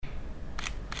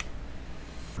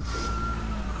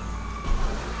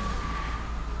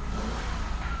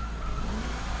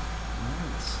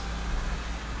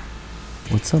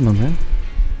What's up, my man?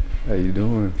 How you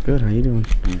doing? Good. How you doing?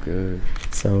 I'm good.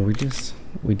 So we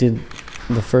did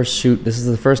the first shoot. This is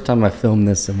the first time I filmed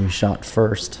this, and we shot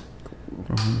first.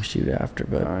 Or we shoot after,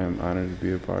 but I am honored to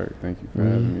be a part. Thank you for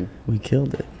having me. We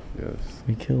killed it. Yes.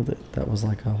 We killed it. That was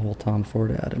like a whole Tom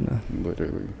Ford ad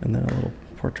Literally. and then a little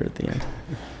portrait at the end.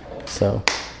 So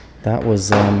that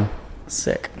was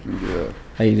sick. Yeah.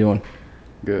 How you doing?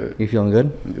 Good. You feeling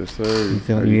good? Yes, sir. You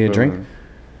How need a drink?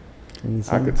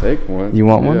 I could take one. You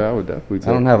want one? Yeah, I would definitely take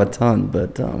I don't have a ton,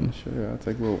 but Sure, I'll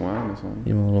take a little wine or something.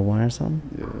 you want a little wine or something?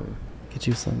 Yeah. Get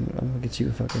you some. I'll get you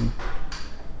a fucking.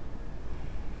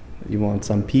 You want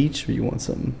some peach or you want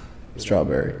some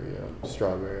strawberry? Yeah.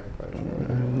 Strawberry.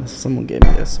 Strawberry. Someone gave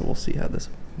me this, so we'll see how this.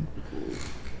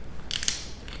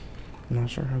 I'm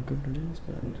not sure how good it is,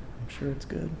 but I'm sure it's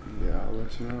good. Yeah, I'll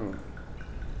let you know.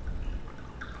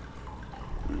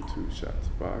 And 2 shots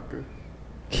of vodka.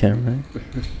 Yeah, right.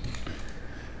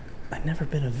 I've never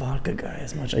been a vodka guy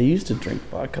as much. I used to drink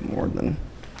vodka more than.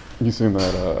 You seen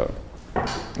that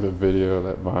the video,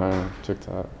 that Vine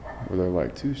TikTok, where they're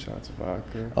like 2 shots of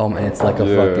vodka? Oh man, it's like a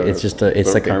Yeah, fucking. It's just a.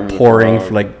 It's the like a Kermit the pouring Frog.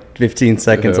 for like 15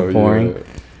 seconds of Hell pouring.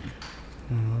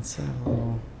 yeah. Let's have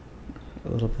a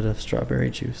little bit of strawberry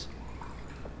juice.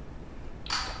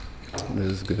 This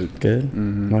is good. Good.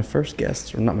 Mm-hmm. My first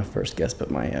guest, or not my first guest,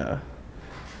 but my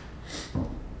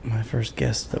first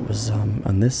guest that was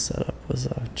on this setup was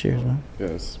cheers, man.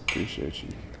 Yes, appreciate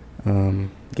you.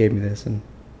 Gave me this and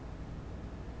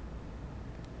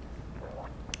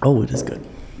oh, it is good.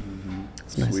 Mm-hmm.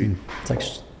 It's nice. Sweet. And it's like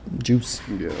juice.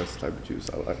 Yeah, that's the type of juice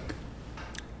I like.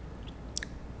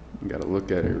 You gotta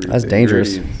look at it. Read That's the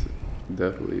dangerous. ingredients. It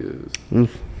definitely is.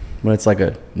 Oof. When it's like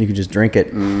you could just drink it.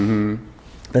 Mm-hmm.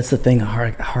 That's the thing.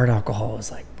 Hard alcohol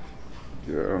is like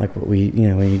Yeah. what we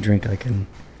when you drink like in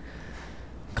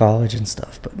college and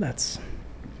stuff. But that's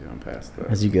Yeah, I'm past that.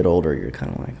 as you get older, you're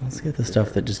kind of like, let's get the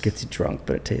stuff that just gets you drunk,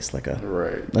 but it tastes like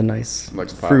Right. a nice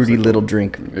Like a fruity popsicle. little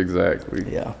drink.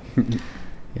 Exactly. Yeah.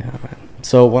 Yeah, man.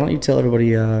 So why don't you tell everybody,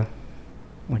 your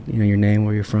name,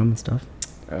 where you're from and stuff?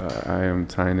 I am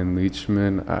Tynan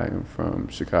Leachman. I am from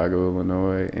Chicago,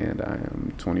 Illinois, and I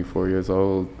am 24 years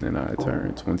old, and I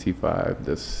turn 25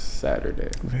 this Saturday.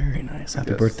 Very nice.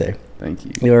 Happy Yes. birthday. Thank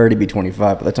you. You'll already be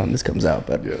 25 by the time this comes out,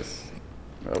 but Yes.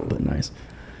 Oh, but nice.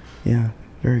 Yeah,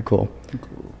 very cool.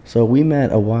 cool. So we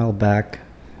met a while back,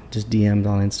 just DM'd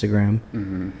on Instagram,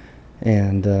 Mm-hmm.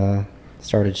 and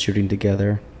started shooting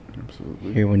together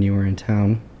Absolutely. here when you were in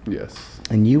town. Yes.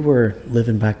 And you were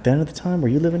living back then at the time? Were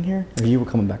you living here? Or you were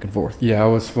coming back and forth? Yeah, I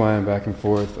was flying back and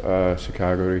forth,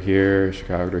 Chicago to here,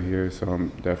 so I'm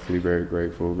definitely very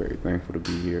grateful, very thankful to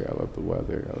be here. I love the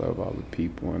weather. I love all the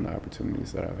people and the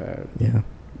opportunities that I've had. Yeah.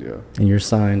 Yeah. And you're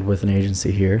signed with an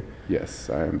agency here? Yes,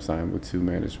 I am signed with 2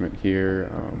 Management here.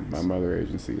 My mother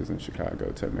agency is in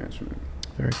Chicago, 10 Management.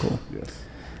 Very cool. Yes.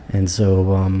 And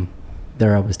so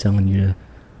there I was telling you to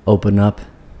open up.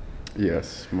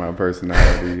 Yes, my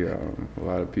personality. A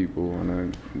lot of people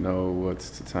want to know what's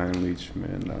to Tynan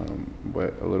Leachman,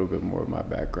 what a little bit more of my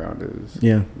background is.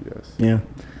 Yeah. Yes. Yeah.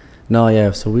 No,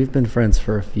 yeah. So we've been friends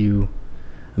for a few.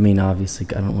 I mean, obviously,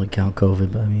 I don't really count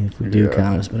COVID, but I mean, if we do Yeah,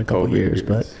 count, it's been a couple COVID years.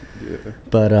 But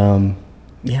yeah.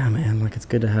 yeah, man, like it's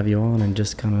good to have you on and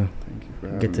just kind of Thank you for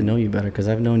having get to me. know you better, because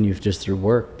I've known you just through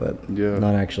work, but Yeah.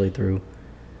 not actually through,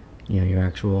 your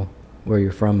actual where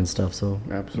you're from and stuff. So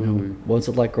Absolutely. What's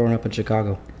it like growing up in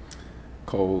Chicago?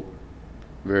 Cold,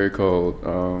 very cold.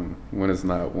 When it's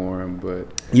not warm,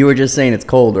 but You were just saying it's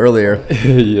cold earlier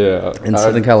yeah, in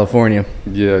Southern California.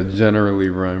 Yeah, generally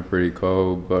run pretty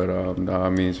cold, but no, I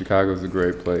mean Chicago's a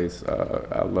great place.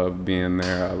 I love being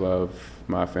there. I love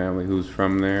my family who's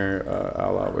from there.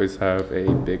 I'll always have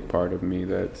a big part of me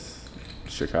that's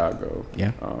Chicago.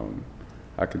 Yeah.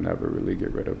 I could never really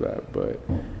get rid of that, but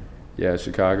yeah,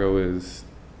 Chicago is,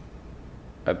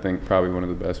 I think, probably one of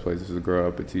the best places to grow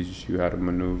up. It teaches you how to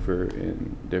maneuver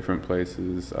in different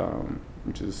places,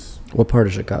 just What part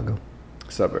of Chicago?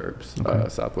 suburbs, Okay.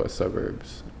 southwest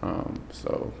suburbs.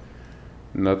 So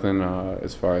nothing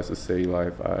as far as the city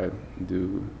life. I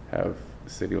do have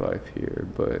city life here,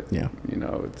 but Yeah.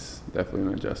 it's definitely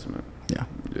an adjustment. Yeah.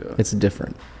 Yeah, It's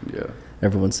different. yeah,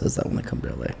 Everyone says that when they come to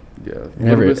LA. yeah. A And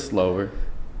little bit slower.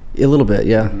 A little bit,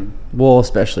 yeah. Mhm. Well,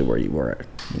 especially where you were,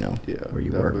 Yeah, where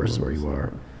you were definitely versus a where you little are.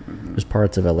 slower. Mhm. There's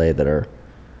parts of LA that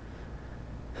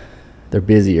they're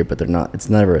busier, but they're not. It's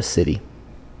never a city.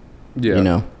 Yeah, It's Yeah,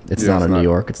 not it's a New not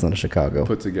York. It's not a Chicago.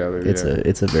 put together.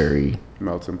 It's a very,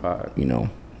 melting pot.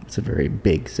 it's a very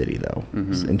big city though,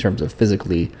 Mhm. in terms of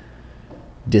physically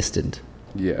distant.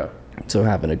 Yeah, So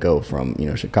having to go from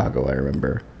Chicago, I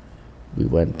remember we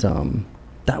went.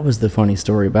 That was the funny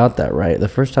story about that, right? The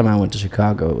first time I went to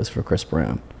Chicago, it was for Chris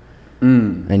Brown.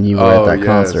 And you were at that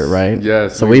concert, right?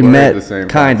 Yes. So we met,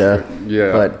 kind of.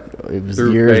 Yeah. But it was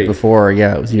Through years fate. before.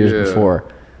 Yeah, it was years before.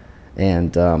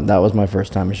 And that was my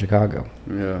first time in Chicago.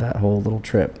 Yeah. That whole little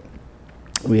trip.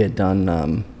 We had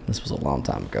done, this was a long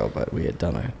time ago, but we had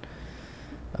done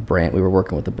a brand. We were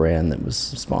working with a brand that was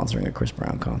sponsoring a Chris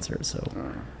Brown concert. So,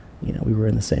 you know, we were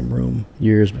in the same room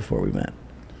years before we met.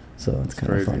 So it's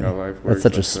kind of funny. How life That's works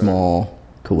such a like small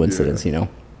coincidence, you know.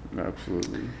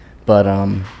 Absolutely. But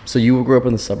so you grew up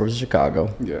in the suburbs of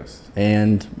Chicago. Yes.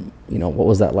 And, you know, what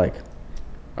was that like?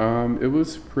 It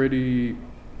was pretty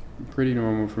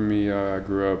normal for me. I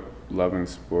grew up loving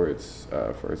sports.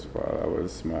 First of all, that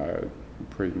was my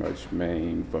pretty much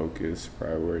main focus,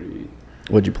 priority.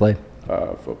 What'd you play?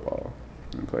 Football.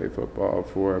 I played football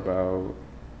for about,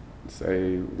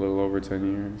 say, a little over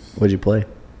 10 years. What'd you play?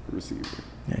 Receiver.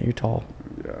 Yeah, you're tall.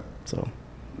 Yeah. So.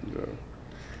 Yeah.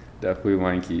 Definitely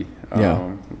lanky.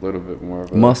 Yeah. A little bit more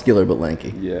of a muscular but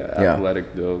lanky. Yeah,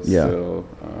 athletic build still.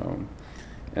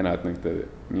 And I think that,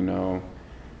 you know,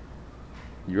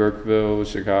 Yorkville,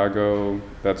 Chicago,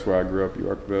 that's where I grew up,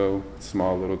 Yorkville,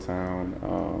 small little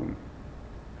town.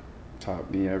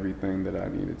 Taught me everything that I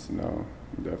needed to know.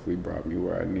 Definitely brought me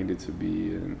where I needed to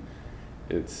be. And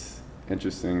it's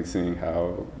interesting seeing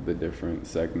how the different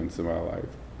segments of my life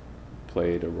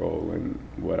played a role in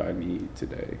what I need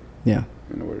today. Yeah.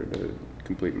 In order to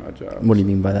complete my job. What do you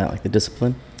mean by that? Like the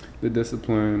discipline? The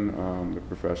discipline, the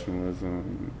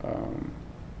professionalism,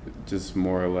 just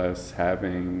more or less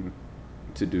having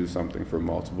to do something for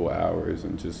multiple hours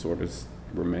and just sort of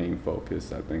remain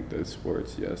focused. I think that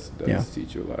sports, does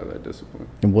teach you a lot of that discipline.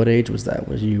 And what age was that?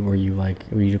 Were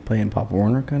you playing Pop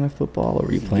Warner kind of football, or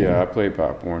were you playing? Yeah, I played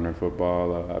Pop Warner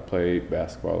football. I played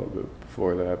basketball a little bit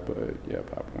before that, but yeah,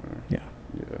 Pop Warner. Yeah.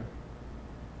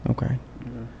 Yeah. Okay.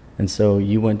 Yeah. And so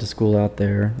you went to school out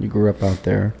there. You grew up out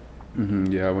there. Mm-hmm.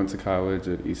 Yeah, I went to college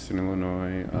at Eastern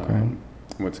Illinois. Okay.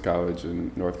 Went to college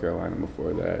in North Carolina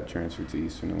before that. Transferred to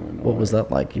Eastern Illinois. What was that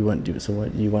like? You went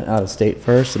out of state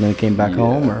first and then came back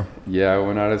home, or? Yeah, I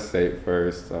went out of state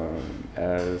first.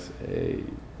 As a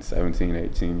 17,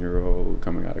 18-year-old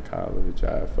coming out of college,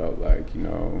 I felt like, you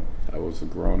know, I was a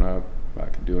grown up. I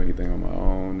could do anything on my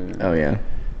own. And,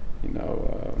 you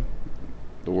know,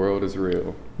 the world is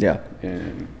real. Yeah.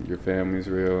 And your family's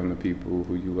real, and the people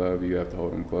who you love, you have to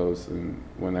hold them close. And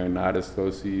when they're not as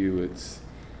close to you, it's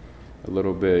a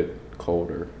little bit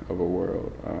colder of a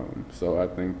world. So I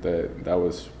think that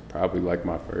was probably like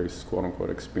my first quote unquote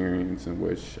experience in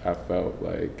which I felt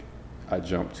like I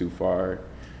jumped too far,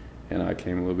 and I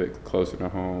came a little bit closer to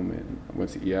home, and I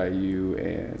went to EIU,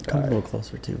 and come a little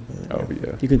closer too.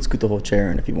 Yeah. You can scoot the whole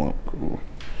chair in if you want. Cool.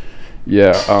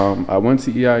 Yeah, I went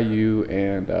to EIU,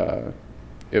 and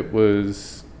it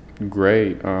was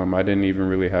great. I didn't even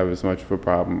really have as much of a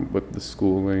problem with the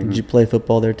schooling. Did you play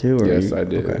football there too? Or yes, I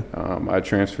did. Okay. I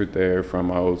transferred there from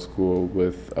my old school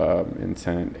with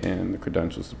intent and the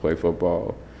credentials to play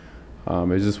football.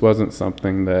 It just wasn't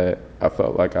something that I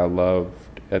felt like I loved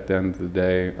at the end of the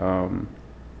day. I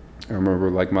remember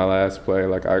like my last play,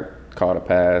 like I caught a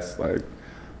pass like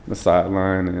on the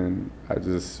sideline, and I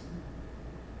just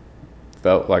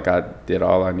felt like I did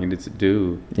all I needed to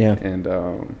do. Yeah.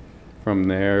 And from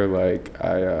there, like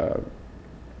I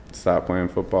stopped playing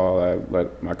football. I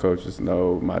let my coaches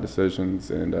know my decisions,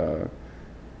 and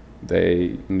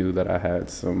they knew that I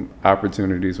had some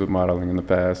opportunities with modeling in the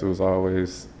past. It was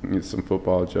always some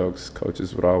football jokes.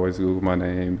 Coaches would always Google my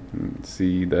name and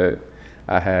see that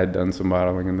I had done some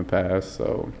modeling in the past.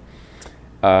 So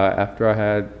after I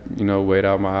had, weighed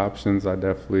out my options, I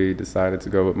definitely decided to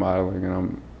go with modeling, and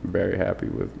I'm very happy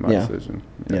with my decision.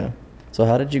 Yeah. So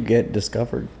how did you get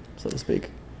discovered, so to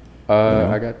speak?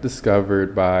 I got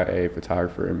discovered by a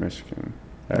photographer in Michigan,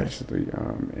 actually,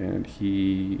 and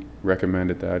he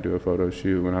recommended that I do a photo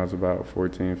shoot when I was about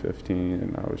 14, 15,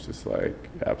 and I was just like,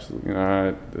 absolutely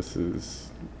not. This is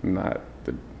not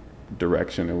the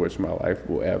direction in which my life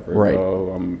will ever go.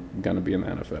 I'm going to be in the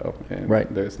NFL,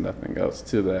 and there's nothing else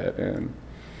to that. And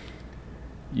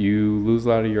you lose a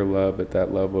lot of your love at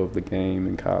that level of the game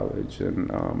in college, and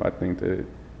I think that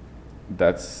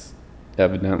that's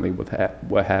evidently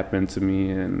what happened to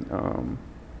me, and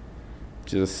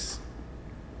just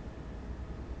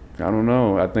I don't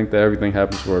know. I think that everything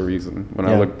happens for a reason. When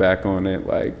I look back on it,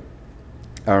 like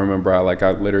I remember I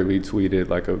literally tweeted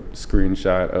like a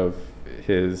screenshot of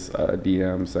his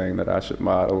DM saying that I should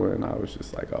model, and I was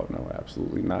just like, oh no,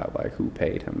 absolutely not. Like, who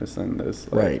paid him to send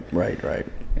this? Like, Right.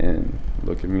 And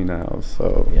look at me now.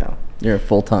 So yeah, you're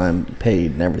full-time,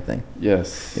 paid, and everything.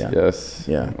 Yes. Yeah.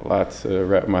 A lot to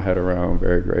wrap my head around.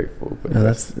 Very grateful. But no,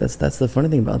 that's the funny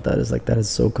thing about that is like that is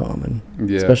so common.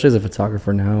 Yeah. Especially as a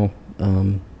photographer now,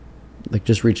 like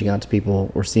just reaching out to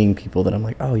people or seeing people that I'm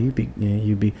like, oh, you'd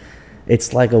be.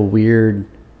 It's like a weird.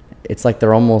 It's like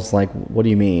they're almost like, what do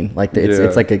you mean? Like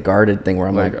it's like a guarded thing where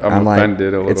I'm I'm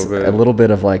offended a little bit. It's a little bit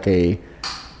of like a.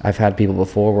 I've had people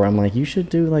before where I'm like, you should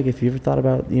do like if you ever thought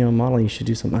about modeling, you should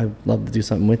do something. I'd love to do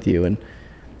something with you, and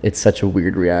it's such a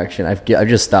weird reaction. I've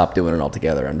just stopped doing it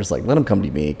altogether. I'm just like, let them come to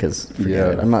me because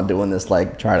forget it. I'm not doing this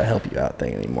like try to help you out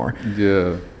thing anymore.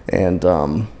 Yeah. And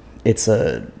it's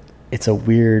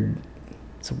weird.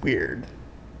 It's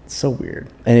so weird.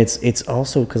 And it's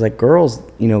also because like girls,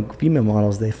 female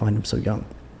models, they find them so young.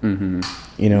 Mm-hmm.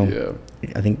 Yeah.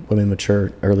 I think women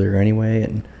mature earlier anyway,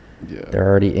 and they're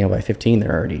already, by 15,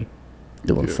 they're already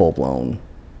doing full blown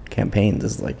campaigns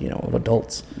as like of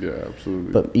adults. Yeah,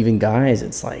 absolutely. But even guys,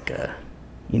 it's like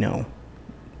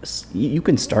you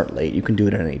can start late. You can do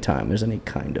it at any time. There's any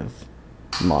kind of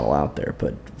model out there.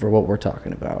 But for what we're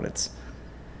talking about, it's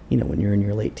when you're in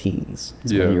your late teens,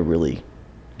 it's when you're really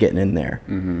getting in there.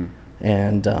 Mm-hmm.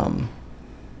 And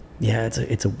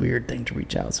it's a weird thing to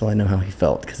reach out. So I know how he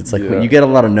felt because it's like when you get a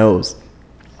lot of no's.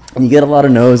 And you get a lot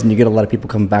of no's, and you get a lot of people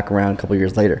coming back around a couple of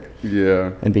years later.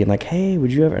 Yeah. And being like, hey, would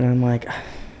you ever? And I'm like,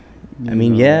 I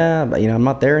mean, but I'm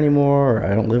not there anymore, or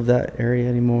I don't live that area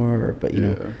anymore, but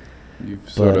you've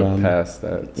sort of passed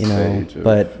that stage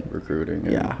of recruiting.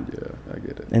 And I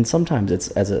get it. And sometimes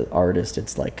it's as an artist,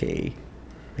 it's like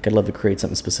I'd love to create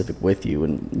something specific with you,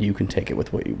 and you can take it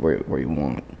with where you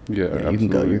want. Yeah, absolutely. You can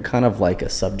go. You're kind of like a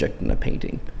subject in a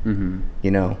painting. Mm-hmm.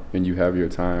 And you have your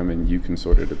time, and you can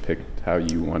sort of depict how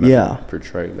you want to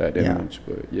portray that image.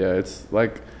 But it's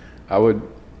like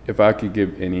if I could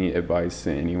give any advice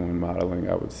to anyone modeling,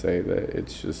 I would say that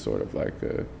it's just sort of like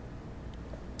a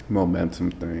momentum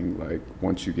thing. Like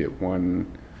once you get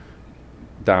one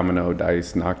domino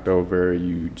dice knocked over,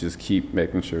 you just keep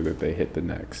making sure that they hit the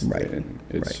next. Right. And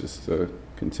it's just a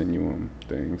continuum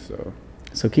thing.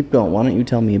 So keep going. Why don't you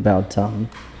tell me about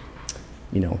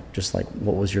just like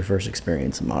what was your first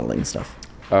experience in modeling and stuff?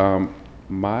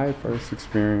 My first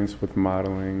experience with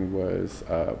modeling was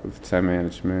with Tynan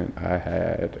Leachman. I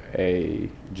had a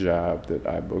job that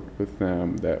I booked with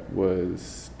them that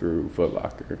was through Foot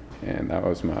Locker, and that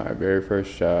was my very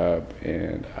first job,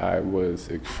 and I was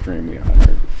extremely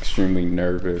honored, extremely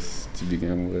nervous to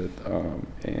begin with.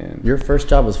 And your first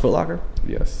job was Foot Locker?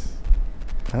 Yes.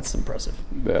 That's impressive.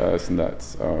 Yeah, that's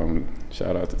nuts.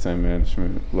 Shout out to Tynan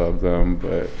Leachman, love them,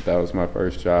 but that was my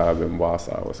first job in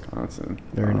Wausau, Wisconsin.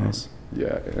 Very nice.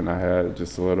 Yeah, and I had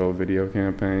just a little video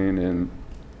campaign, and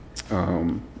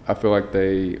I feel like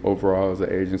they, overall as an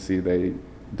agency, they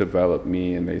developed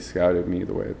me and they scouted me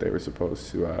the way that they were supposed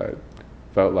to. I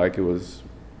felt like it was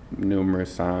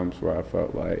numerous times where I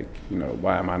felt like,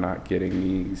 why am I not getting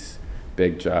these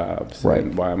big jobs? Right.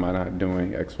 And why am I not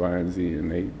doing X, Y, and Z? And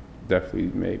they definitely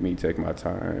made me take my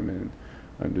time and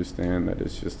understand that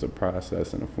it's just a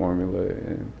process and a formula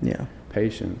and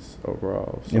patience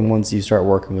overall. So. And once you start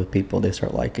working with people, they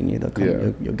start liking you. They'll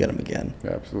come. You'll get them again.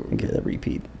 Absolutely. And get a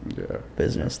repeat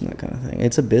business and that kind of thing.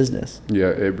 It's a business. Yeah,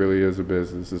 it really is a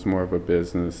business. It's more of a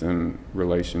business and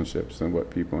relationships and what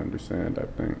people understand, I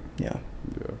think. Yeah.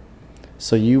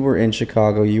 So you were in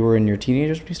Chicago. You were in your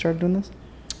teenagers when you started doing this?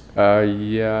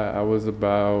 I was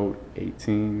about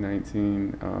 18,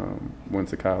 19, went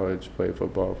to college, played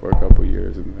football for a couple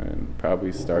years, and then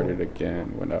probably started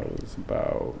again when I was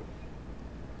about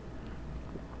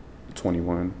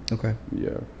 21. Okay.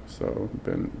 Yeah, so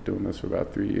been doing this for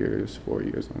about 4 years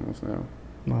almost now.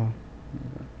 Wow.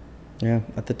 Yeah,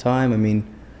 at the time, I mean,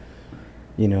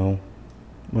 when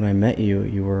I met you,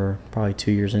 you were probably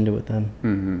 2 years into it then.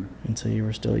 Mm-hmm. And so you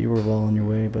were well on your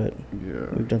way, but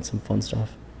we've done some fun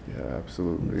stuff. Yeah,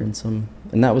 absolutely.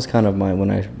 And that was kind of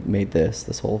when I made this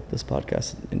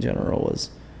podcast in general was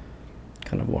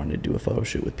kind of wanting to do a photo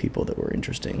shoot with people that were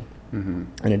interesting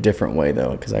in a different way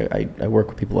though, because I work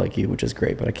with people like you, which is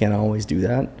great, but I can't always do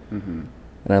that. Mm-hmm.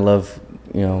 And I love,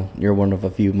 you're one of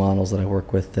a few models that I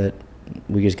work with that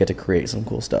we just get to create some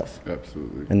cool stuff.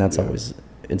 Absolutely. And that's always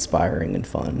inspiring and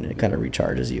fun. It kind of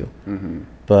recharges you. Mm-hmm.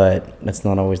 But that's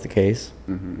not always the case.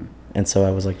 Mm-hmm. And so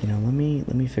I was like, let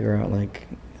me figure out like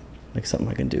something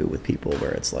I can do with people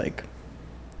where it's like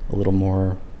a little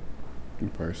more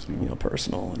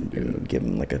personal and give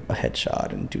them like a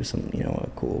headshot and do some, a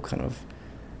cool kind of,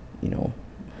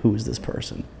 who is this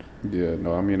person? Yeah,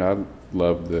 no, I mean, I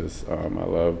love this. I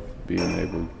love being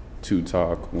able to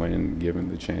talk when given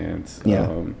the chance. Yeah.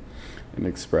 And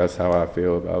express how I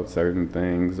feel about certain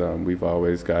things. We've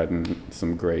always gotten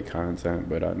some great content,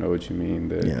 but I know what you mean,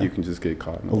 that you can just get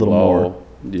caught in a little lull. more.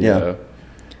 Yeah.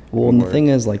 Well, and the thing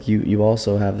is, like, you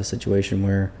also have a situation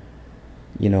where,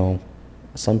 you know,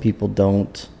 some people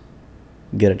don't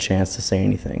get a chance to say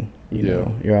anything. You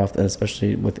know, you're often,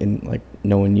 especially within, like,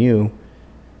 knowing you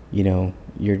know,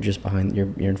 you're just you're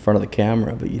in front of the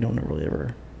camera, but you don't really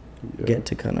ever get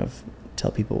to kind of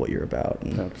tell people what you're about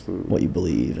and what you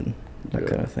believe and that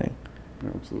kind of thing.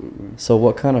 Absolutely. So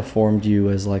what kind of formed you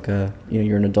as, like,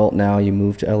 you're an adult now, you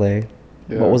moved to LA.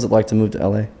 Yeah. What was it like to move to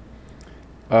LA?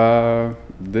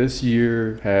 This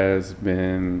year has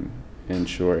been, in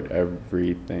short,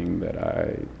 everything that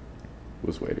I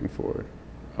was waiting for.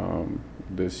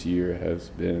 This year has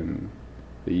been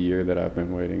the year that I've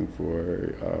been waiting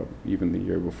for. Even the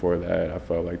year before that, I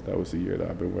felt like that was the year that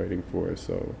I've been waiting for.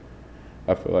 So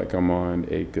I feel like I'm on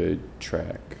a good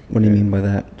track. What do you mean by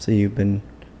that? So you've been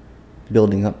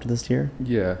building up to this year?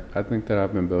 Yeah, I think that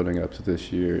I've been building up to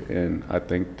this year, and I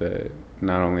think that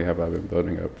not only have I been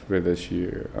building up for this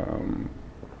year,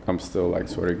 I'm still, like,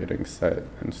 sort of getting set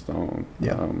in stone.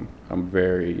 Yeah.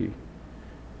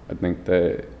 I think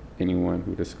that anyone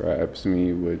who describes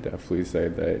me would definitely say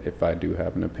that if I do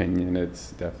have an opinion,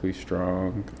 it's definitely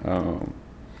strong.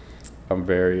 I'm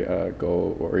very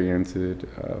goal-oriented.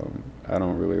 I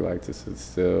don't really like to sit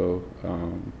still.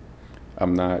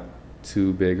 I'm not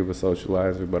too big of a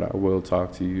socializer, but I will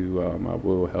talk to you. I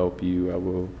will help you. I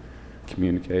will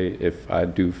communicate if I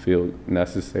do feel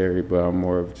necessary, but I'm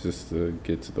more of just a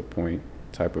get to the point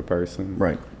type of person.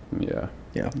 Right. Yeah.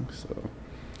 Yeah. So.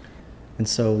 And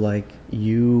so, like,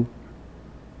 you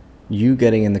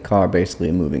getting in the car basically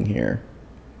and moving here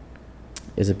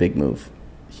is a big move.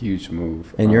 Huge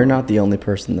move. And you're not the only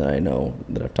person that I know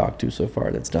that I've talked to so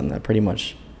far that's done that. Pretty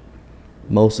much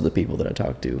most of the people that I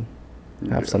talked to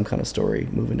have some kind of story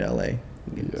moving to LA. Yeah.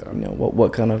 You know,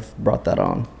 what kind of brought that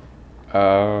on?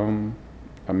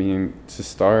 I mean, to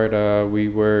start,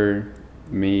 when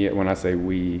I say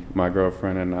we, my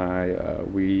girlfriend and I,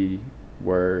 we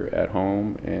were at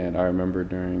home, and I remember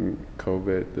during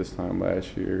COVID this time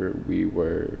last year, we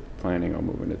were planning on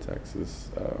moving to Texas.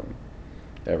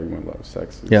 Everyone loves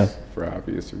Texas for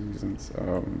obvious reasons.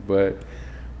 But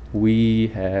we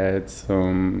had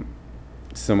some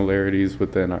similarities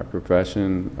within our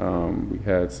profession. We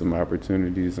had some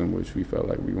opportunities in which we felt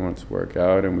like we wanted to work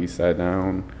out, and we sat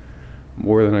down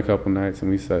more than a couple nights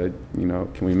and we said, you know,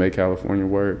 can we make California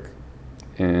work?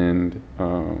 And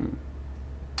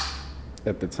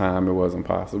at the time it wasn't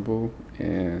possible.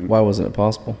 And why wasn't it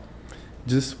possible?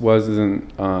 Just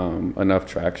wasn't enough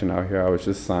traction out here. I was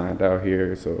just signed out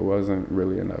here, so it wasn't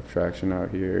really enough traction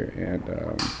out here.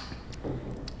 And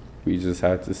we just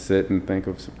had to sit and think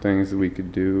of some things that we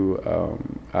could do.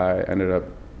 I ended up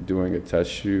doing a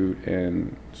test shoot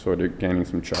and sort of gaining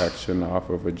some traction off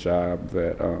of a job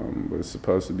that was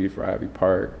supposed to be for Ivy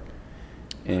Park.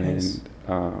 And nice.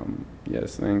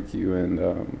 Yes, thank you.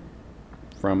 And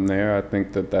from there, I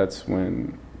think that's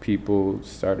when people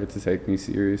started to take me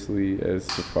seriously as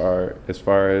far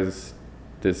as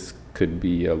this could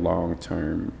be a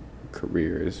long-term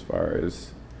career, as far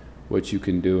as what you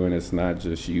can do, and it's not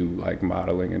just you like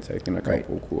modeling and taking a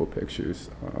couple cool pictures.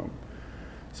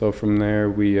 So from there,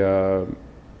 we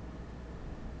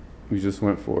just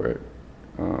went for it.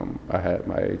 I had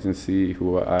my agency,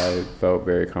 who I felt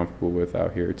very comfortable with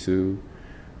out here too.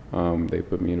 They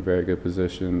put me in a very good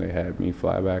position. They had me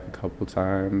fly back a couple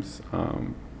times,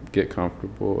 get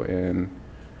comfortable, and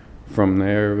from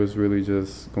there it was really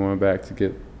just going back to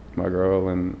get my girl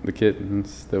and the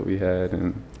kittens that we had.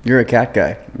 And you're a cat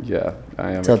guy. Yeah,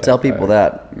 I am. Tell people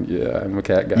that. Yeah, I'm a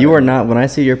cat guy. You are not. When I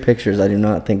see your pictures, I do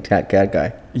not think cat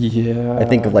guy. Yeah. I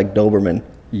think of like Doberman.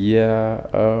 Yeah.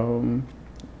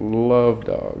 Love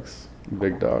dogs.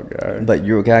 Big dog guy. But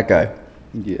you're a cat guy.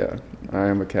 Yeah, I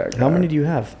am a cat guy. How many do you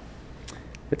have?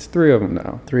 It's 3 of them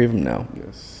now. 3 of them now.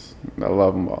 Yes, I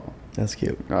love them all. That's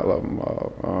cute. I love them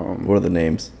all. What are the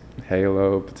names?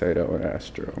 Halo, Potato, and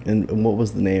Astro. And what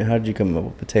was the name? How did you come up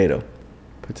with Potato?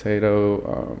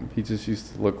 Potato, he just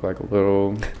used to look like a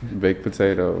little baked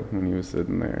potato when he was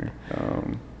sitting there.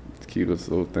 The cutest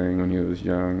little thing when he was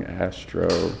young.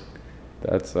 Astro,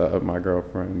 that's my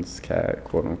girlfriend's cat,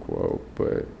 quote unquote,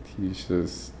 but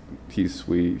he's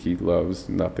sweet. He loves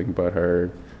nothing but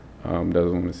her. Doesn't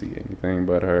want to see anything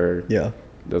but her. Yeah.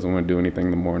 Doesn't want to do anything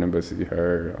in the morning but see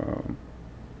her.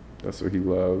 That's what he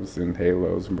loves. And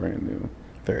Halo's brand new.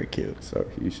 Very cute. So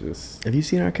he's just... Have you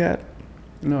seen our cat?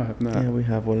 No, I have not. Yeah, we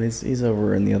have one. He's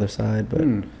over on the other side, but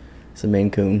It's a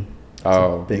Maine Coon.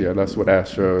 Oh, yeah, that's what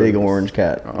Astro big is. orange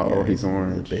cat. Oh, yeah, he's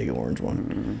orange. He's a big orange one.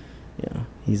 Mm-hmm. Yeah,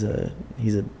 he's a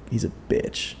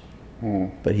bitch,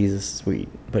 but he's a sweet.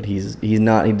 But he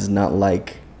does not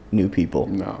like new people.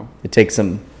 No, it takes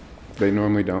him. They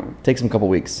normally don't. Takes him a couple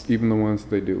weeks. Even the ones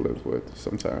they do live with,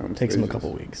 sometimes takes him a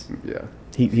couple weeks. Yeah,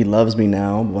 he loves me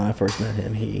now. But when I first met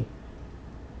him, he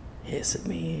hissed at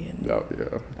me, and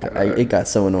it got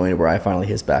so annoying where I finally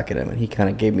hissed back at him, and he kind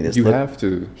of gave me this. You look. have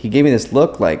to. He gave me this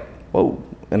look like, whoa,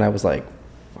 and I was like,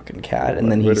 fucking cat,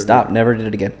 and then he stopped, never did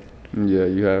it again. Yeah,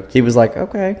 you have to. He was like,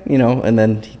 okay, and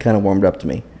then he kind of warmed up to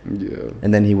me. Yeah.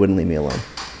 And then he wouldn't leave me alone.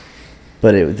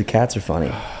 But the cats are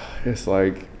funny. It's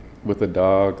like with a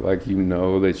dog, like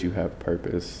that you have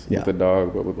purpose with the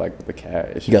dog, but with the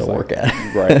cat, it's you gotta work at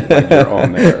it. Right, like you're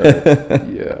on there.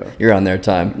 Yeah. You're on their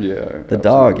time. Yeah. The absolutely.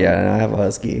 dog, yeah, and I have a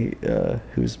husky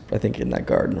who's I think in that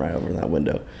garden right over in that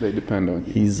window. They depend on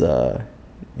you. He's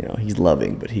he's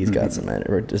loving, but he's got some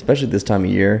energy, especially this time of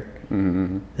year.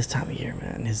 Mm-hmm. This time of year,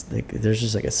 man, there's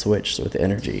just like a switch with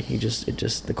energy.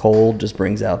 The cold just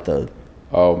brings out the.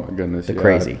 Oh my goodness! The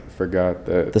crazy. I forgot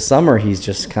that. The summer, he's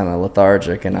just kind of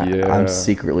lethargic, and I'm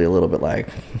secretly a little bit like,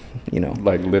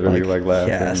 like literally like laughing.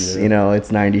 Yes, it's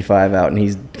 95 out, and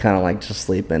he's kind of like just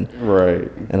sleeping.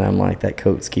 Right. And I'm like, that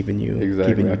coat's keeping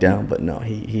you down. But no,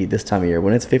 he this time of year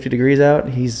when it's 50 degrees out,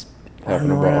 he's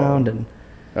running around and.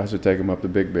 I should take him up to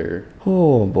Big Bear.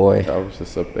 Oh boy! I was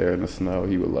just up there in the snow.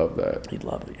 He would love that. He'd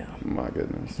love it, yeah. My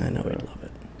goodness. I know he'd love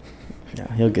it.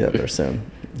 Yeah, he'll get up there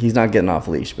soon. He's not getting off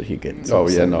leash, but he gets. Oh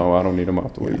yeah, no, I don't need him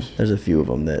off the leash. There's a few of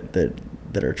them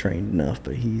that are trained enough,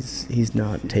 but he's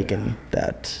not taking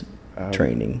that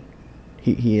training.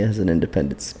 He has an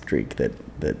independent streak that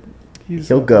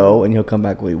he'll go and he'll come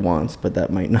back when he wants, but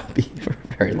that might not be for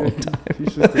a very long time.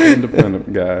 He's just an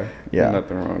independent guy. Yeah,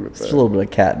 nothing wrong with that. There's a little bit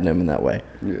of cat in him in that way.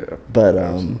 Yeah, but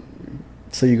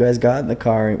so you guys got in the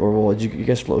car, or did you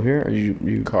guys flew here, or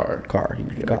you car? You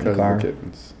got in the car. Because of the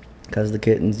kittens. Because of the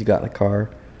kittens, you got in the car.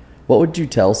 What would you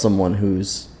tell someone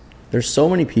there's so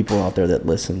many people out there that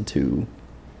listen to,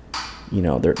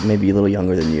 they're maybe a little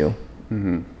younger than you.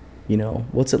 Mm-hmm.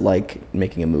 What's it like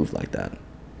making a move like that?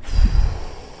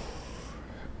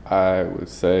 I would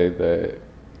say that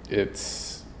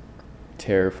it's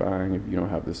terrifying if you don't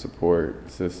have the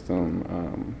support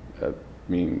system.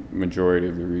 Majority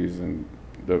of the reason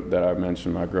that I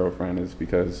mentioned my girlfriend is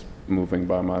because moving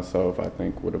by myself, I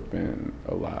think, would have been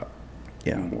a lot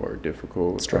more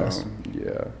difficult. Stress.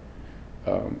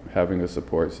 Having a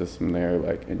support system there,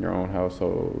 like in your own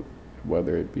household,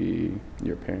 whether it be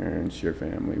your parents, your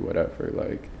family, whatever,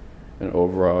 like an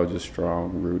overall just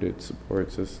strong rooted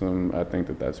support system. I think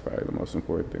that's probably the most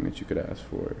important thing that you could ask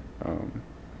for.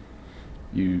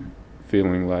 You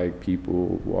feeling like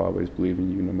people will always believe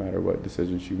in you no matter what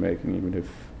decisions you make, and even if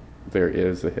there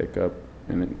is a hiccup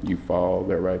and you fall,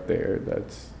 they're right there.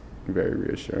 That's very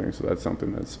reassuring. So that's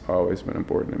something that's always been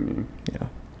important to me. Yeah.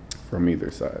 From either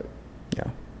side.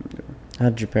 Yeah.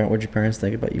 What did your parents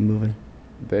think about you moving?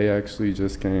 They actually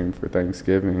just came for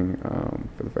Thanksgiving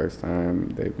for the first time.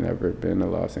 They've never been to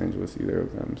Los Angeles, either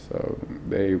of them. So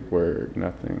they were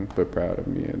nothing but proud of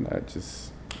me, and that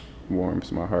just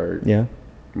warms my heart. Yeah.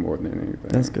 More than anything.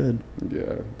 That's good.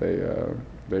 Yeah,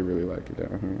 they really like it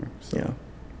down here. So,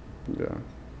 yeah.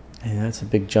 And that's a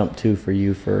big jump too for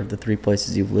you for the 3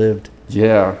 places you've lived.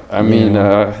 Yeah, I mean,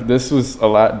 this was a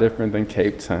lot different than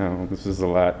Cape Town. This was a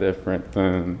lot different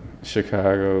than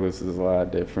Chicago. This is a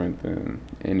lot different than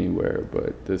anywhere.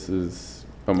 But this is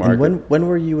a market. And when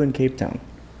were you in Cape Town?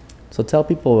 So tell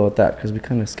people about that, because we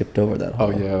kind of skipped over that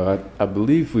whole. Oh yeah, I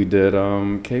believe we did.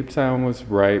 Cape Town was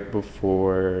right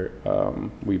before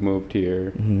we moved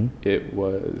here. Mm-hmm. It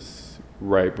was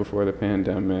right before the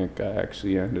pandemic. I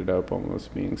actually ended up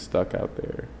almost being stuck out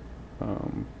there,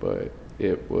 but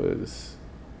it was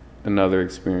another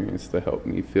experience that helped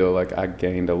me feel like I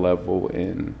gained a level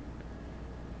in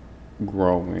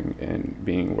growing and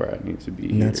being where I need to be.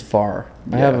 And that's far.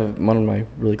 Yeah. I have one of my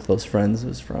really close friends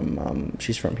who's from,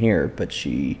 she's from here, but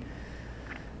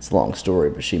it's a long story,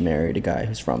 but she married a guy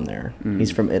who's from there. Mm. He's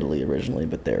from Italy originally,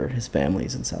 but his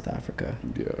family's in South Africa.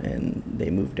 Yeah. And they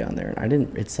moved down there,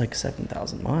 and it's like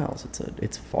 7,000 miles.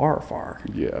 It's far.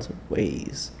 Yeah. It's a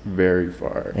ways. Very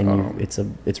far. And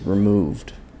it's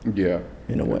removed. Yeah.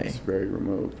 In a way. It's very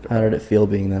removed. How did it feel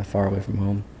being that far away from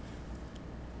home?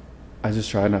 I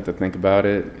just tried not to think about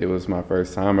it. It was my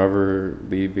first time ever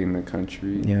leaving the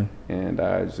country. Yeah. And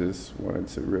I just wanted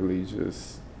to really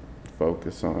just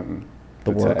focus on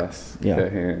the work. task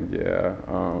at hand. Yeah.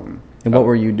 And what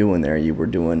were you doing there? You were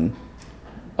doing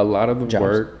a lot of the jobs.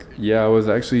 work. Yeah, I was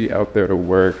actually out there to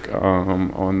work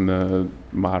on the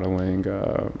modeling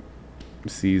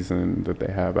season that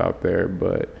they have out there,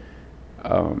 but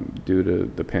due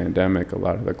to the pandemic, a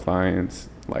lot of the clients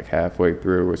like halfway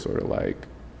through were sort of like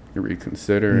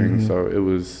reconsidering. Mm-hmm. So it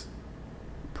was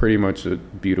pretty much a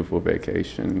beautiful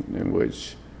vacation in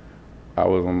which I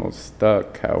was almost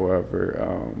stuck.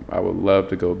 However, I would love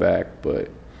to go back, but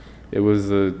it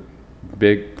was a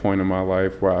big point in my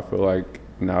life where I feel like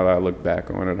now that I look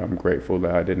back on it, I'm grateful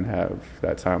that I didn't have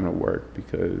that time to work,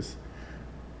 because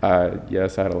I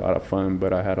had a lot of fun,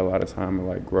 but I had a lot of time to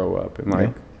like grow up and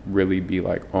like really be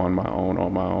like on my own.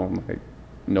 Like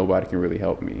nobody can really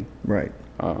help me. Right.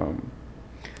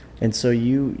 And so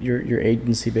your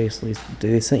agency basically,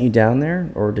 did they send you down there,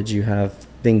 or did you have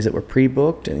things that were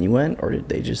pre-booked and you went, or did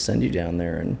they just send you down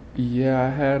there? And yeah, I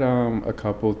had a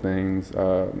couple things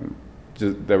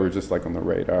that were just like on the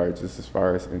radar, just as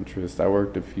far as interest. I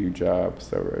worked a few jobs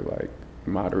that were like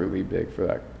moderately big for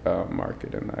that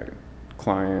market and that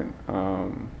client,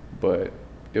 but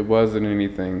it wasn't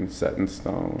anything set in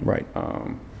stone, right?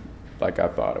 Like I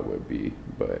thought it would be.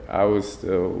 But I was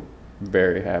still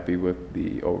very happy with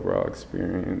the overall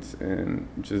experience and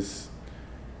just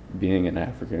being an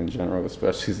African in general,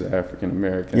 especially as an African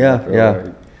American.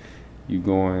 Like you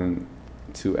going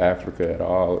to Africa at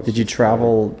all. Did you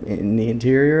travel in the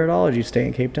interior at all, or did you stay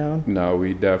in Cape Town? No,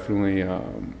 we definitely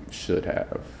should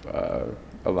have.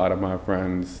 A lot of my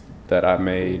friends that I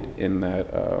made in that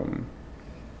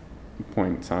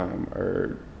point in time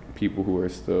are people who are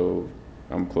still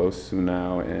I'm close to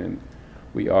now, and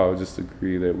we all just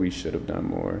agree that we should have done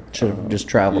more. Should have just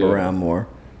traveled around more.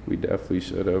 We definitely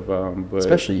should have. But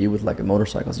especially you with like a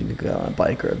motorcycle, so you could go on a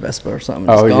bike or a Vespa or something.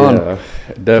 Yeah,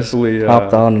 definitely. Just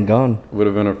hopped on and gone. Would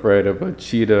have been afraid of a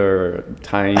cheetah or a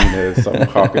hyena, something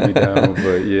hawking me down.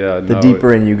 But yeah, the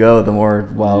deeper in you go, the more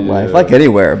wildlife. Like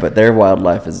anywhere, but their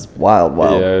wildlife is wild.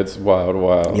 Yeah, it's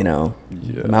wild. You know,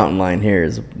 mountain lion here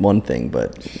is one thing,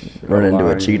 but run into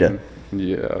a cheetah.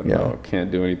 No,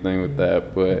 can't do anything with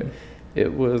that. But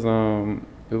it was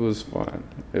fun.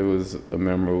 It was a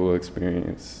memorable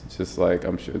experience, just like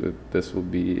I'm sure that this will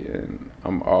be, and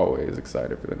I'm always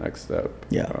excited for the next step.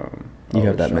 Yeah, you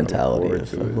have that mentality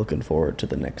of looking forward to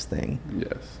the next thing.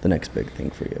 Yes. The next big thing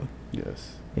for you.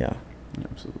 Yes. Yeah.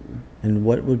 Absolutely. And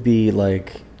what would be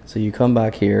like, so you come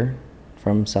back here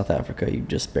from South Africa, you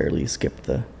just barely skipped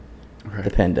the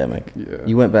pandemic. Yeah.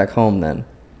 You went back home then?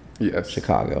 Yes.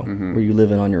 Chicago. Mm-hmm. Were you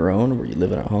living on your own? Were you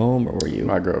living at home, or were you?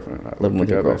 My girlfriend and I living with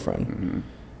together. Your girlfriend. Mm-hmm.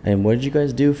 And what did you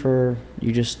guys do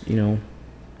you just,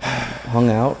 hung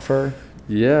out for?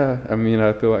 Yeah, I mean,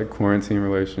 I feel like quarantine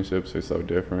relationships are so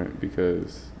different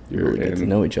because you really get to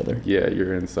know each other. Yeah,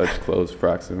 you're in such close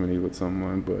proximity with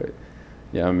someone, but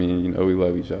yeah, I mean, we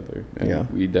love each other, and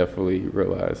we definitely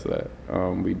realize that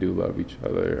we do love each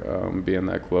other, being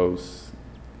that close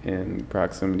in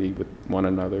proximity with one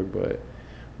another, but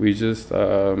we just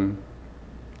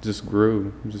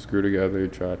grew together,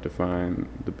 tried to find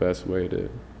the best way to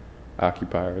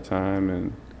occupy our time.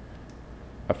 And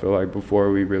I feel like before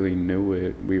we really knew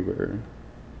it, we were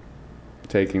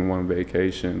taking one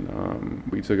vacation.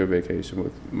 We took a vacation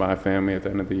with my family at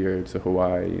the end of the year to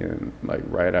Hawaii, and like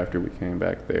right after we came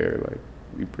back there, like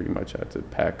we pretty much had to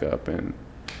pack up, and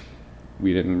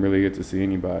we didn't really get to see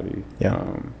anybody.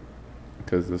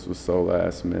 Because this was so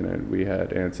last minute. We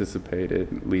had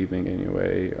anticipated leaving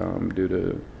anyway, due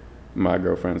to my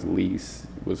girlfriend's lease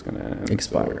was going to end.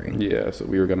 Expiring. So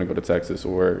we were going to go to Texas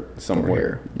or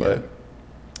somewhere. But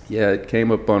it came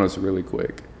up on us really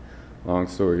quick, long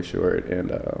story short.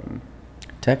 And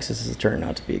Texas is turning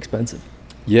out to be expensive.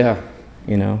 Yeah.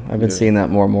 I've been seeing that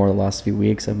more and more the last few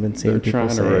weeks. I've been seeing people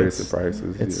trying to raise the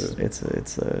prices.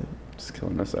 It's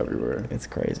killing us everywhere. It's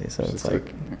crazy. So it's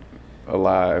like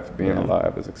being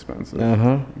alive is expensive.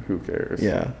 Who cares?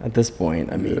 At this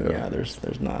point, I mean,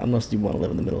 there's not, unless you want to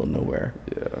live in the middle of nowhere.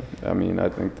 I mean, I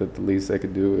think that the least they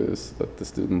could do is let the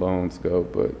student loans go,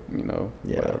 but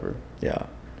whatever.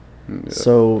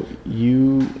 So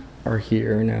you are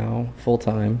here now full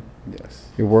time. Yes.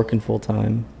 You're working full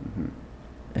time.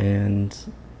 Mm-hmm.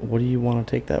 And what do you want to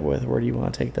take that with? Where do you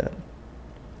want to take that?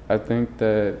 I think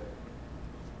that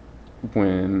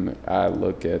when I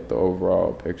look at the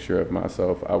overall picture of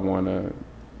myself, I want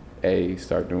to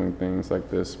start doing things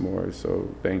like this more.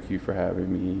 So thank you for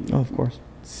having me. Oh, of course.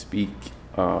 Speak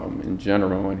in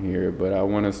general in here, but I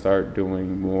want to start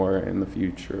doing more in the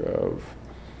future of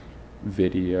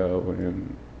video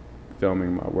and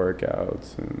filming my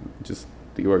workouts and just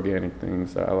the organic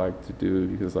things that I like to do,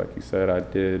 because like you said, I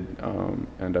did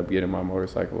end up getting my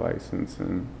motorcycle license,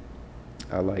 and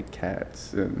I like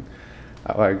cats, and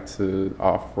I like to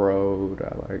off-road.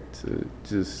 I like to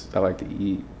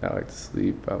eat. I like to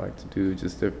sleep. I like to do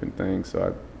just different things. So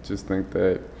I just think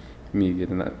that me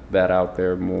getting that out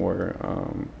there more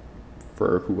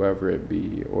for whoever it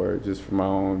be, or just for my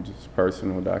own just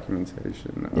personal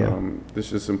documentation, it's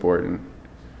just important.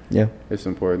 Yeah. It's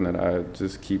important that I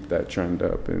just keep that trend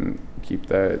up and keep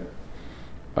that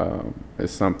as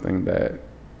something that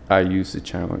I use to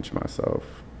challenge myself.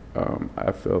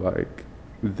 I feel like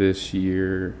this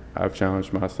year I've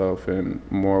challenged myself in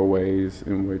more ways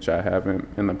in which I haven't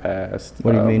in the past.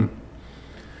 What do you mean?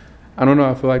 I don't know.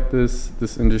 I feel like this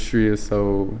industry is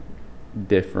so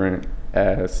different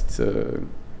as to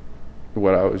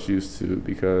what I was used to,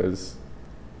 because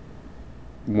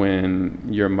when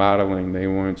you're modeling, they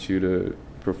want you to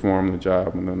perform the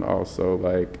job and then also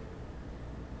like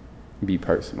be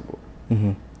personable.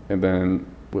 Mm-hmm. And then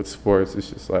with sports, it's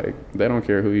just like they don't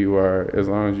care who you are as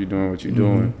long as you're doing what you're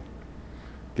doing,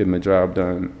 getting the job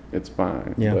done. It's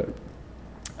fine. Yeah. But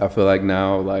I feel like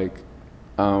now, like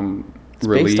it's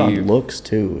based on looks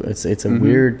too. It's a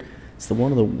weird. It's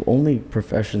one of the only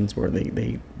professions where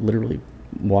they literally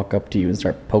walk up to you and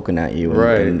start poking at you,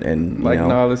 and like,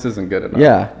 no, this isn't good enough.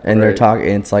 Yeah, and they're talking.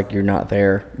 And it's like you're not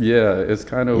there. Yeah, it's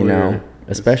kind of weird. Know,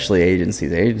 especially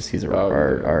agencies. Agencies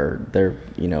are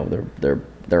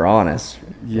they're honest.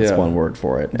 Yeah, that's one word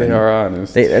for it. They are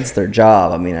honest. That's their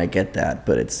job. I mean, I get that,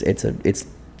 but it's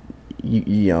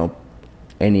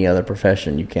any other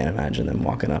profession, you can't imagine them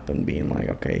walking up and being like,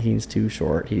 okay, he's too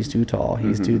short, he's too tall,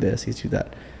 he's too this, he's too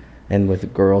that. And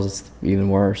with girls, it's even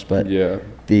worse. But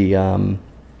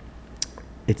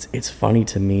it's funny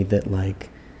to me that like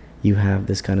you have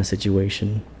this kind of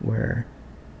situation where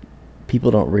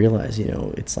people don't realize,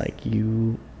 it's like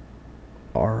you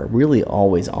are really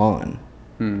always on,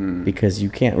 because you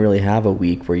can't really have a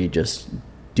week where you just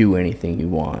do anything you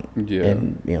want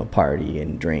and party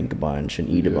and drink a bunch and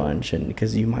eat a bunch, and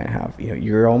because you might have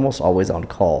you're almost always on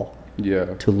call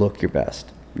to look your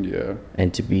best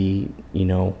and to be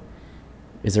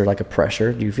is there like a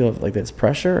pressure? Do you feel like that's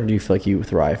pressure, or do you feel like you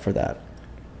thrive for that?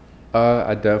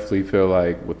 I definitely feel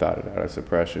like without a doubt it's a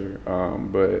pressure,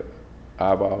 but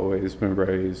I've always been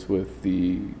raised with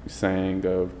the saying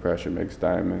of pressure makes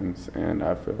diamonds, and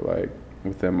I feel like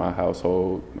within my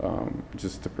household,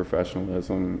 just the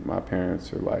professionalism, my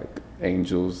parents are like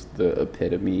angels, the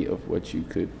epitome of what you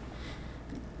could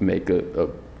make a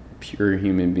pure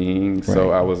human being. Right.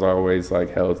 So I was always like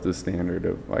held to the standard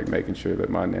of like making sure that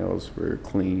my nails were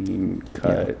clean,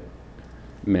 cut,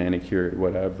 manicured,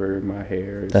 whatever, my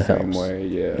hair that the same helps.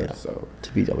 way. So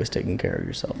to be always taking care of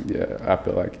yourself. I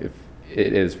feel like if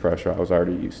it is pressure, I was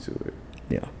already used to it.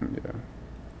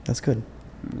 That's good.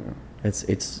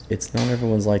 It's not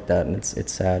everyone's like that, and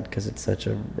it's sad because it's such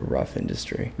a rough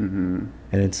industry, and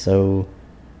it's so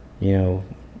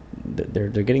they're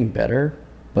getting better,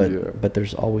 but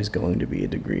there's always going to be a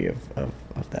degree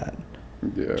of that,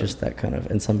 just that kind of,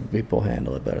 and some people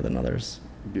handle it better than others,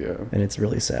 and it's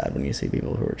really sad when you see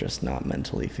people who are just not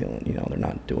mentally feeling, they're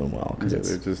not doing well because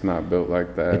they're just not built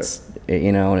like that. It's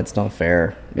and it's not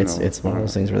fair. It's one of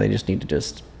those things where they just need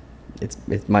to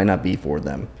it might not be for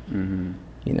them.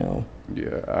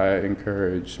 I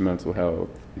encourage mental health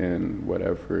in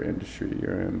whatever industry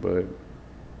you're in, but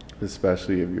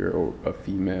especially if you're a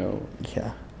female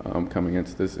coming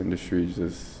into this industry,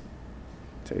 just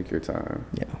take your time.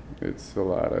 It's a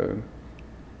lot of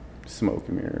smoke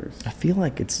and mirrors. I feel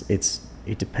like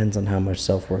it depends on how much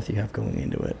self-worth you have going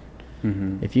into it.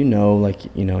 If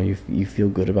you feel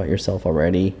good about yourself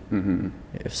already,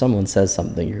 if someone says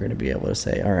something, you're going to be able to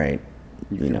say, all right,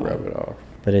 you can rub it off.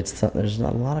 But there's a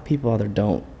lot of people out there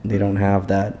don't have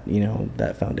that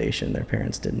that foundation. Their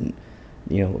parents didn't.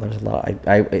 There's a lot.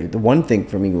 The one thing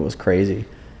for me that was crazy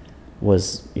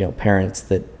was parents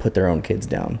that put their own kids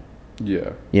down.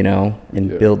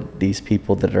 And build these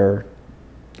people that are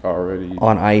already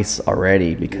on ice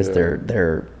already because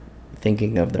they're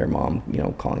thinking of their mom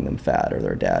calling them fat, or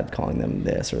their dad calling them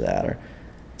this or that, or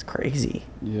it's crazy.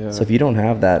 So if you don't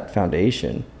have that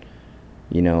foundation,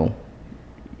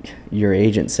 your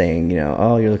agent saying,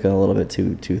 oh, you're looking a little bit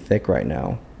too thick right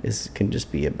now, can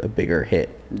just be a bigger hit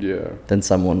than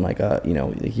someone like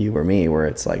you or me, where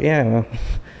it's like, you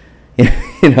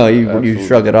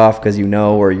shrug it off because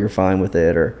or you're fine with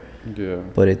it, or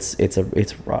but it's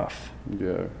rough.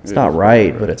 It's not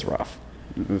right, but it's rough.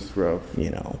 It's rough.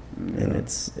 And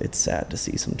it's sad to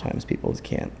see sometimes people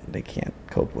can't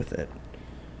cope with it.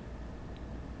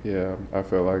 I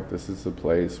feel like this is a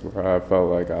place where I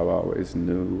felt like I've always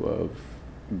knew of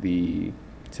the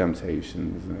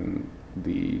temptations and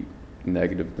the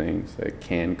negative things that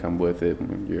can come with it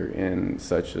when you're in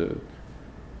such a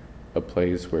a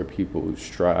place where people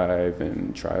strive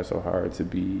and try so hard to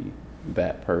be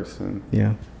that person.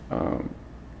 Yeah.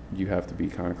 You have to be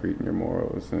concrete in your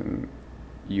morals, and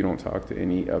you don't talk to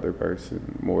any other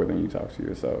person more than you talk to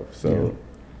yourself. So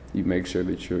you make sure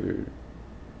that you're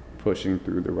pushing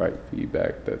through the right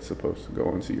feedback that's supposed to go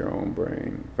into your own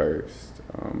brain first,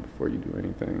 before you do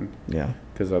anything. Yeah.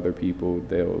 Because other people,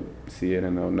 they'll see it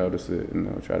and they'll notice it and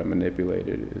they'll try to manipulate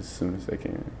it as soon as they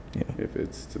can. Yeah. If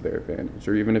it's to their advantage,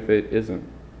 or even if it isn't.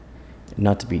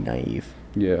 Not to be naive.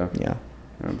 Yeah. Yeah.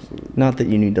 Absolutely. Not that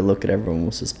you need to look at everyone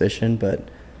with suspicion, but,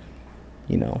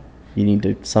 you know, you need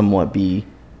to somewhat be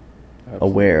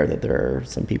aware that there are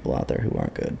some people out there who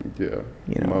aren't good. Yeah.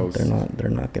 You know, they're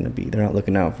not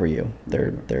looking out for you.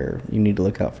 You need to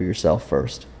look out for yourself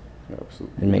first.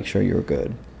 Absolutely. And make sure you're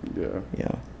good. Yeah.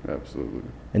 Yeah. Absolutely.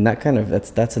 And that kind of,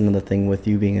 that's another thing with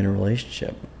you being in a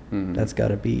relationship. Mm-hmm. That's got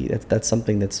to be, that's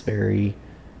something that's very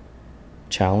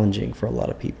challenging for a lot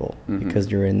of people, mm-hmm.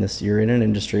 because you're in an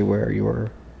industry where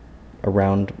you're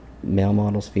around male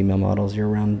models, female models, you're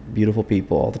around beautiful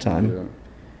people all the time. Yeah.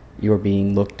 You're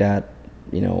being looked at,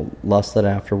 you know, lusted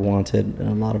after, wanted in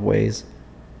a lot of ways,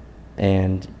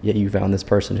 and yet you found this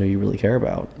person who you really care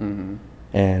about. Mm-hmm.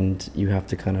 And you have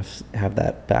to kind of have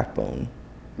that backbone.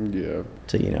 Yeah.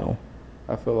 To, you know.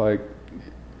 I feel like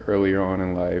earlier on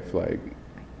in life, like,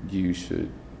 you should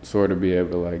sort of be able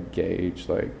to, like, gauge,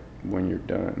 like, when you're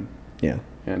done. Yeah.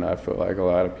 And I feel like a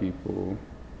lot of people,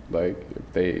 like,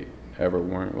 if they ever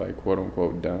weren't, like, quote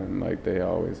unquote done, like, they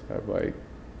always have, like,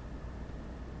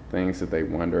 things that they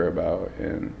wonder about.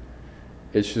 And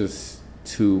it's just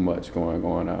too much going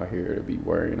on out here to be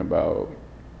worrying about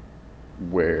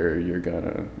where you're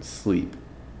gonna sleep,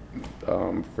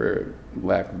 for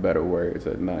lack of better words,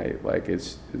 at night. Like,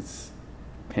 it's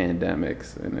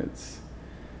pandemics, and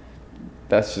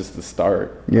that's just the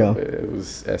start. Yeah. It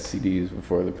was STDs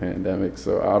before the pandemic,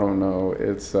 so I don't know.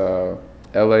 It's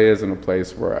LA isn't a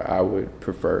place where I would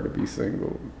prefer to be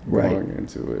single going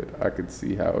into it. I could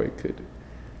see how it could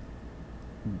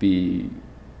be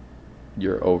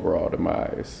your overall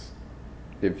demise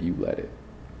if you let it.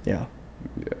 Yeah.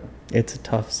 Yeah. It's a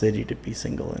tough city to be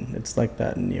single in. It's like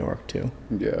that in New York too.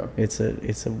 Yeah. It's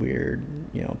a weird,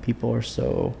 you know, people are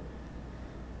so,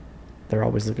 they're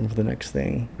always looking for the next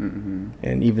thing. Mm-hmm.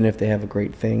 And even if they have a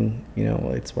great thing, you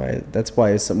know, that's why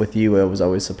with you, I was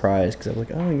always surprised, because I was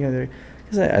like, oh yeah,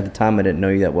 because at the time I didn't know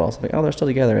you that well. So I'm like, oh, they're still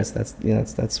together.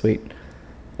 That's sweet.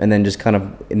 And then just kind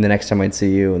of, in the next time I'd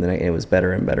see you, and then it was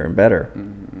better and better and better,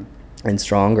 mm-hmm. and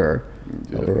stronger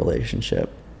Yeah. of a relationship.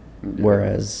 Yeah.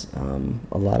 Whereas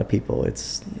a lot of people,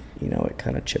 it's, you know, it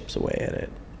kind of chips away at it.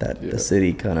 That Yeah. the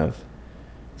city kind of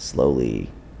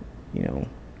slowly, you know,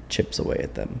 chips away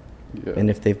at them. Yeah. And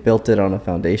if they've built it on a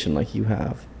foundation like you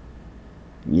have,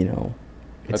 you know,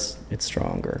 it's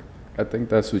stronger. I think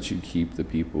that's what you keep the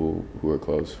people who are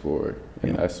close for.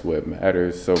 And Yeah. that's what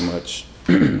matters so much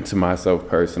to myself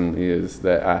personally, is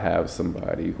that I have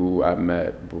somebody who I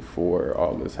met before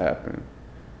all this happened.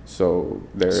 So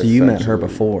you met her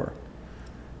before?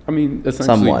 I mean, essentially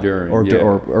somewhat, during.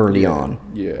 or early on.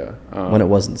 Yeah. When it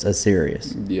wasn't as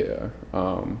serious. Yeah.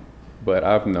 But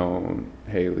I've known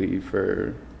Haley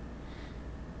for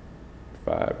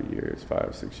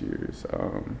 5-6 years.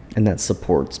 And that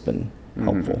support's been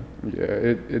helpful. Mm-hmm.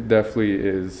 Yeah, it definitely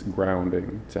is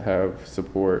grounding to have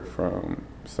support from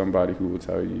somebody who will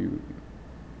tell you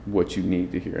what you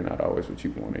need to hear, not always what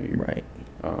you want to hear. Right.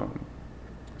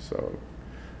 So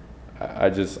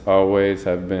I just always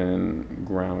have been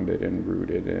grounded and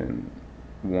rooted in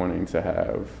wanting to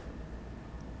have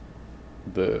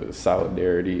the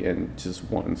solidarity in just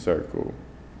one circle,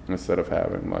 instead of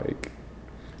having, like,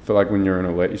 I feel like when you're in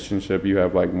a relationship, you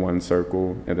have like one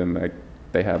circle, and then like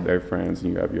they have their friends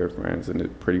and you have your friends, and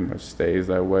it pretty much stays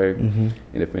that way. Mm-hmm.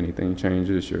 And if anything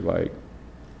changes, you're like,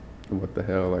 what the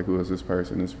hell? Like, who is this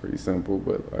person? It's pretty simple.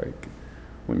 But like,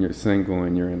 when you're single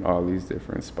and you're in all these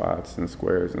different spots and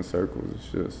squares and circles,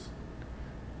 it's just,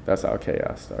 that's how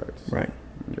chaos starts. Right.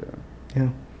 Yeah. Yeah,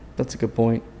 that's a good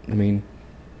point. I mean,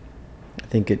 I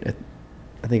think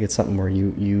it's something where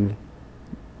you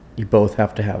both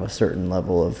have to have a certain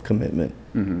level of commitment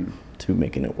Mm-hmm. to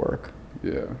making it work.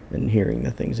 Yeah. And hearing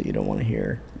the things that you don't want to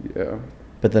hear. Yeah.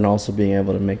 But then also being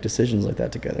able to make decisions like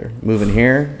that together. Moving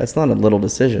here, that's not a little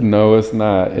decision. No, it's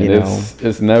not. And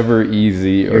it's never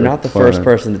easy. You're not the first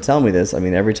person to tell me this. I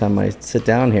mean, every time I sit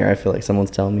down here, I feel like someone's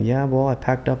telling me, yeah, well, I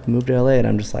packed up and moved to LA. And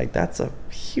I'm just like, that's a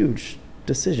huge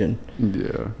decision.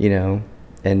 Yeah. You know,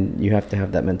 and you have to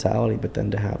have that mentality, but then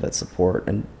to have that support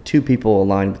and two people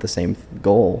aligned with the same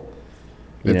goal.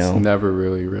 It's never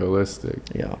really realistic.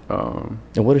 Yeah.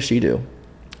 And what does she do?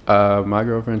 My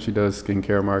girlfriend, she does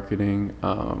skincare marketing,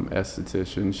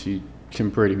 esthetician. She can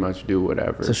pretty much do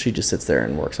whatever. So she just sits there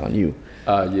and works on you.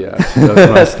 Yeah, she does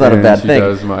my That's not a bad she thing.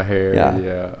 does my hair. Yeah.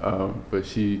 Yeah. But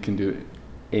she can do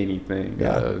anything.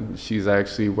 Yeah. She's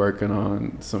actually working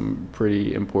on some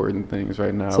pretty important things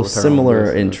right now. So with her own similar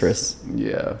business. interests.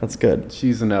 Yeah. That's good.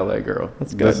 She's an LA girl.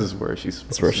 That's good. This is where she's.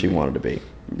 That's where she wanted to be.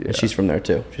 Yeah. And she's from there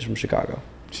too. She's from Chicago.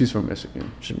 She's from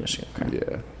Michigan. She's from Michigan. Okay.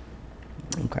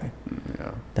 Yeah. Okay.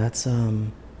 Yeah. That's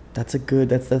a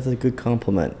good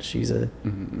compliment. She's a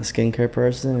skincare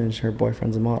person and her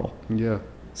boyfriend's a model. Yeah.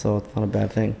 So it's not a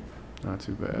bad thing. Not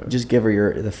too bad. Just give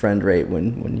her the friend rate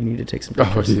when you need to take some Oh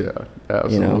pictures. yeah,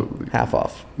 absolutely. You know, half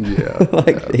off. Yeah.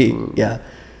 Like yeah,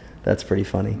 that's pretty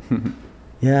funny.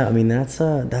 Yeah, I mean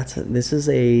this is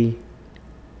a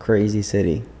crazy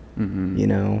city. Mm-hmm. You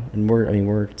know, and we're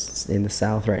in the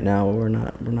South right now. We're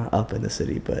not up in the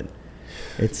city, but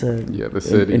it's the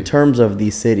city in terms of the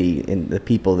city and the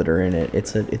people that are in it.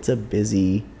 It's a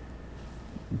busy,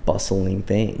 bustling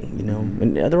thing, you know,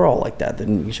 and they're all like that.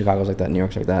 Chicago's like that, New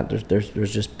York's like that.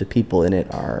 There's just the people in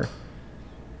it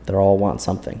they all want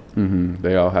something. Mm-hmm.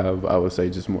 They all have, I would say,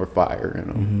 just more fire in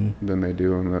them than they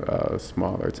do in the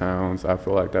smaller towns. I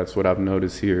feel like that's what I've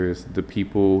noticed here is the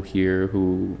people here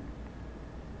who,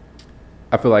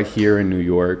 I feel like here in New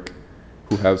York,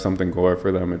 who have something going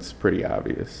for them, it's pretty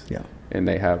obvious. Yeah. And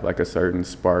they have like a certain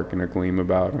spark and a gleam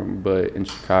about them. But in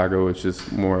Chicago, it's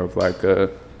just more of like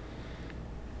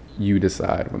you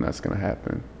decide when that's going to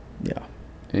happen. Yeah.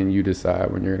 And you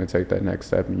decide when you're going to take that next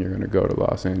step and you're going to go to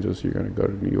Los Angeles, you're going to go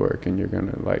to New York, and you're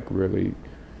going to like really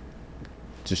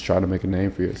just try to make a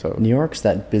name for yourself. New York's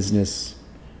that business,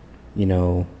 you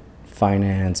know,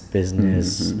 finance,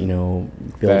 business, you know,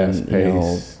 building, you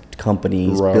know,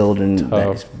 companies, rough, building tough,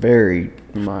 that's very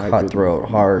cutthroat,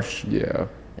 harsh. Yeah.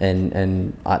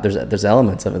 And there's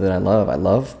elements of it that I love. I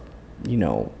love, you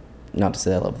know, not to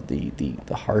say I love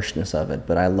the harshness of it,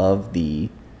 but I love the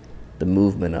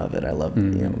movement of it. I love, you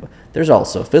know, there's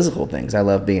also physical things. I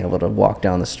love being able to walk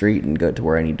down the street and go to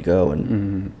where I need to go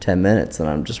in 10 minutes, and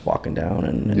I'm just walking down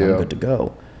and I'm good to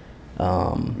go.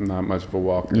 Not much of a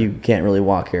walker. You can't really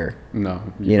walk here. No,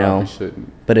 you know,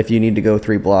 shouldn't. But if you need to go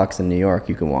 3 blocks in New York,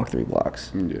 you can walk 3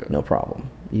 blocks. Yeah. No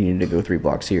problem. You need to go 3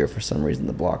 blocks here. For some reason,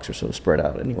 the blocks are so spread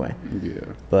out anyway.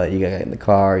 Yeah. But you got to get in the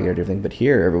car, you got to do everything. But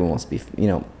here, everyone wants to be, you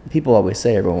know, people always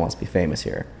say everyone wants to be famous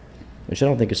here, which I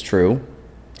don't think is true.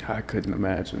 I couldn't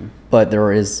imagine. But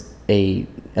there is a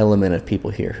element of people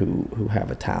here who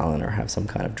have a talent or have some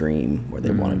kind of dream where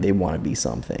they want to be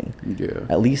something. Yeah.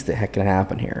 At least it can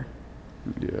happen here.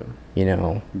 Yeah. You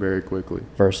know, very quickly.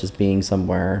 Versus being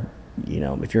somewhere, you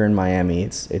know, if you're in Miami,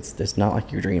 it's not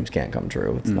like your dreams can't come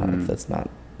true. It's not. That's not.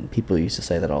 People used to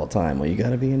say that all the time. Well, you got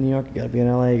to be in New York. You got to be in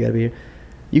LA. You got to be.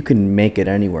 You can make it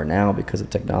anywhere now because of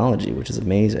technology, which is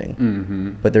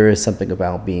amazing. But there is something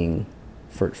about being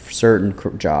for certain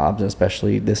jobs, and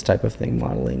especially this type of thing,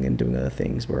 modeling and doing other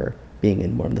things, where being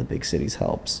in one of the big cities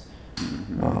helps.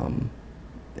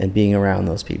 And being around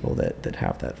those people that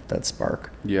have that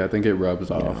spark. Yeah, I think it rubs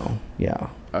off. Know? Yeah.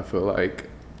 I feel like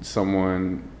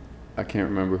someone, I can't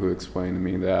remember who explained to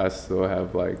me that I still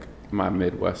have like my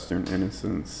Midwestern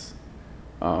innocence,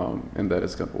 and that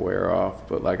it's gonna wear off.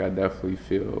 But like I definitely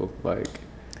feel like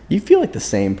you feel like the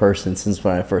same person since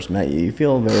when I first met you. You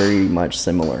feel very much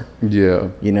similar. Yeah.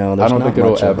 You know, I don't think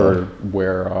it'll ever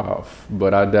wear off,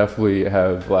 but I definitely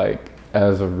have like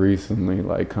as of recently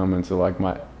like come into like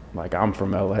I'm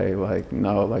from LA, like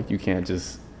no, like you can't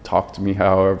just talk to me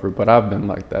however, but I've been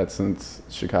like that since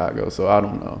Chicago, so I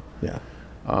don't know. Yeah.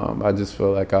 I just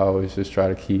feel like I always just try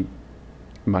to keep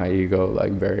my ego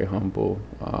like very humble.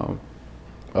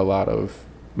 A lot of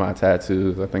my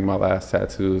tattoos, I think my last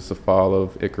tattoo is the fall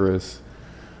of Icarus,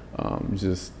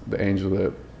 just the angel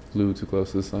that flew too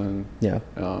close to the sun. Yeah.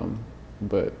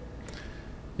 But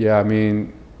yeah, I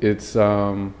mean, it's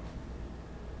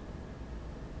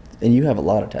and you have a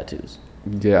lot of tattoos.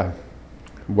 Yeah.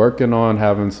 Working on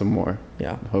having some more.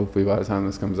 Yeah. Hopefully by the time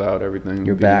this comes out, everything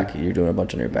your back, you're doing a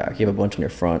bunch on your back. You have a bunch on your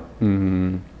front.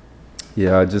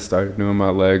 Yeah, I just started doing my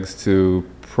legs too.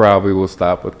 Probably will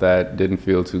stop with that. Didn't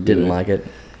feel too good. Didn't like it.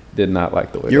 Did not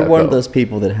like the way you're that one felt. of those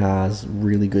people that has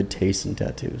really good taste in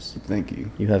tattoos. Thank you.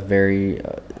 You have very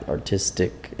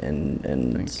artistic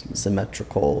and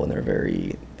symmetrical,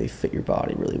 and they fit your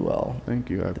body really well. Thank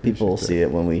you. The people will see it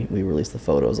when we release the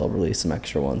photos. I'll release some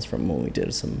extra ones from when we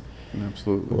did some.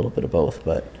 Absolutely. A little bit of both,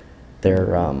 but they're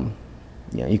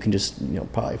you know, you can just, you know,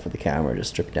 probably for the camera just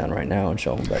strip it down right now and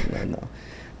show them, but no,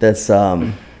 that's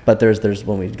but there's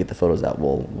when we get the photos out,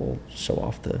 we'll show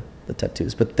off the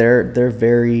tattoos, but they're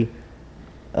very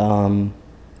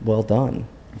well done.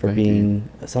 for Thank being,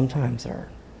 sometimes are.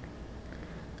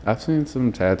 I've seen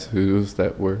some tattoos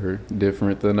that were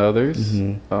different than others.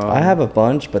 I have a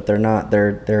bunch, but they're not,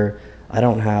 I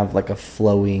don't have like a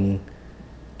flowing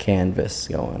canvas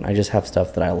going. I just have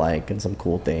stuff that I like and some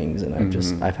cool things,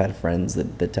 and I've had friends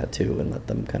that tattoo and let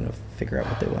them kind of figure out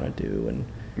what they want to do, and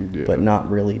but not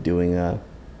really doing a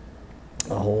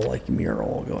whole like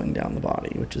mural going down the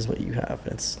body, which is what you have.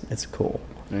 It's cool.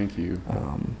 Thank you.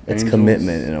 It's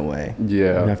commitment in a way.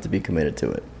 Yeah, you have to be committed to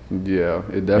it. Yeah,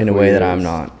 it definitely in a way is. that I'm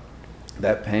not.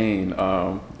 That pain,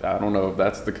 I don't know if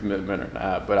that's the commitment or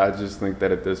not, but I just think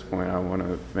that at this point I want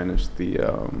to finish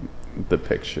the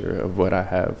picture of what I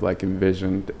have like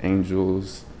envisioned,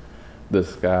 angels, the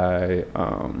sky.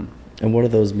 And what do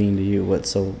those mean to you?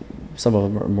 So some of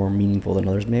them are more meaningful than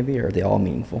others maybe, or are they all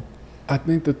meaningful? I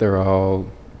think that they're all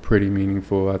pretty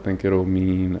meaningful. I think it'll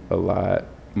mean a lot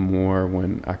more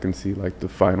when I can see like the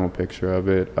final picture of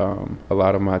it. A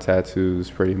lot of my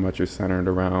tattoos pretty much are centered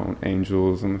around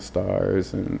angels and the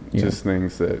stars and just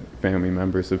things that family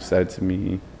members have said to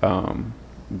me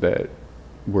that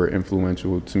were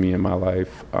influential to me in my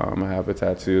life. I have a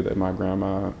tattoo that my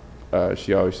grandma,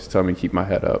 she always just tell me keep my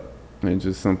head up, and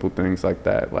just simple things like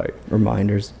that, like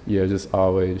reminders. Yeah, just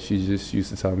always. She just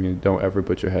used to tell me, don't ever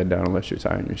put your head down unless you're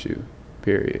tying your shoe,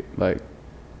 period. Like,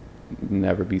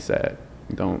 never be sad.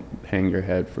 Don't hang your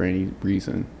head for any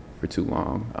reason for too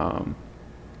long.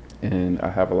 And I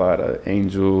have a lot of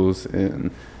angels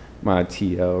and my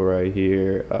TL right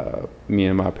here. Me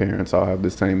and my parents all have the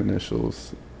same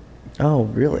initials. Oh,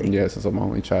 really? Yeah, since I'm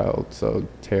only child. So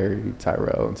Terry,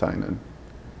 Tyrell, and Tynan.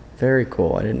 Very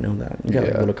cool. I didn't know that. You got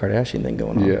like a little Kardashian thing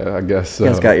going on. Yeah, I guess so.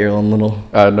 You guys got your own little...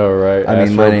 I know, right? I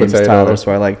mean, my name's Tyler,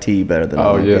 so I like T better than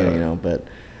K, you know, but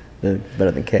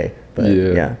better than K. But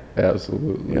yeah.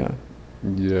 Absolutely. Yeah.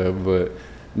 Yeah, but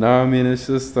no, I mean, it's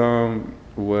just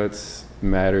what's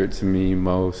mattered to me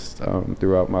most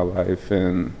throughout my life,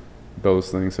 and those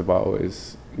things have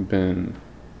always been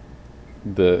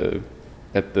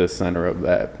at the center of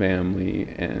that family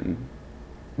and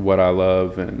what I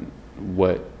love and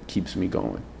what keeps me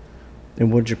going.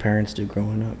 And what did your parents do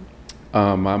growing up?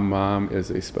 My mom is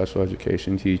a special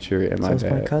education teacher, and my dad. So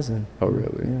is my cousin. Oh,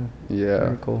 really? Yeah.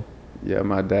 Very cool. Yeah,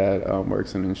 my dad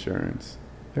works in insurance.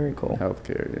 Very cool.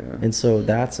 Healthcare, yeah. And so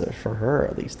for her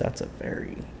at least, that's a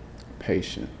very...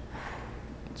 patient.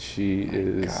 She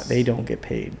is... God, they don't get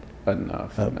paid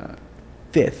enough. A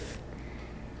fifth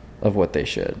of what they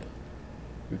should.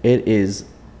 It is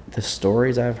the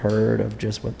stories I've heard of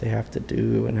just what they have to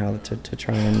do and how to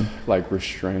try and... like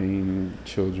restrain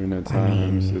children at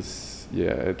times. I mean, it's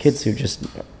kids who just,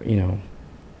 you know,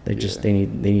 they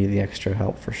need the extra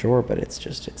help for sure, but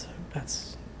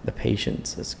that's the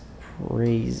patience is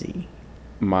crazy.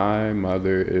 My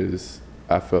mother is,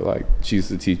 I feel like she's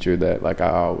the teacher that like I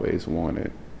always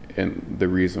wanted, and the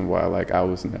reason why like I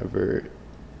was never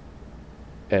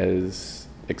as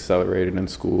accelerated in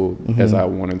school as I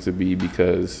wanted to be,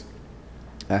 because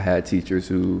I had teachers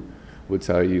who would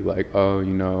tell you like, oh,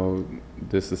 you know,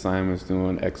 this assignment's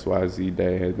doing XYZ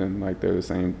day, and then like they're the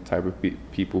same type of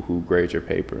people who grade your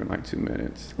paper in like 2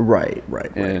 minutes. Right.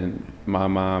 And my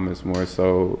mom is more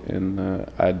so in the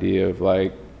idea of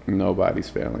like, nobody's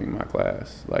failing my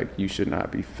class. Like, you should not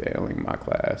be failing my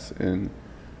class. And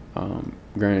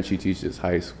granted, she teaches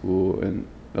high school, and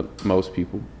most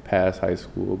people pass high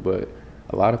school, but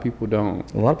a lot of people don't.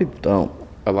 And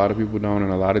a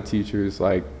lot of teachers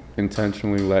like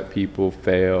intentionally let people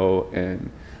fail, and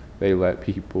they let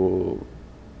people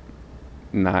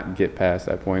not get past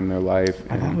that point in their life.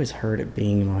 I've always heard it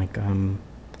being like,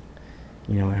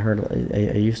 you know,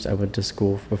 I went to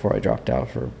school before I dropped out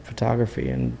for photography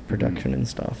and production and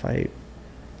stuff. I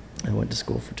went to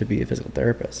school to be a physical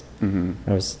therapist.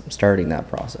 I was starting that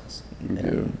process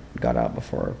and got out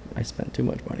before I spent too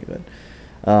much money.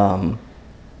 But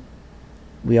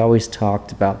we always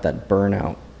talked about that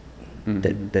burnout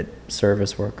that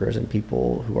service workers and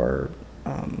people who are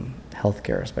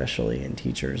healthcare, especially, and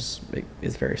teachers,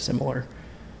 is very similar.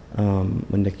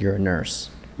 When you're a nurse,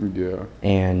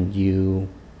 and you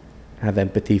have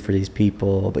empathy for these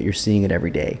people, but you're seeing it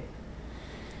every day,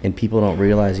 and people don't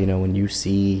realize, you know, when you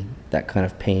see that kind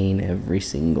of pain every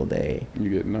single day,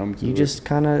 you get numb to it. You just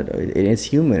kind of, it's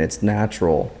human, it's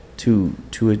natural to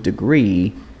a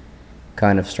degree,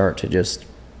 kind of start to just.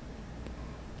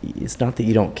 It's not that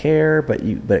you don't care, but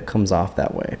it comes off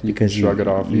that way because you shrug it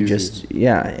off. You easy.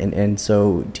 And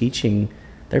so teaching,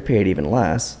 they're paid even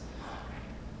less.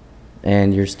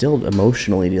 and you're still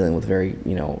emotionally dealing with very,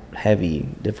 you know, heavy,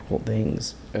 difficult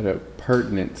things. At a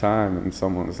pertinent time in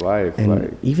someone's life. And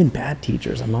like, even bad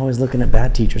teachers. I'm always looking at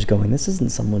bad teachers going, this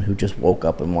isn't someone who just woke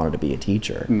up and wanted to be a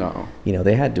teacher. no. You know,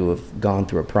 they had to have gone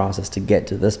through a process to get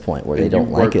to this point where they And you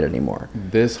don't like work it anymore.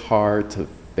 This hard to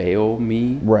fail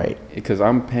me. Right. Because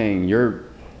I'm paying your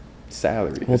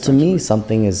salary. Well, to me,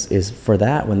 something is for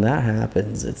that, when that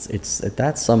happens,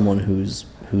 that's someone who's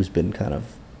been kind of,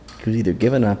 who's either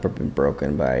given up or been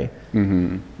broken by,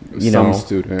 you some know,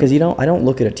 student. because I don't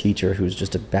look at a teacher who's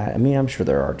just a bad. I mean, I'm sure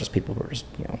there are just people who are just,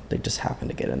 you know, they just happen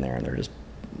to get in there and they're just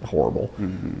horrible.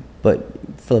 But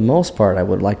for the most part, I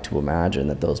would like to imagine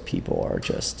that those people are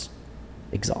just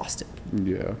exhausted.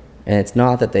 Yeah. And it's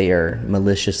not that they are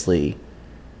maliciously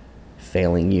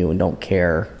failing you and don't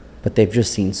care, but they've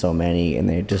just seen so many and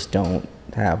they just don't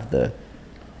have the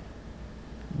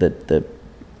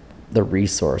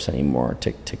resource anymore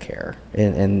to care.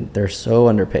 And they're so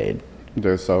underpaid.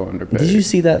 They're so underpaid. Did you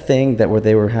see that thing that where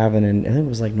they were having in, I think it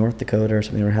was like North Dakota or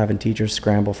something, they were having teachers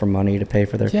scramble for money to pay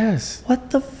for their... Yes.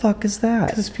 What the fuck is that?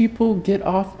 Because people get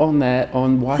off on that,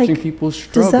 on watching Like, people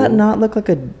struggle. Does that not look like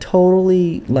a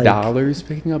totally, like... Dollars,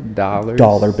 picking up dollars.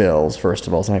 Dollar bills, first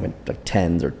of all. It's not even like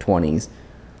 10s or 20s.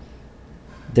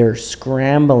 They're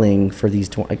scrambling for these,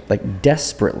 like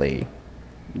desperately.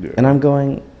 Yeah. And I'm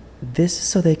going, this is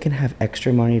so they can have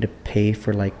extra money to pay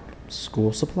for, like,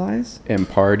 school supplies? And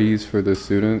parties for the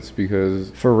students because...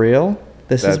 For real?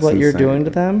 This is That's what you're insane. doing to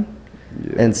them?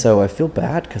 Yeah. And so I feel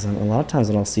bad because a lot of times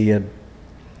when I'll see a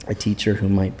teacher who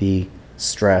might be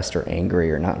stressed or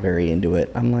angry or not very into it,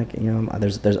 I'm like, you know,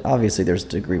 there's obviously there's a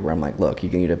degree where I'm like, look, you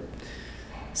need to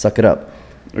suck it up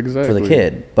Exactly. for the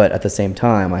kid. But at the same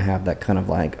time, I have that kind of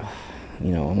like, you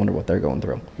know, I wonder what they're going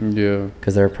through. Yeah.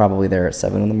 Because they're probably there at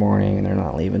 7 in the morning and they're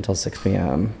not leaving until 6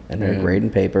 p.m. and they're Yeah. grading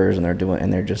papers and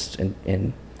they're just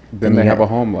in Then they have a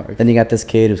home life. Then you got this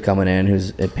kid who's coming in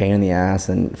who's a pain in the ass,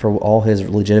 and for all his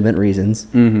legitimate reasons,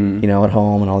 you know, at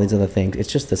home and all these other things.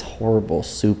 It's just this horrible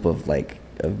soup of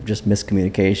just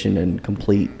miscommunication and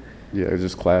complete. Yeah, it's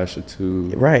just clash of two.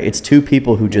 Right. It's two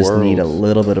people who just need a worlds.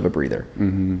 little bit of a breather.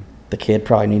 The kid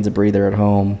probably needs a breather at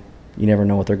home. You never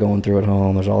know what they're going through at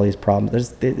home. There's all these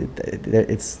problems.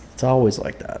 It's always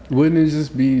like that. Wouldn't it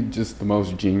just be just the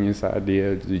most genius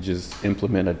idea to just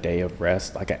implement a day of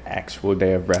rest, like an actual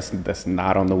day of rest that's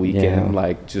not on the weekend? Yeah.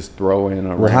 Like just throw in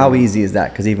a. Well, how easy is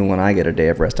that? Because even when I get a day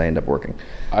of rest, I end up working.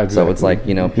 So it's Exactly. like,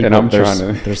 you know, people. And I'm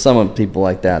there's some people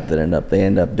like that end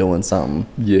up doing something.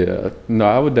 Yeah, no,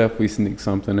 I would definitely sneak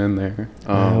something in there.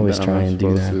 I always that I'm try not and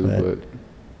do supposed that, but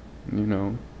you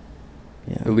know,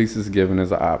 Yeah. at least it's given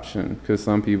as an option because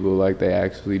some people like they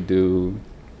actually do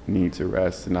need to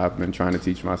rest, and I've been trying to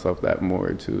teach myself that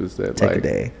more too. Is that Take like a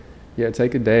day. Yeah,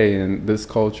 take a day, and this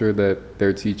culture that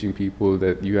they're teaching people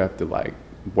that you have to like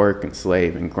work and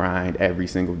slave and grind every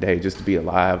single day just to be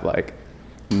alive. Like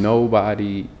no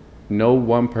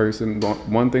one person.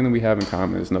 One thing that we have in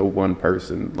common is no one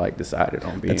person like decided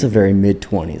on being. That's a very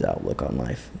mid-20s outlook on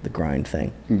life, the grind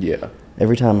thing. Yeah.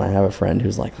 Every time I have a friend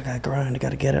who's like, I gotta grind, I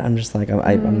gotta get it, I'm just like,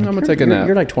 I'm gonna take a nap.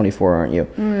 You're like 24, aren't you?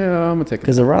 Yeah, I'm gonna take.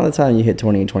 Because around the time you hit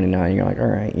 20 and 29, you're like, all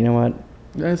right, you know what?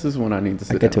 This is when I need to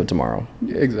sit I'll get to down. it tomorrow.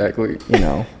 Yeah, exactly. You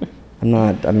know, I'm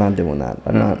not doing that.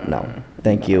 No.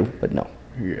 Thank you, but no.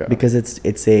 Yeah. Because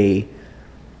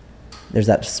there's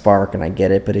that spark, and I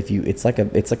get it, but it's like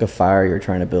a fire you're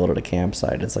trying to build at a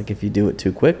campsite. It's like if you do it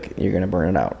too quick, you're gonna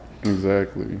burn it out.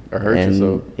 Exactly. Or hurt And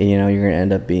yourself. you know, you're gonna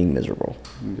end up being miserable.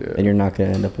 Yeah. And you're not going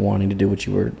to end up wanting to do what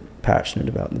you were passionate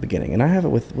about in the beginning. And I have it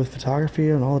with photography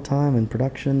and all the time and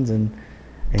productions and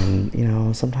you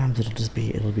know, sometimes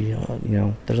it'll be you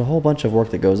know, there's a whole bunch of work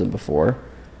that goes in before.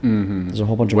 There's a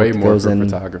whole bunch of Way work that more goes for in.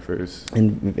 photographers.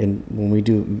 And when we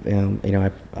do, you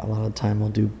know, a lot of the time I'll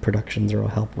do productions or I'll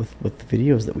help with the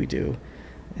videos that we do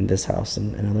in this house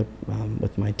and other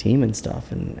with my team and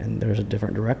stuff. And there's a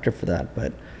different director for that,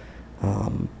 but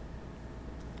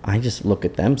I just look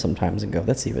at them sometimes and go,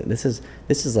 this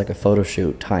is like a photo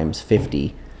shoot times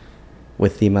 50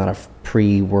 with the amount of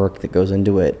pre-work that goes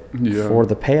into it for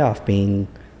the payoff being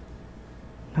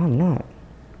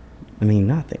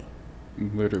nothing.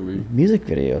 Literally. Music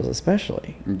videos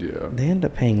especially. Yeah. They end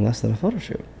up paying less than a photo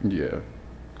shoot. Yeah.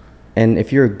 And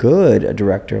if you're a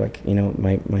director, like, you know,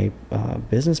 my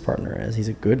business partner he's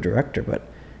a good director, but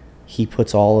he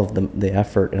puts all of the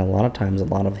effort and a lot of times a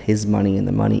lot of his money and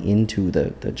the money into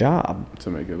the job To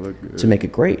make it look good. to make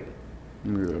it great.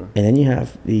 Yeah. And then you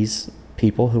have these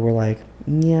people who are like,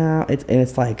 yeah,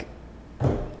 it's like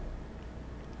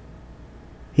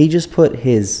he just put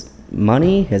his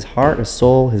money, his heart, his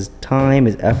soul, his time,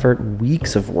 his effort,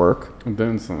 weeks of work, And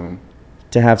then some.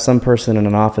 to have some person in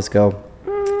an office go,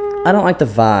 I don't like the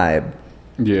vibe.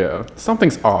 Yeah,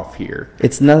 something's off here.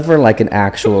 It's never like an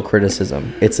actual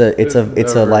criticism. It's a you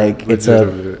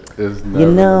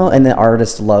know, and the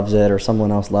artist loves it or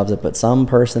someone else loves it, but some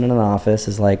person in an office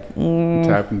is like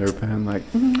tapping their pen like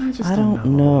I don't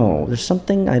know. There's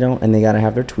something I don't, and they got to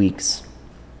have their tweaks.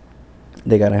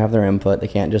 They got to have their input. They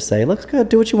can't just say, "Looks good,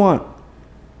 do what you want."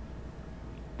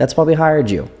 That's why we hired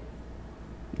you.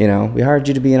 You know, we hired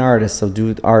you to be an artist, so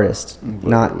do artist.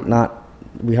 Literally. Not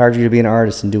we hired you to be an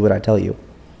artist and do what I tell you.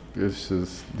 It's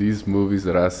just these movies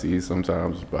that I see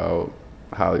sometimes about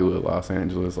Hollywood, Los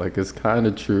Angeles, like it's kind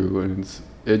of true, and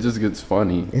it just gets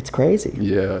funny. It's crazy.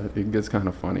 Yeah, it gets kind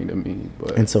of funny to me.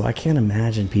 But and so I can't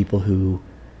imagine people who.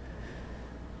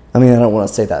 I mean, I don't want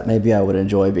to say that. Maybe I would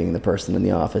enjoy being the person in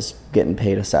the office getting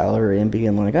paid a salary and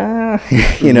being like,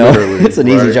 you know, it's an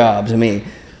easy job to me.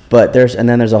 But there's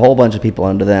a whole bunch of people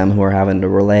under them who are having to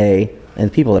relay. And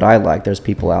people that I like, there's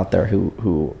people out there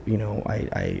who you know,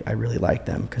 I really like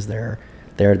them because they're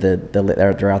at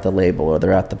the label or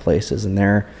they're at the places and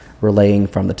they're relaying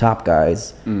from the top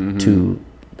guys to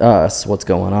us what's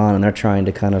going on, and they're trying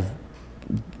to kind of,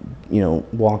 you know,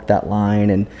 walk that line,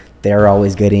 and they're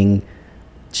always getting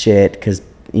shit because,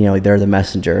 you know, they're the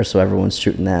messenger, so everyone's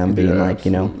shooting them, being like,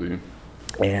 absolutely. You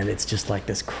know, and it's just like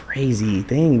this crazy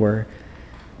thing where,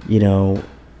 you know,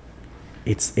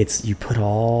 it's you put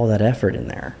all that effort in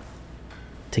there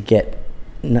to get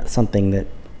something that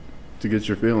to get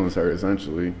your feelings hurt,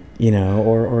 essentially, you know,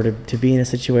 or to be in a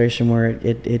situation where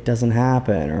it doesn't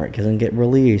happen, or it doesn't get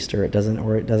released, or it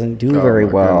doesn't do very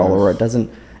well, goodness. Or it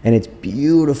doesn't, and it's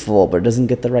beautiful, but it doesn't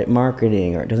get the right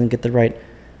marketing, or it doesn't get the right.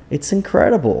 It's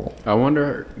incredible. I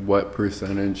wonder what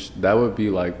percentage that would be.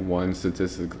 Like one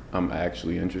statistic I'm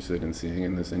actually interested in seeing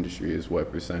in this industry is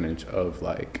what percentage of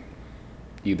like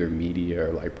either media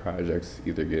or like projects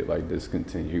either get like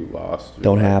discontinued, lost,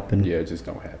 don't happen. Yeah, just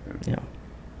don't happen. Yeah,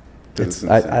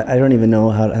 I don't even know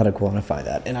how to quantify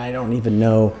that, and I don't even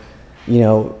know. You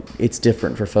know, it's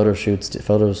different for photo shoots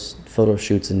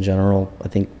in general. I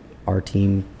think our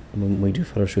team, when we do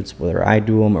photo shoots, whether I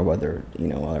do them or whether, you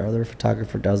know, our other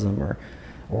photographer does them,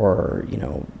 or you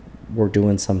know, we're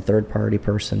doing some third party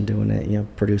person doing it, you know,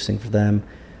 producing for them.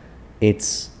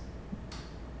 It's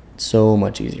so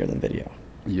much easier than video.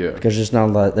 Yeah, because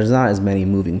there's not as many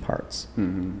moving parts.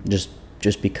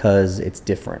 Just because it's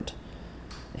different,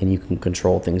 and you can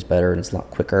control things better, and it's a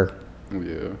lot quicker.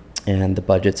 Yeah, and the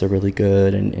budgets are really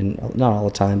good, and not all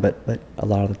the time, but a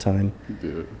lot of the time.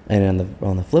 Yeah. And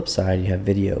on the flip side, you have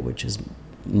video, which is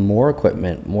more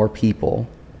equipment, more people,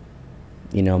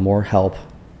 you know, more help,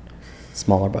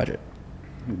 smaller budget.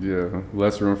 Yeah,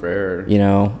 less room for error. You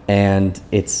know, and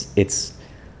it's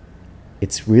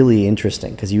really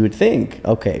interesting because you would think,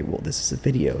 okay, well, this is a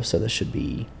video, so this should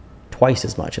be twice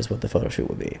as much as what the photo shoot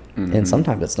would be. And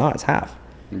sometimes it's not, it's half.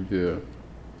 Yeah.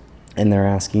 And they're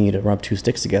asking you to rub two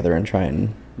sticks together and try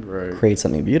and create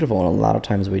something beautiful, and a lot of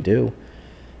times we do.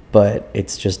 But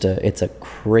it's just it's a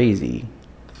crazy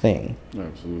thing.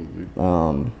 Absolutely.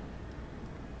 And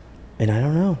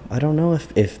I don't know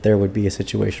if there would be a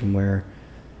situation where,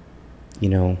 you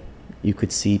know, you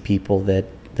could see people that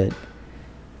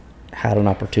had an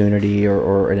opportunity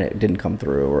or it didn't come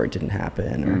through, or it didn't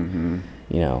happen, or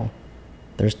you know,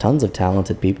 there's tons of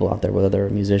talented people out there, whether they're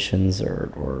musicians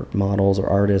or models or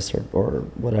artists or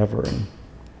whatever, and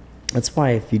that's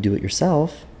why if you do it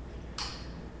yourself,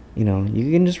 you know, you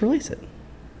can just release it.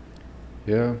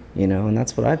 Yeah. You know, and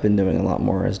that's what I've been doing a lot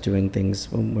more, is doing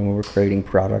things when we're creating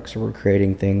products or we're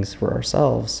creating things for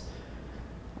ourselves.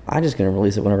 I'm just going to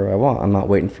release it whenever I want. I'm not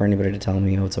waiting for anybody to tell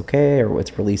me, oh, it's okay, or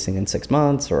it's releasing in 6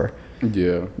 months, or,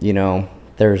 yeah, you know,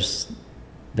 there's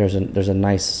a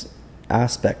nice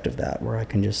aspect of that where I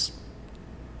can just,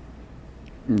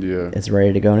 yeah, it's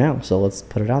ready to go now, so let's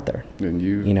put it out there. And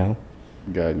you know,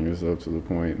 gotten yourself to the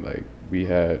point, like, we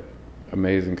had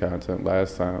amazing content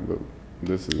last time, but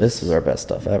this is our best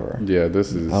stuff ever. Yeah, I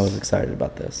was excited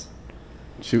about this.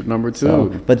 Shoot number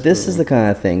 2. But this is the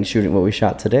kind of thing, shooting what we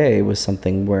shot today was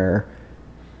something where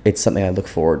it's something I look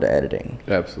forward to editing.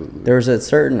 Absolutely. There's a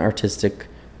certain artistic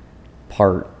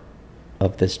part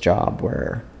of this job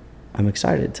where I'm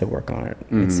excited to work on it.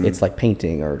 It's like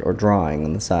painting or drawing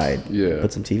on the side. Yeah.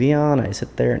 Put some TV on, I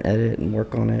sit there and edit and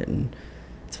work on it, and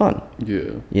it's fun.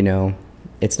 Yeah. You know,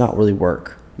 it's not really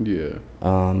work. Yeah.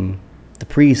 The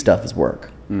pre-stuff is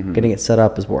work. Getting it set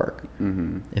up is work.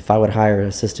 If I would hire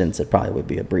assistants, it probably would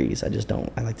be a breeze. I just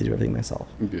don't. I like to do everything myself.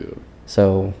 Yeah.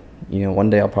 So, you know, one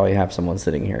day I'll probably have someone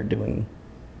sitting here doing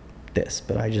this,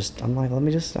 but I'm like, I'll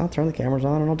turn the cameras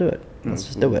on and I'll do it. Let's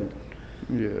just do it.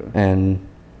 Yeah. And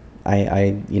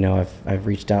I you know, I've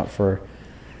reached out for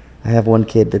I have one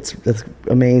kid that's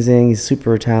amazing. He's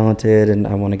super talented, and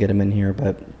I want to get him in here.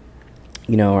 But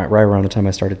you know, right around the time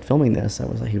I started filming this, he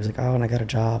was like, "Oh, and I got a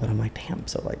job," and I'm like, "Damn!"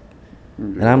 So like,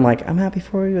 and I'm like, "I'm happy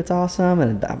for you. It's awesome."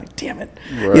 And I'm like, "Damn it,"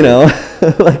 right. You know,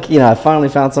 like I finally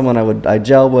found someone I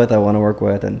gel with, I want to work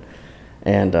with, and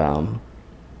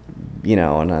you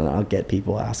know, and then I'll get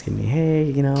people asking me, "Hey,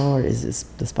 you know, is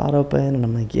the spot open?" And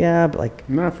I'm like, "Yeah," but like,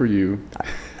 not for you.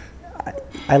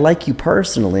 I like you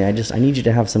personally. I need you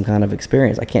to have some kind of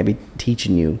experience. I can't be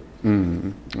teaching you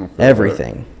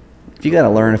everything. If you got to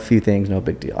learn a few things, no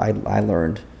big deal. I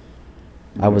learned.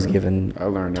 I was given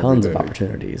tons of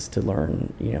opportunities to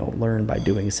learn. You know, learn by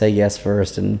doing. Say yes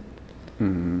first and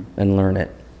learn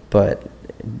it. But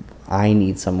I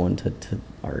need someone to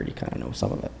already kind of know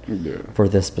some of it for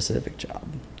this specific job.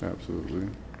 Absolutely.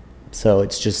 So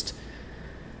it's just,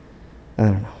 I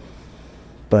don't know.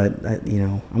 But, you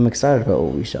know, I'm excited about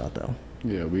what we shot, though.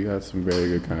 Yeah, we got some very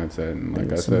good content. And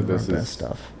like I said, this is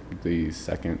stuff. The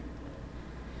second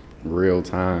real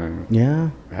time.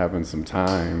 Yeah. Having some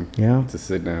time to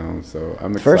sit down. So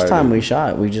I'm excited. First time we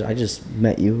shot, I just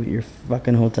met you at your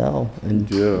fucking hotel. And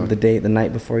the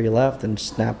night before you left and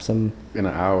snapped some. In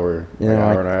an hour. You know,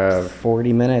 hour and a half.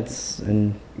 40 minutes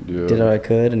and did what I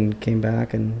could and came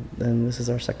back. And then this is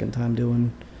our second time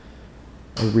doing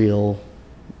a real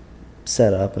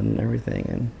setup and everything,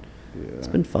 and it's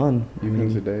been fun.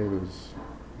 Even today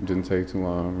didn't take too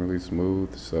long, really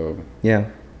smooth. So yeah,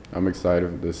 I'm excited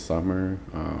for this summer,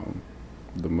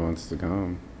 the months to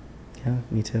come. Yeah,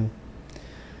 me too.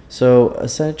 So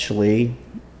essentially,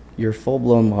 you're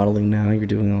full-blown modeling now. You're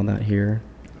doing all that here.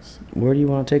 Where do you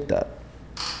want to take that?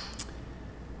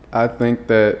 I think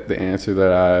that the answer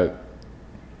that I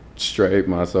strayed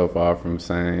myself off from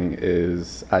saying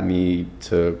is I need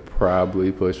to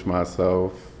probably push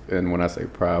myself, and when I say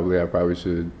probably, I probably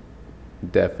should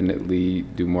definitely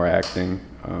do more acting,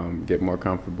 get more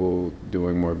comfortable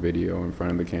doing more video in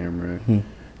front of the camera,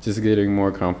 just getting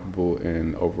more comfortable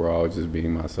and overall just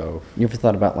being myself. You ever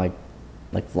thought about like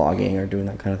vlogging or doing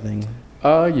that kind of thing?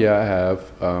 Yeah, I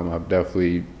have. I've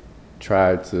definitely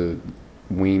tried to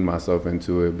wean myself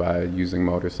into it by using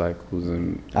motorcycles,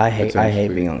 and I hate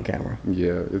being on camera.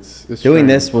 Yeah, it's doing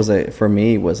this was my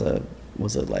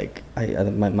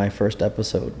first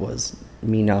episode was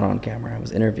me not on camera. I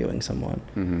was interviewing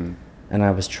someone, and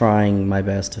I was trying my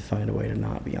best to find a way to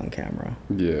not be on camera.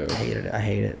 Yeah, I hate it.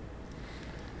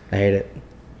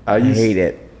 I hate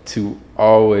it to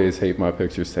always hate my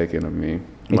pictures taken of me.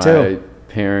 Me too.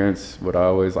 Parents would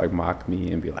always like mock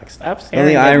me and be like, "Stop staring." And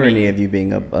the at irony me. of you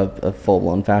being a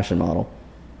full-blown fashion model,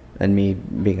 and me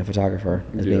being a photographer,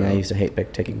 is being I used to hate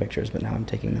taking pictures, but now I'm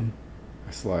taking them.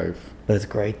 That's life. But it's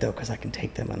great though because I can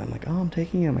take them, and I'm like, oh, I'm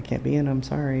taking them. I can't be in them.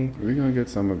 Sorry. We're gonna get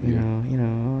some of you. You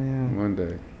know. Oh yeah. One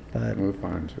day. But we'll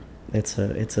find you. It's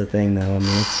a thing though. I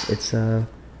mean, it's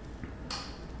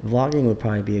vlogging would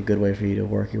probably be a good way for you to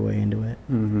work your way into it.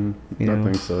 You know, I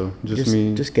think so.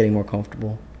 Just getting more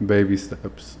comfortable. Baby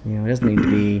steps. You know, it doesn't need to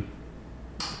be,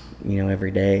 every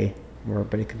day,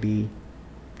 but it could be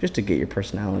just to get your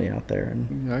personality out there.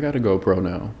 And yeah, I got a GoPro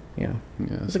now. Yeah,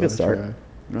 it's so a good start.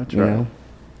 I try. You know,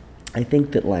 I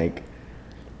think that like,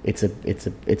 it's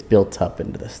built up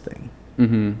into this thing.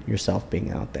 Yourself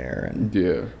being out there, and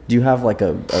do you have like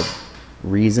a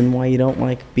reason why you don't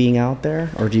like being out there,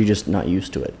 or do you just not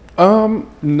used to it?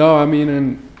 No, I mean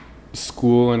in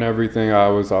school and everything, I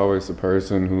was always the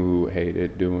person who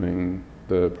hated doing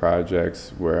the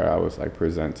projects where I was like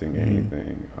presenting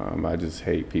anything. I just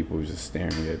hate people just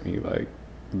staring at me like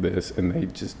this, and they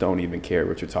just don't even care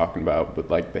what you're talking about,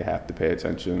 but like they have to pay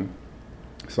attention.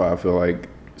 So I feel like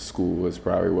school is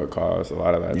probably what caused a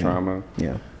lot of that trauma.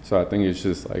 Yeah. So I think it's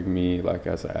just like me, like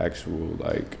as an actual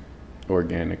like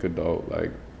organic adult,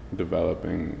 like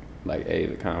developing like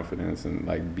the confidence, and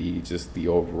like B, just the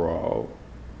overall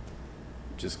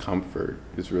just comfort.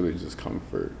 It's really just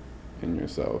comfort in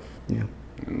yourself. Yeah.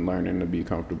 And learning to be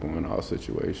comfortable in all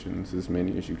situations, as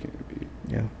many as you can be.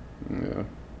 Yeah. Yeah.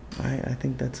 I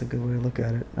think that's a good way to look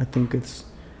at it. I think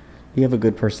you have a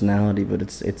good personality,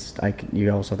 but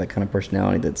you also have that kind of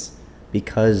personality that's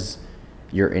because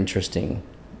you're interesting,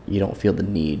 you don't feel the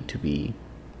need to be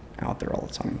out there all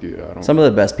the time. Yeah, some of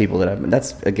the best people that I've met,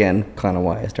 that's again kind of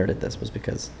why I started this, was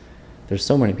because there's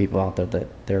so many people out there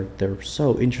that they're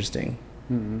so interesting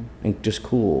and just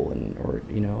cool, or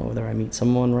whether I meet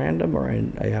someone random or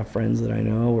I have friends that I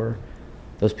know, or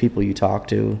those people you talk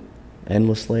to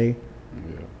endlessly,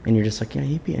 and you're just like, yeah,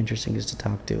 he'd be interesting just to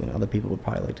talk to, and other people would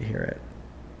probably like to hear it.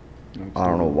 Absolutely. I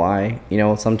don't know why,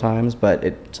 sometimes, but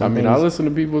I mean, I listen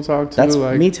to people talk too. That's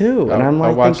like, me too, and I'm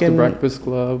like, I watch The Breakfast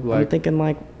Club. Like, I'm thinking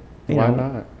like, why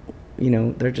not?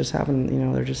 they're just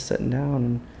having, they're just sitting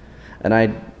down, and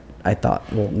I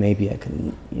thought, well, maybe I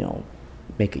can,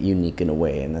 make it unique in a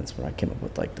way, and that's when I came up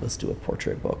with, like, let's do a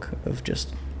portrait book of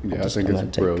just. Yeah, I think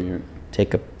it's brilliant.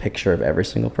 Take a picture of every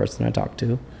single person I talk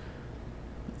to.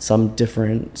 Some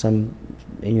different,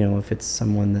 if it's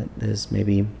someone that is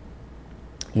maybe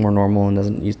more normal and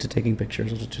doesn't used to taking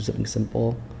pictures, I'll just do something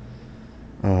simple.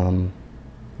 I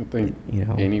think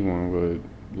anyone would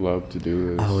love to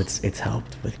do this. Oh, it's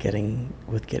helped with getting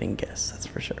guests, that's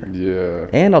for sure. Yeah.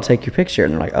 And I'll take your picture,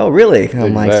 and they're like, oh, really? And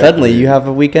I'm like, suddenly you have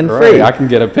a weekend free. I can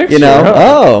get a picture.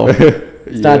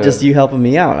 It's not just you helping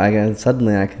me out.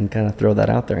 Suddenly I can kind of throw that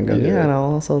out there and go, and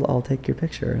I'll take your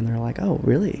picture. And they're like, oh,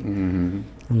 really? Mm-hmm.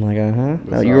 I'm like,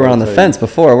 No, you were on the fence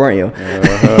before, weren't you?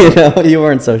 You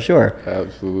weren't so sure.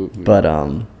 Absolutely. But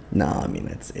no, I mean,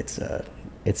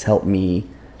 it's helped me.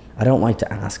 I don't like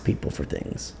to ask people for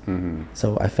things. Mm-hmm.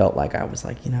 So I felt like I was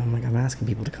like, I'm asking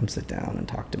people to come sit down and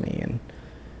talk to me, and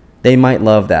they might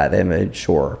love that. They may,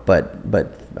 sure, but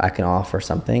I can offer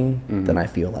something, then I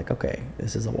feel like, okay,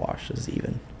 this is a wash. This is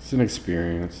even. It's an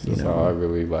experience. That's how I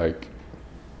really like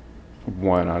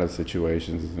one out of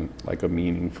situations isn't like a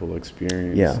meaningful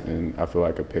experience. Yeah. And I feel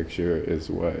like a picture is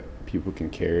what people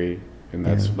can carry, and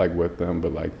that's like with them.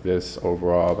 But like this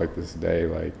overall, like this day,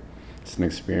 like it's an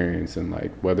experience, and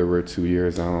like whether we're 2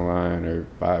 years down the line or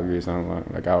 5 years down the line,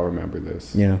 like I'll remember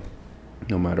this. Yeah.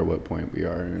 No matter what point we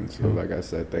are in. So like I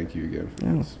said, thank you again for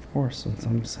this. Of course.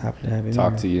 I'm just happy to have you.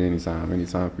 Talk to you anytime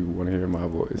people want to hear my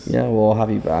voice. Yeah, we'll have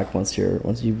you back once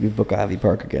you book Avi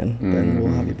Park again. Then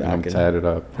we'll have you back. I'm tatted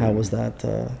up. How was that?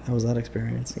 How was that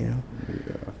experience? Yeah.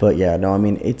 But yeah, no, I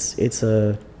mean it's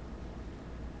a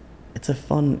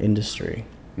fun industry.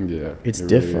 Yeah. It's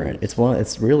different.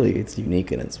 Really it's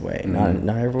unique in its way. Mm-hmm.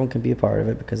 Not everyone can be a part of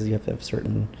it because you have to have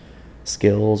certain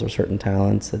skills or certain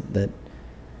talents that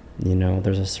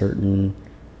there's a certain,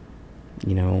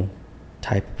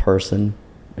 type of person,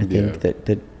 I think,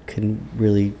 that can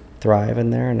really thrive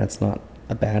in there, and that's not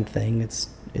a bad thing. It's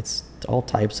all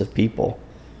types of people.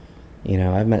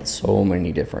 I've met so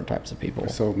many different types of people.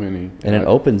 So many. And it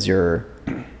opens your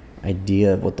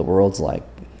idea of what the world's like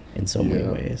in so many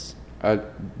ways. I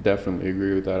definitely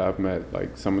agree with that. I've met,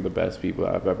 like, some of the best people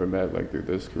I've ever met, like, through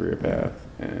this career path,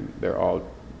 and they're all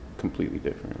completely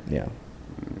different. Yeah.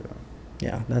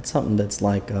 Yeah, that's something that's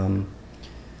like,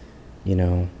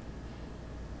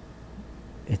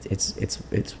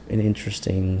 it's an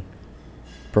interesting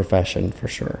profession for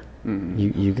sure. Mm-hmm.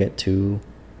 You get to,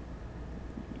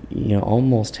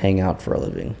 almost hang out for a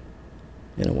living,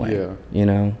 in a way. Yeah.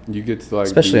 You get to, like,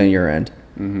 especially on your end.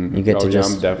 Mm-hmm. You get to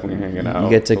just. I'm definitely hanging out. You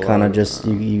get to kind of just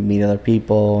you meet other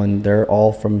people, and they're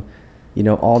all from,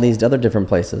 all these other different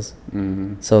places.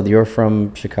 Mm-hmm. So you're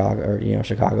from Chicago, or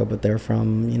Chicago, but they're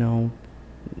from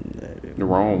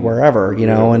Rome, wherever,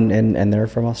 and they're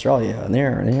from Australia, and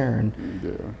there and here,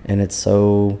 and it's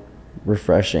so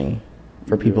refreshing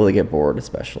for people that get bored,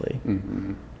 especially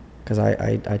because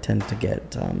I tend to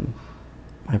get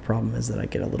my problem is that I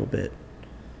get a little bit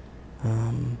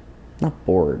not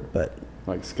bored, but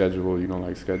like schedule. You don't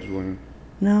like scheduling?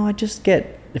 No, I just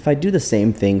get, if I do the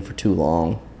same thing for too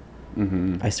long,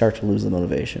 I start to lose the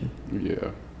motivation.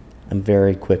 Yeah. I'm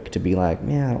very quick to be like,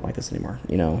 I don't like this anymore,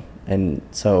 and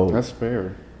so that's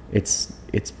fair. It's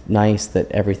nice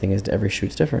that every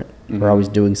shoot's different. We're always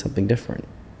doing something different,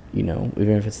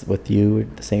 even if it's with you,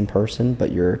 the same person,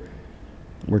 but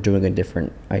we're doing a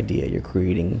different idea. You're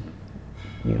creating,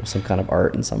 some kind of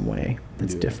art in some way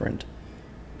that's different.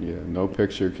 Yeah, no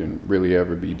picture can really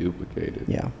ever be duplicated.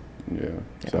 Yeah.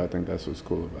 So I think that's what's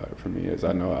cool about it for me, is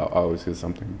I know I'll always get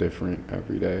something different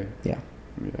every day. Yeah.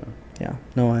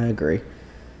 No, I agree,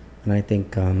 and I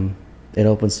think it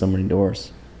opens so many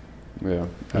doors. Yeah,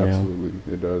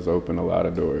 absolutely. It does open a lot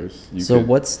of doors.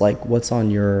 What's on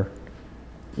your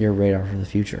radar for the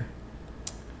future?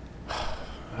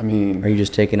 I mean, are you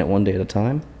just taking it one day at a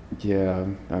time? Yeah,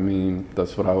 I mean,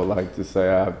 that's what I would like to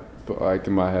say. I feel like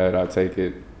in my head I take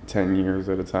it 10 years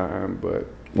at a time, but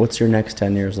what's your next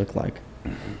 10 years look like?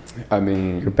 I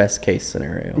mean, your best case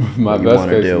scenario. My best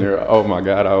case scenario. Oh my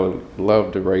God, I would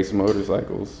love to race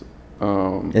motorcycles.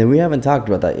 And we haven't talked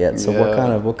about that yet. So what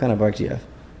kind of bike do you have?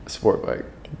 Sport bike.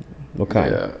 What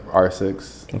kind? Yeah,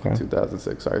 R6. Okay.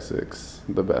 2006 R6,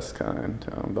 the best kind,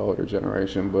 the older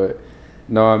generation. But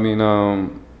no, I mean,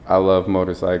 I love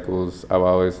motorcycles. I've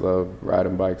always loved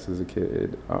riding bikes as a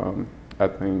kid. I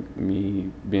think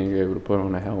me being able to put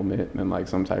on a helmet and like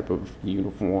some type of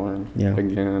uniform,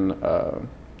 again,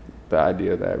 the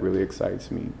idea of that really excites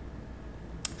me.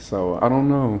 So I don't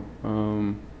know.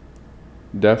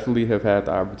 definitely have had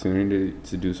the opportunity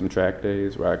to do some track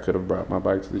days where I could have brought my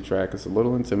bike to the track. It's a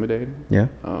little intimidating. Yeah.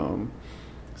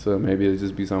 So maybe it'll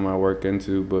just be something I work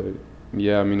into. But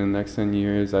yeah, I mean, the next 10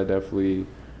 years, I definitely,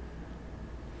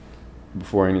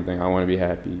 before anything, I want to be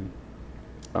happy.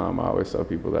 I always tell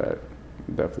people that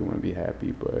I definitely want to be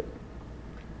happy, but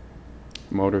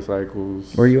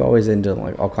motorcycles. Were you always into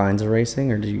like all kinds of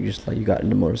racing, or did you just like you got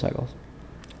into motorcycles?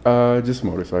 Just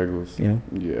motorcycles. Yeah.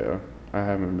 Yeah. I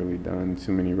haven't really done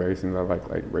too many racing. I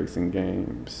like racing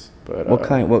games. But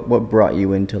what brought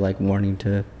you into like wanting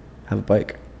to have a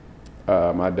bike?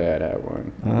 My dad had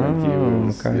one.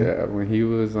 Okay. When he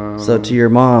was. So to your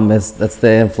mom, that's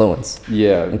the influence.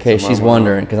 Yeah. In case she's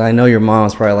wondering, because I know your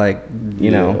mom's probably like,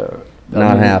 you know,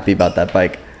 not happy about that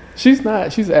bike. She's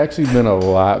not. She's actually been a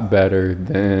lot better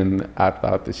than I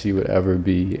thought that she would ever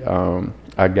be.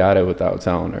 I got it without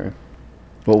telling her.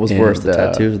 What was worse, the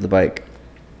tattoos or the bike?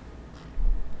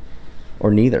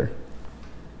 Or neither?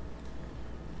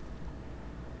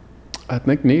 I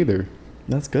think neither.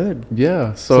 That's good.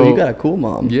 Yeah. So you got a cool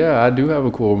mom. Yeah, I do have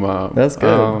a cool mom. That's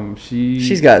good.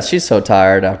 She's so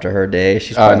tired after her day.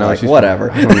 She's probably like,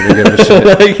 whatever. I don't even give a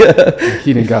shit.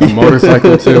 He didn't got a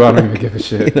motorcycle too. I don't even give a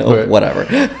shit. You know, whatever.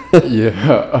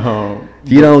 Yeah.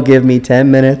 If you don't give me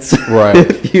 10 minutes. Right.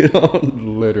 If you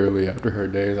don't. Literally after her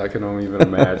days, I can only even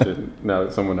imagine now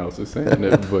that someone else is saying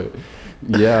it. But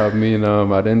yeah, I mean,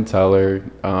 I didn't tell her.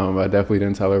 I definitely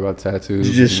didn't tell her about tattoos.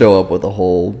 Did you just show up with a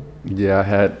whole... Yeah, I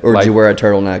had... Or did you wear a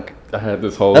turtleneck? I had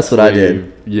this whole That's sleeve. what I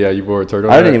did. Yeah, you wore a turtleneck?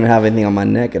 I didn't even have anything on my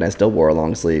neck, and I still wore a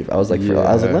long sleeve. I was like,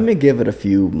 let me give it a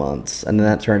few months. And then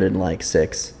that turned into like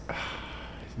 6.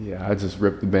 Yeah, I just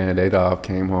ripped the Band-Aid off,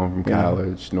 came home from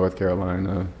college, North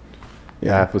Carolina,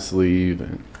 half a sleeve,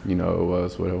 and, you know, it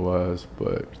was what it was,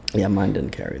 but... Yeah, mine didn't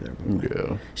care either.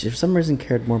 Yeah. She, for some reason,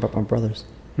 cared more about my brothers.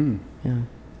 Yeah.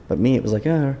 But me, it was like,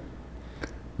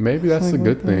 maybe that's a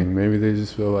good thing. Maybe they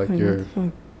just feel like you're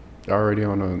already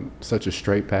on such a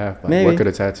straight path. Like, maybe. What could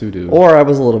a tattoo do? Or I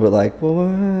was a little bit like,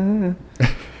 well...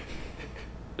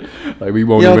 Like, we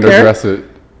won't even address it.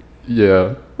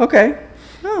 Yeah. Okay.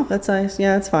 Oh, that's nice.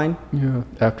 Yeah, that's fine. Yeah,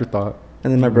 afterthought.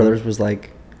 And then my brothers was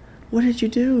like, what did you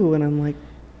do? And I'm like...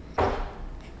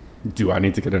 Do I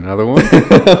need to get another one?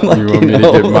 Like, you want me to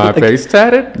get my face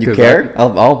tatted? You care?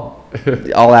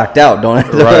 I'll act out.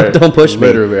 Don't push me.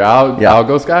 Literally, I'll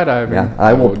go skydiving. Yeah,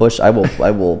 I will push. I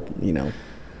will. You know.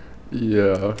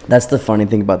 Yeah. That's the funny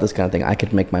thing about this kind of thing. I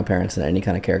could make my parents in any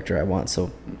kind of character I want.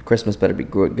 So Christmas better be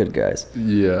good guys.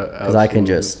 Yeah. Because I can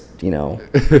just, you know,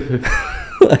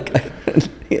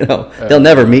 they'll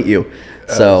never meet you.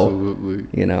 So, absolutely.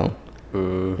 You know.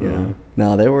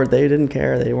 No, they didn't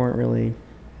care. They weren't really.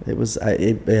 It was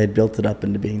it had built it up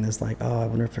into being this like, oh, I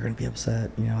wonder if they're gonna be upset.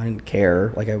 You know, I didn't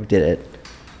care. Like I did it,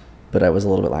 but I was a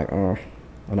little bit like, oh,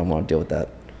 I don't want to deal with that.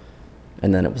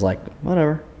 And then it was like,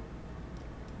 whatever.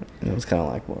 And it was kind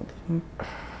of like, well,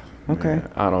 okay.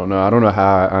 Man, I don't know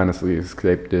how I honestly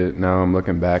escaped it. Now I'm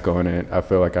looking back on it. I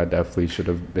feel like I definitely should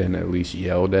have been at least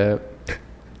yelled at,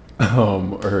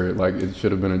 or like it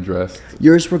should have been addressed.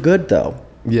 Yours were good though.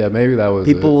 Yeah, maybe that was.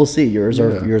 People will see yours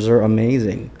are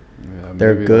amazing. Yeah,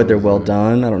 they're good. They're well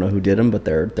done. I don't know who did them, but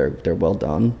they're well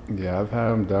done. Yeah, I've had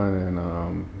them done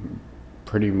in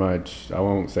pretty much. I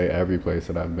won't say every place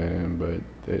that I've been in, but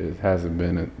it hasn't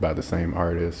been by the same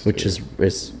artist, which is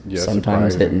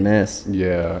sometimes surprising. Hit and miss.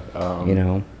 Yeah, you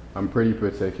know, I'm pretty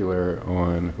particular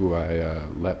on who I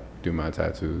let do my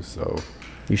tattoos. So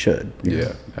you should.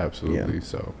 Yeah, absolutely. Yeah.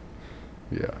 So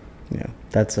yeah,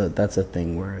 that's a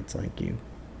thing where it's like you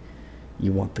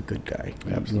want the good guy.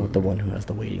 Absolutely. You want the one who has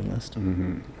the waiting list.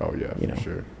 Mm-hmm. Oh, yeah, for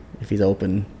sure. If he's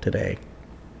open today.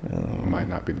 Might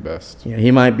not be the best. Yeah, he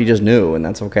might be just new, and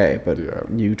that's okay. But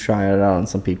you try it out on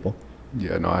some people.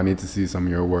 Yeah, no, I need to see some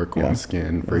of your work on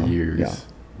skin for years.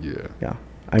 Yeah.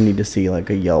 I need to see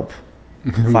like a Yelp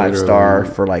 5-star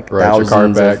for like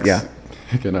thousands of...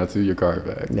 Can I see your card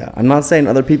back? Yeah, I'm not saying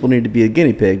other people need to be a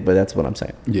guinea pig, but that's what I'm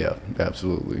saying. Yeah,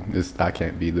 absolutely. I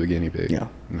can't be the guinea pig. Yeah,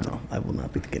 no, I will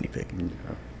not be the guinea pig.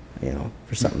 Yeah. You know,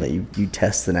 for something that you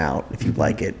testing out if you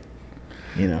like it.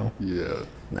 You know. Yeah.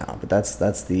 No, but that's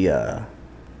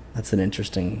an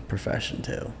interesting profession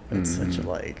too. It's such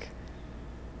a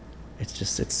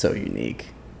it's so unique.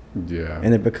 Yeah.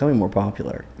 And they're becoming more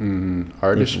popular.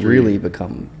 Artistry. They've really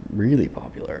become really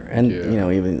popular, and you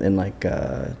know, even in like.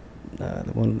 A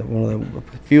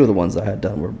few of the ones I had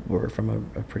done were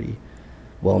from a pretty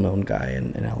well-known guy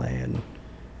in LA, and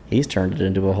he's turned it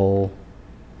into a whole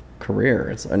career.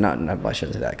 It's not I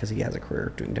shouldn't say that because he has a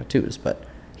career doing tattoos, but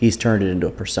he's turned it into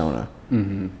a persona.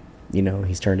 You know,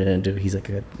 he's turned it into he's like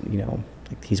a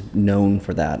like he's known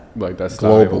for that, like that's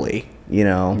globally, you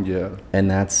know. Yeah.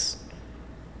 And that's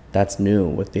new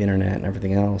with the internet and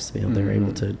everything else. You know, they're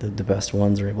able to the best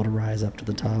ones are able to rise up to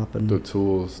the top and the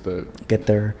tools that get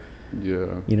there.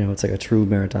 Yeah. You know, it's like a true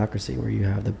meritocracy where you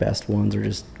have the best ones are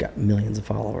just got millions of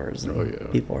followers. And Oh, yeah.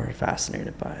 people are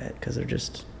fascinated by it because they're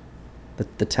just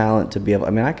the talent to be able.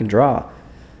 I mean, I can draw.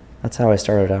 That's how I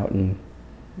started out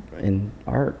in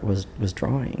art was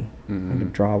drawing. I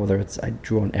could draw, I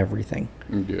drew on everything.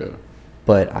 Yeah.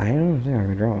 But I don't think I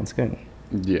can draw on skin.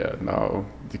 Yeah, no,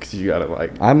 because you gotta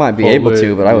like. I might be able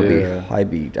to, but I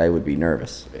would be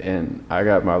nervous. And I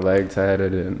got my leg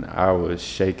tatted, and I was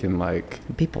shaking like.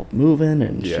 People moving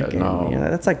and shaking. No. You know,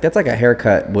 that's like a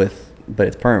haircut but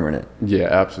it's permanent. Yeah,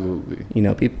 absolutely. You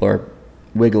know, people are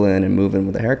wiggling and moving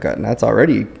with a haircut, and that's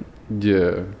already.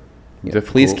 Yeah. You know,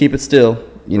 please keep it still.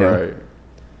 You know, right.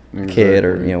 Exactly. Kid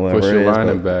or whatever. Push your it is,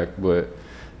 lining back, but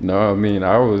no, I mean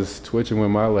I was twitching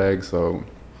with my leg, so.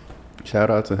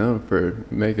 Shout out to him for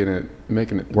making it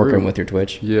through. Working with your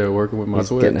twitch. Yeah, working with my He's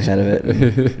twitch. getting ahead of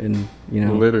it, and you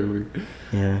know, literally.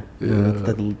 Yeah. You know,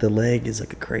 the leg is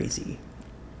like a crazy.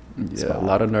 Yeah, spot. a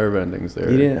lot of nerve endings there.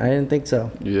 I didn't think so.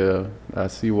 Yeah, I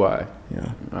see why.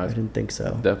 Yeah, I didn't think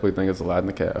so. Definitely think it's a lot in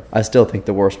the calf. I still think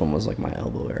the worst one was like my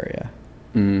elbow area.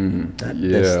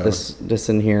 This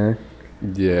in here.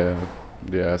 Yeah,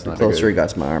 it's not. The closer he got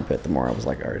to my armpit, the more I was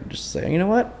like, all right, just say, you know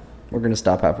what, we're gonna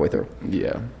stop halfway through.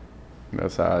 Yeah.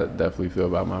 That's how I definitely feel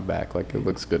about my back. Like, it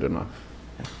looks good enough.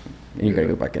 Yeah. And you got to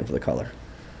go back in for the color.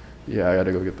 Yeah, I got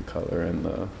to go get the color and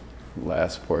the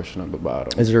last portion of the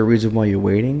bottom. Is there a reason why you're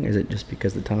waiting? Is it just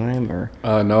because of the time, or?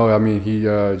 No, I mean, he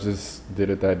just did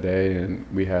it that day, and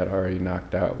we had already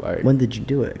knocked out, like... When did you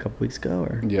do it? A couple weeks ago,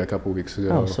 or? Yeah, a couple weeks ago.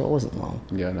 Oh, so it wasn't long.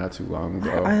 Yeah, not too long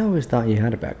ago. I always thought you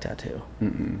had a back tattoo.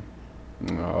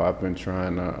 No, I've been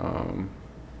trying to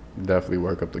definitely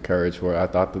work up the courage for it. I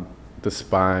thought the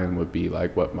spine would be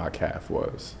like what my calf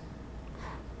was,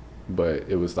 but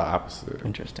it was the opposite.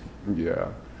 Interesting. Yeah.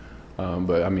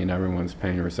 But I mean, everyone's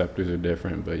pain receptors are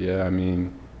different, but yeah, I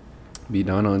mean, be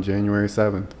done on January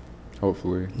 7th,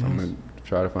 hopefully. Nice. I'm going to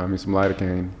try to find me some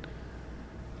lidocaine.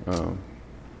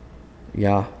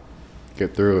 Yeah.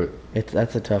 Get through it.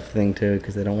 That's a tough thing too,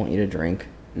 because they don't want you to drink.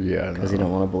 Yeah. Because you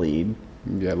don't want to bleed.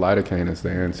 Yeah, lidocaine is the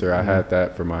answer. I had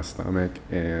that for my stomach,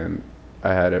 and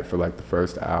I had it for like the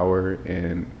first hour,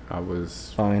 and I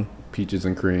was fine. Peaches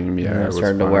and cream. Yeah, it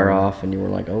started to wear off, and you were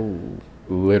like, "Oh!"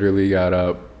 Literally got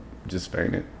up, just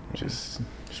fainted, just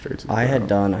straight to the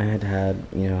ground. I had.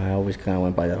 You know, I always kind of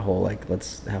went by that whole like,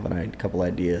 let's have a couple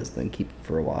ideas, then keep it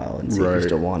for a while, and see if you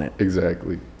still want it.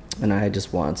 Exactly. And I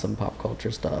just wanted some pop culture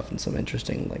stuff and some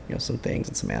interesting, like some things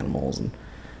and some animals, and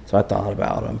so I thought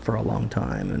about them for a long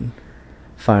time, and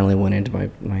finally went into my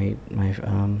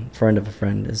friend of a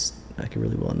friend is like a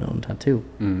really well-known tattoo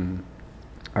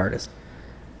artist,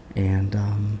 and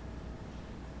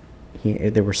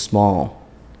they were small.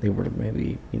 They were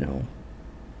maybe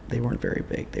they weren't very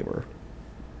big. They were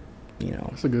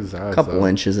that's a good size, a couple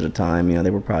inches at a time.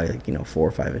 They were probably like 4 or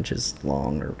 5 inches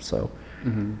long or so.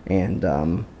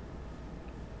 And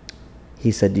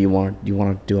he said, "Do you want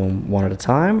to do them one at a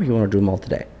time, or you want to do them all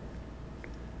today?"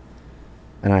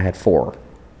 And I had 4.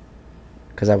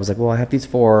 Because I was like, well, I have these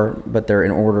 4, but they're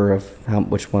in order of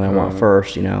which one I want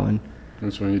first, and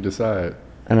which one you decide.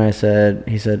 And he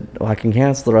said, well, I can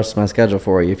cancel the rest of my schedule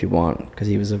for you if you want, because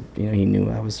he was he knew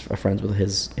I was friends with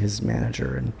his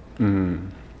manager,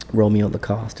 and Romeo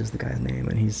Lacoste is the guy's name,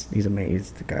 and he's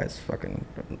amazing. The guy's fucking,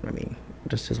 I mean,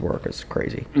 just his work is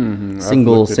crazy.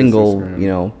 Single,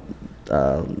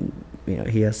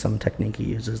 he has some technique he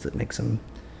uses that makes him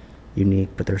unique,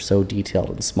 but they're so detailed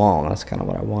and small, and that's kind of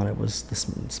what I wanted, was the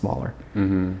smaller.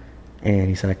 And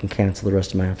he said, I can cancel the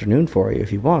rest of my afternoon for you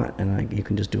if you want, and you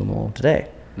can just do them all today.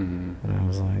 And I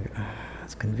was like,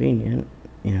 that's convenient,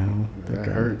 That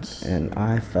hurts. And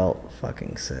I felt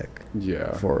fucking sick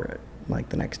for it, like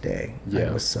the next day.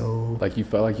 I was so, like, you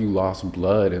felt like you lost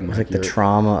blood, and it was like the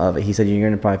trauma of it. He said, you're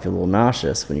gonna probably feel a little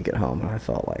nauseous when you get home, and I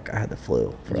felt like I had the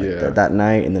flu for that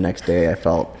night, and the next day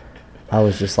I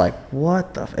was just like,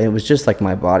 what the... It was just like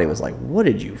my body was like, what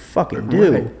did you fucking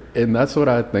do? Right. And that's what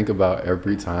I think about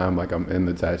every time, like, I'm in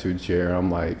the tattoo chair. I'm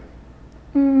like,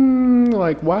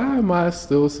 like, why am I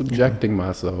still subjecting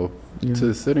myself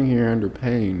to sitting here under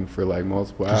pain for, like,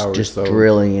 multiple hours? Just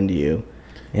drilling into you.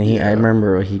 And I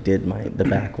remember he did the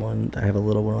back one. I have a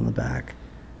little one on the back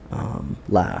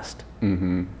last.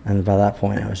 And by that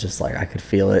point, I was just like, I could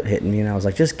feel it hitting me. And I was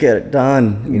like, just get it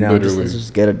done. Let's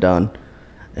just get it done.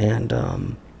 And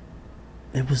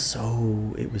it was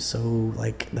so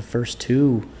like the first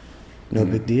 2, no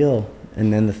big deal,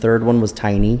 and then the third one was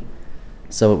tiny,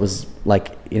 So it was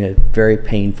like in a very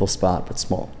painful spot, but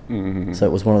small. Mm-hmm. So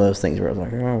it was one of those things where I was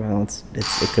like, oh, well,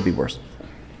 it could be worse.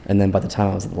 And then by the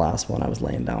time I was at the last one, I was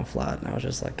laying down flat, and I was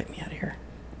just like, get me out of here.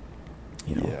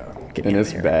 You know, yeah. And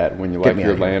it's bad when you're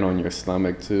laying on your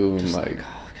stomach too, and like,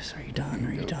 oh, are you done?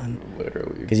 Are you done?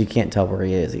 Literally. Because you can't tell where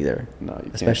he is either. No, you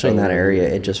can't. Especially in that area,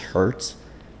 it just hurts,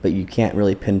 but you can't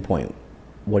really pinpoint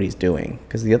what he's doing.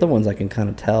 Because the other ones I can kind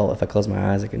of tell. If I close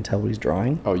my eyes, I can tell what he's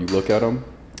drawing. Oh, you look at him?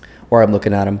 Or I'm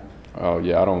looking at him. Oh,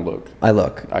 yeah, I don't look. I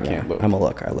look. I can't look. I'm a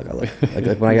look. I look.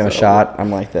 Like when I get a shot,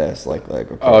 I'm like this. Like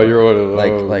okay. Oh, you're one of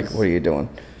those. Like, what are you doing?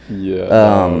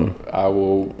 Yeah. I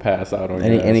will pass out on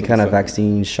any kind of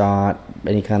vaccine shot,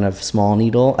 any kind of small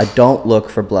needle. I don't look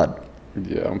for blood.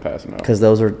 Yeah, I'm passing out. Because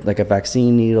those are like a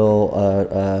vaccine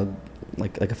needle,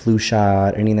 like a flu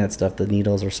shot, any of that stuff. The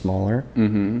needles are smaller.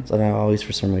 Mm-hmm. So I always,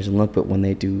 for some reason, look. But when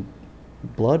they do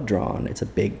blood drawn, it's a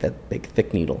big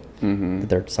thick needle that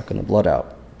they're sucking the blood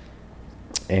out.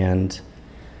 And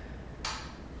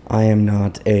I am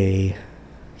not a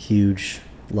huge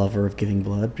lover of giving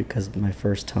blood because my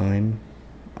first time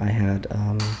I had,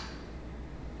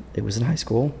 it was in high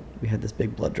school. We had this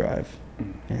big blood drive,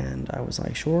 and I was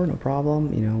like, sure, no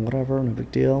problem, you know, whatever, no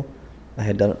big deal. I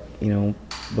had done it, you know,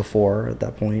 before at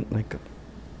that point,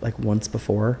 like once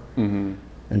before. Mm-hmm.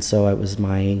 And so it was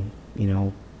my, you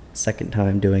know, second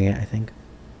time doing it, I think.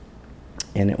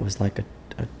 And it was like a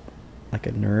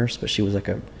nurse, but she was like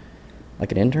an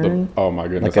intern. Oh my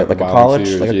goodness! Like a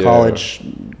college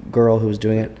girl who was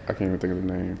doing it. I can't even think of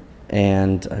the name.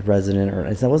 And a resident, or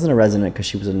it wasn't a resident because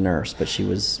she was a nurse, but she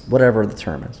was whatever the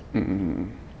term is.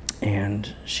 Mm-hmm.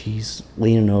 And she's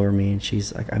leaning over me, and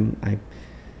she's like, I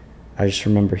just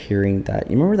remember hearing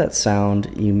that. You remember that sound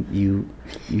you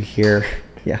hear?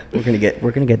 Yeah, we're gonna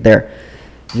get there.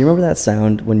 Do you remember that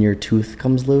sound when your tooth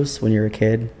comes loose when you're a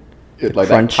kid? Like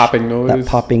crunch, that popping noise? That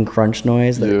popping crunch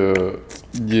noise? Yeah.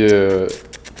 You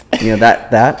know,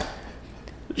 that?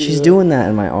 She's doing that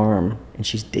in my arm, and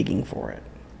she's digging for it.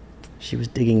 She was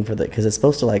digging for because it's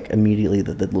supposed to, like, immediately,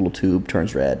 the little tube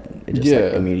turns red. It just,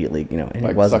 like, immediately, you know, and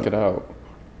like, it wasn't. Suck it out.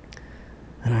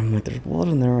 And I'm like, there's blood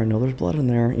in there. I know there's blood in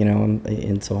there, you know,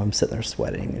 and so I'm sitting there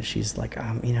sweating, and she's like,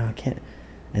 you know, I can't.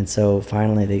 And so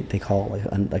finally they call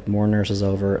like more nurses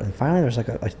over, and finally there's like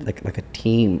a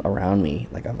team around me,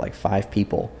 like of like 5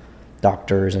 people,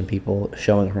 doctors and people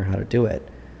showing her how to do it,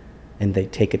 and they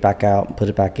take it back out and put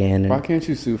it back in. And why can't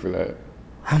you sue for that?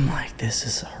 I'm like, this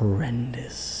is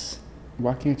horrendous.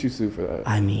 Why can't you sue for that?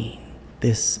 I mean,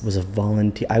 this was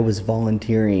I was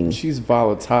volunteering. She's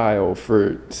volatile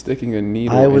for sticking a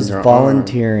needle. I was in your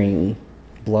volunteering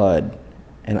arm. blood,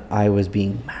 and I was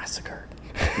being massacred.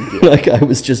 Yeah. Like I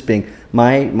was just being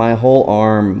my whole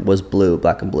arm was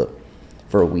black and blue,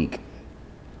 for a week.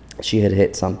 She had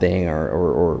hit something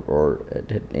or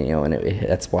you know, and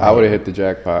that's why I would have hit the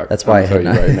jackpot. That's why I tell hit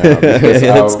you right now, because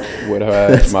I would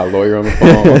have had my lawyer on the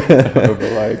phone.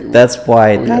 But like, that's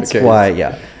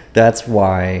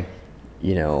why,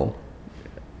 you know,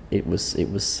 it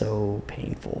was so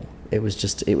painful. It was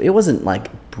just, it wasn't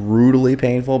like brutally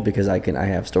painful, because I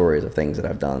have stories of things that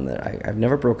I've done that I've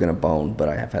never broken a bone, but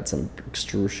I have had some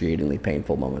excruciatingly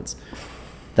painful moments.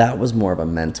 That was more of a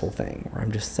mental thing where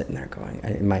I'm just sitting there going,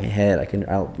 in my head,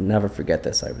 I'll never forget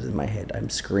this. I was in my head, I'm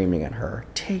screaming at her,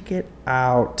 take it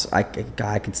out. I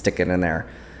could stick it in there,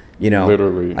 you know,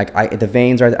 literally. Like the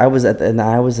veins are, I was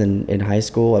in high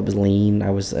school. I was lean. I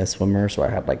was a swimmer. So I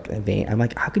had like a vein. I'm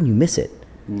like, how can you miss it?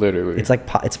 Literally, it's like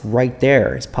it's right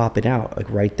there. It's popping out like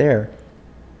right there,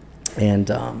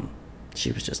 and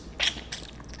she was just,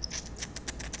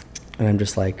 and I'm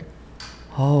just like,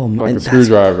 oh, like a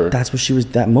screwdriver. That's what she was.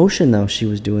 That motion though, she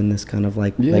was doing this kind of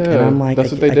like, yeah. And I'm like,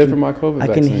 that's what they did for my COVID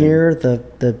vaccine. I can hear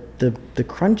the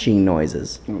crunching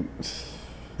noises, and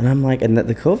I'm like, and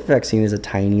the COVID vaccine is a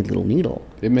tiny little needle.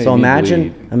 It made so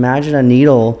imagine a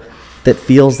needle that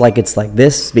feels like it's like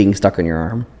this being stuck in your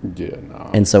arm. Yeah, no.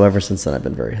 And so ever since then, I've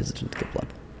been very hesitant to get blood.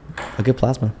 I'll get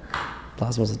plasma.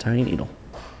 Plasma's a tiny needle.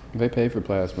 They pay for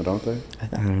plasma, don't they? I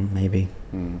don't know, maybe.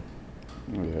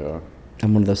 Yeah.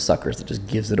 I'm one of those suckers that just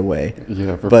gives it away.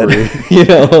 Yeah, for free. You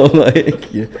know,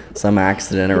 like some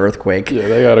accident or earthquake. Yeah,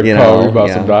 they gotta call me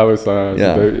about some dollar signs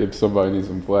if somebody needs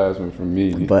some plasma from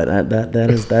me. But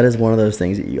that is one of those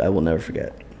things that I will never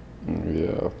forget.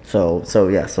 Yeah. So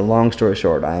long story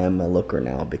short, I am a looker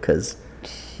now because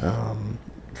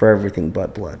for everything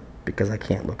but blood, because I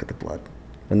can't look at the blood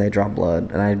when they draw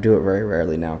blood, and I do it very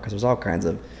rarely now because there's all kinds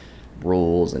of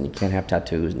rules, and you can't have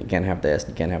tattoos, and you can't have this,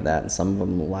 and you can't have that, and some of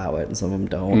them allow it, and some of them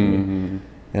don't. Mm-hmm.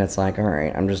 And it's like, all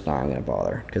right, I'm just not going to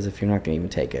bother, because if you're not going to even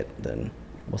take it, then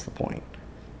what's the point?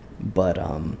 But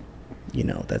you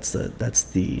know,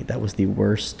 that was the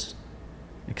worst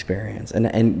experience.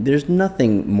 And there's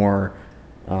nothing more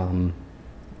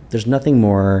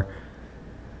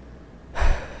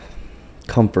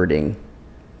comforting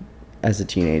as a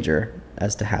teenager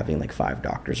as to having like 5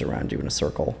 doctors around you in a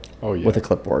circle with a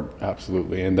clipboard.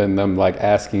 Absolutely. And then them like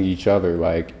asking each other,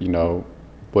 like, you know,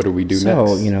 what do we do next?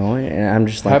 So, you know, and I'm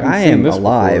just like, I am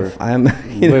alive. Before. I'm,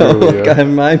 you know, like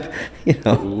I'm, you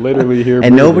know, literally here.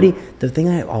 And nobody, the thing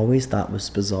I always thought was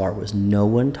bizarre was no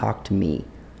one talked to me.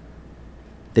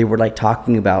 They were like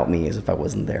talking about me as if I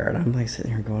wasn't there. And I'm like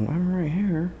sitting here going, I'm right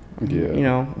here. Yeah. You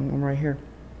know, I'm right here.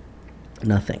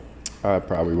 Nothing. I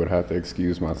probably would have to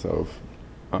excuse myself.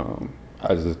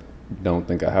 I just don't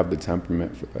think I have the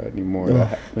temperament for that anymore.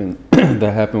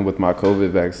 That happened with my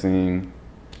COVID vaccine,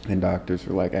 and doctors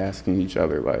were like asking each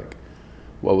other like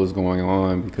what was going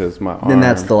on because my arm. Then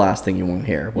that's the last thing you want to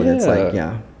hear when it's like,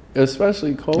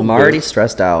 especially COVID. I'm already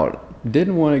stressed out.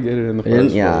 Didn't want to get it in the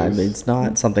first place. It's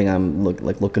not something I'm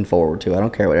looking forward to. I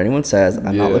don't care what anyone says.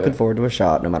 I'm not looking forward to a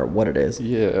shot, no matter what it is.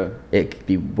 Yeah. It could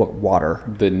be water.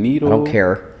 The needle. I don't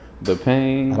care. The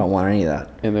pain. I don't want any of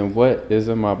that. And then what is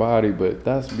in my body, but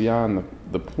that's beyond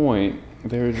the point.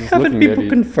 They were just having looking people at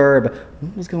confer, but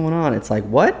what was going on? It's like,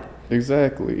 what?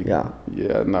 Exactly. Yeah.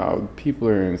 Yeah, no, people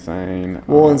are insane.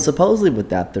 Well, and supposedly with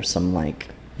that, there's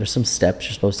some steps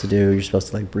you're supposed to do. You're supposed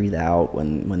to like breathe out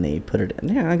when they put it in.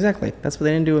 Yeah, exactly. That's what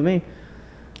they didn't do with me.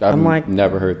 I'm like,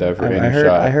 never heard that for any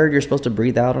shot. I heard you're supposed to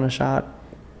breathe out on a shot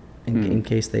in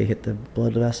case they hit the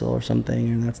blood vessel or something.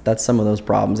 And that's some of those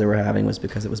problems they were having was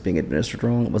because it was being administered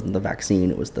wrong. It wasn't the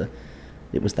vaccine. It was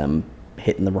them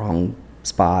hitting the wrong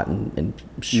spot and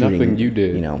shooting. Nothing you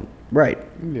did. You know, right.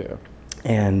 Yeah.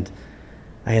 And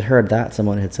I had heard that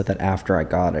someone had said that after I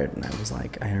got it, and I was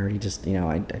like, I already just, you know,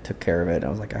 I took care of it. I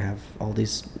was like, I have all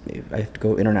these, I have to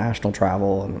go international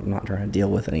travel, and I'm not trying to deal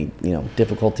with any, you know,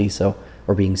 difficulty,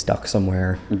 or being stuck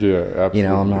somewhere. Yeah, absolutely. You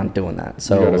know, I'm not doing that.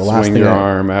 So you gotta the last swing thing your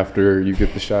arm after you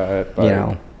get the shot. You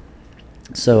know,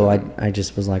 so I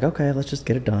just was like, okay, let's just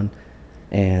get it done.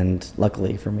 And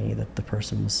luckily for me, that the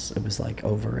person it was like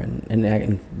over,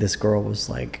 and this girl was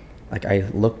like I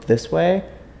looked this way.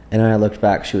 And then I looked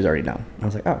back, she was already done. I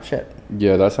was like, oh, shit.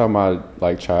 Yeah, that's how my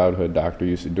like childhood doctor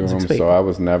used to do them. So I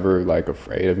was never like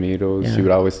afraid of needles. Yeah. She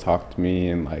would always talk to me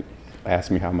and like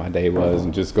ask me how my day was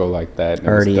and just go like that. And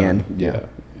already in. Yeah.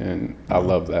 And I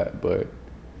love that. But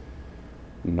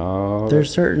no.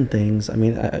 There's certain things. I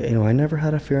mean, I never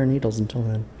had a fear of needles until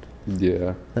then.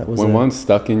 Yeah. That was when one's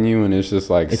stuck in you and it's just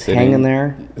like it's hanging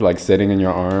there. Like sitting in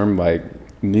your arm, like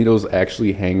needles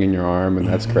actually hang in your arm, and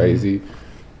that's crazy.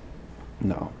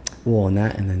 No. Well, and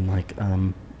then like,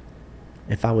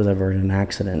 if I was ever in an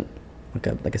accident,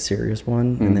 like a serious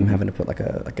one, and them having to put like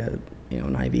a you know,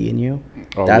 an IV in you,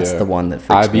 that's the one that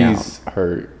freaks me out. IVs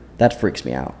hurt. That freaks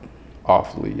me out.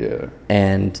 Awfully, yeah.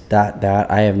 And that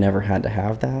I have never had to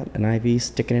have that, an IV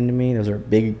sticking into me. Those are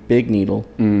big needle,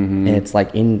 and it's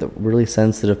like in the really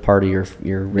sensitive part of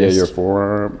your wrist. Yeah, your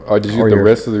forearm. Oh, did you the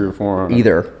wrist or your forearm?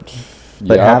 Either.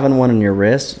 But having one in your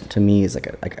wrist to me is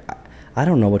like I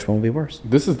don't know which one would be worse.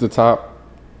 This is the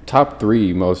top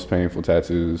 3 most painful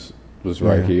tattoos was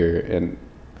right here, and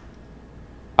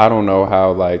I don't know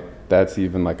how like that's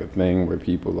even like a thing where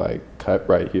people like cut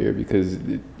right here, because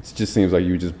it just seems like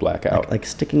you just black out. Like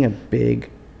sticking a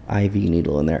big IV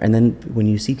needle in there, and then when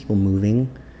you see people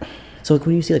moving, so like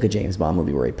when you see like a James Bond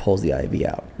movie where he pulls the IV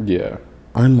out, yeah,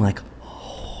 I'm like,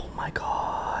 oh my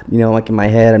god, you know, like in my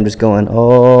head I'm just going,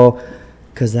 oh,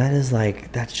 because that's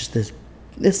just this.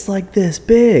 It's like this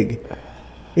big.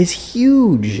 It's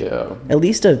huge. Yeah. At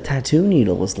least a tattoo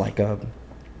needle was and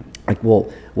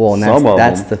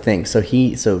that's the thing.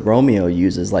 So Romeo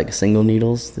uses like single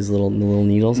needles, these little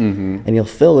needles, and he'll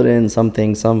fill it in some of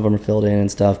them are filled in and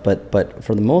stuff, but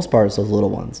for the most part it's those little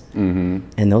ones,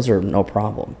 and those are no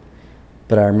problem.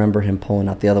 But I remember him pulling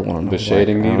out the other one. The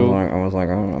shading needle? I was like,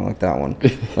 I don't like that one.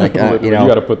 Like, you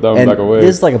got to put them back away.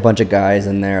 There's like a bunch of guys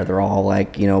in there. They're all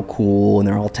like, you know, cool, and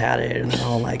they're all tatted, and they're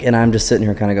all like, and I'm just sitting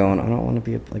here kind of going, I don't want to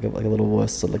be like a little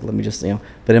wuss. So like, let me just, you know.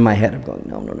 But in my head, I'm going,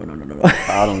 no.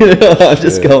 I don't give a shit. I'm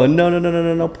just going,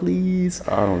 no, please.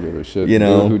 I don't give a shit. You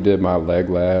know, the dude who did my leg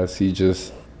last, he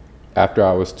just, after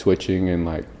I was twitching and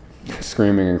like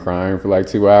screaming and crying for like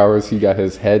 2 hours, he got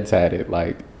his head tatted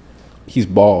like He's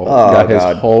bald. Oh, He got God.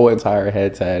 his whole entire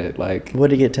head tatted. Like, What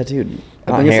did he get tattooed?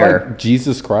 I think Hair. it's like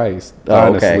Jesus Christ.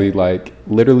 Oh, okay. Honestly, like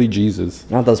literally Jesus.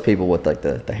 Not those people with like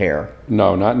the hair.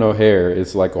 No, not no hair.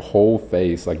 It's like a whole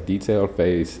face, like detailed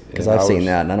face. Because I've seen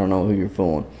that, and I don't know who you're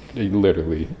fooling.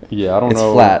 Literally, yeah. I don't know.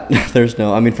 It's flat. There's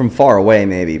no. I mean, from far away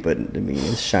maybe, but I mean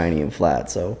it's shiny and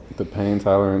flat. So The pain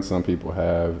tolerance some people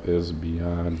have is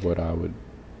beyond what I would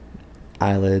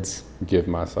eyelids. give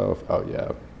myself. Oh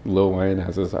yeah, Lil Wayne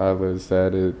has his eyelids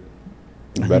tatted.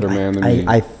 Better man than me.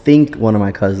 I think one of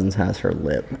my cousins has her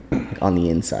lip on the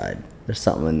inside. There's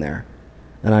something in there,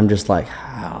 and I'm just like,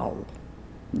 how?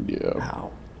 Yeah.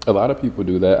 How? A lot of people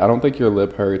do that. I don't think your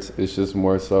lip hurts. It's just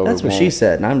more so. That's what she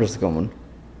said, and I'm just going.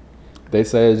 They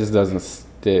say it just doesn't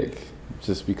stick,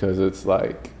 just because it's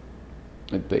like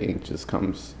the ink just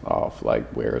comes off,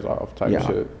 like wears off type Yeah.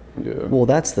 shit. Yeah. Well,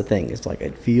 that's the thing. It's like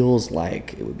it feels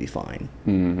like it would be fine,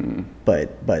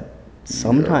 but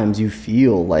sometimes you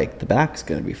feel like the back's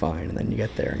gonna be fine, and then you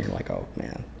get there and you're like, oh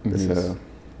man, this is.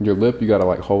 Your lip, you gotta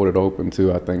like hold it open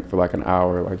too. I think for like an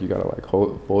hour, like you gotta like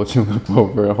fold your lip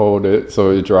over and hold it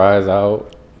so it dries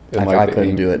out. And I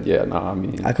couldn't do it. Yeah, I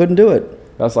mean, I couldn't do it.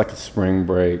 that's like a spring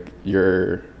break.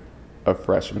 You're a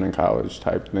freshman in college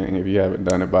type thing. If you haven't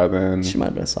done it by then, She might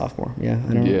have been a sophomore. Yeah,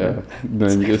 I don't yeah, remember.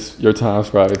 then your time's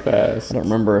probably fast. I don't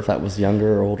remember if that was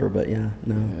younger or older, but yeah,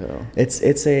 no. Yeah.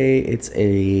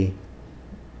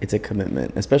 It's a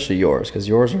commitment, especially yours, because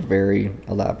yours are very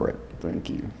elaborate. Thank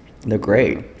you. They're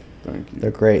great. Thank you. They're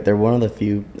great. They're one of the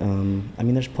few. I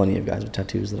mean, there's plenty of guys with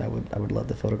tattoos that I would love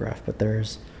to photograph, but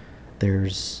there's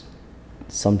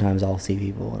sometimes I'll see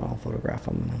people and I'll photograph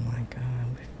them, and I'm like,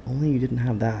 if only you didn't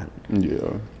have that.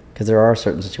 Yeah. Because there are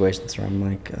certain situations where I'm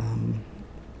like,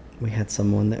 we had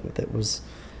someone that was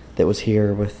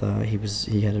here with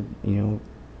he had a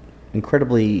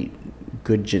incredibly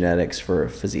good genetics for a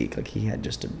physique. Like he had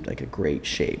just a great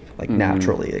shape. Like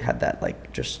naturally, it had that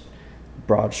like just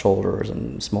broad shoulders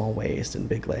and small waist and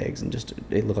big legs, and just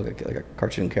it looked like a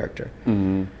cartoon character.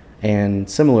 Mm-hmm. And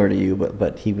similar to you,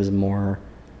 but he was more.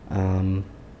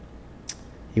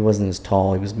 He wasn't as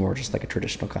tall. He was more just like a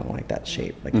traditional kind of like that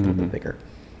shape, like a little bit bigger.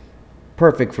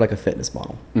 Perfect for like a fitness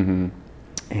model. Mm-hmm.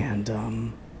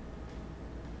 And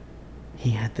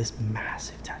he had this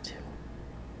massive tattoo.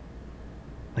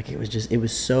 Like it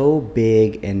was so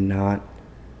big and not.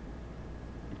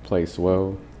 Placed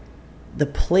well. The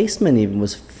placement even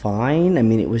was fine. I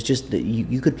mean, it was just that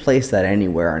you could place that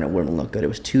anywhere and it wouldn't look good. It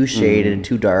was too shaded,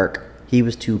 too dark. He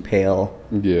was too pale.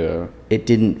 Yeah. It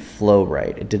didn't flow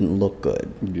right. It didn't look good.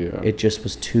 Yeah. It just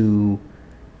was too,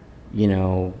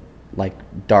 like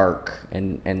dark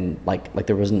and like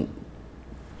there wasn't,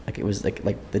 like it was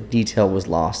like the detail was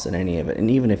lost in any of it. And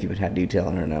even if you had detail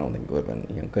in it, I don't think it would have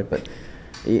been good. But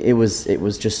it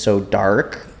was just so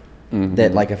dark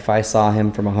that like if I saw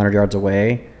him from 100 yards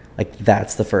away, like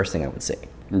that's the first thing I would see.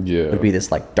 Yeah. It would be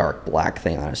this like dark black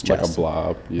thing on his chest. Like a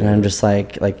blob. Yeah. And I'm just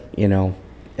like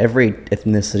every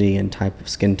ethnicity and type of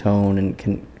skin tone and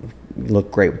can look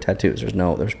great with tattoos.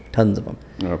 There's tons of them.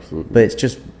 Absolutely. But it's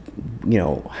just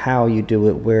how you do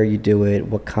it, where you do it,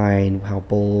 what kind, how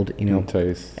bold,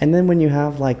 Taste. And then when you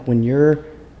have like when your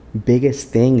biggest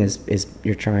thing is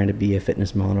you're trying to be a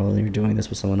fitness model and you're doing this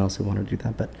with someone else who wanted to do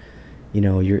that, but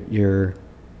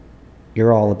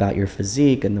you're all about your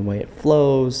physique and the way it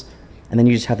flows, and then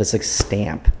you just have this like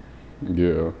stamp.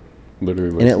 Yeah.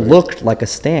 Literally. And it looked like a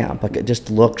stamp. Like it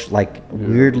just looked like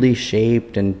weirdly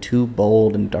shaped and too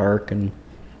bold and dark, and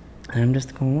I'm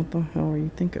just going, what the hell are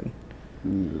you thinking?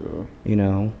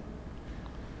 Yeah.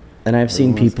 And I've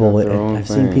seen people. I've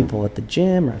seen people at the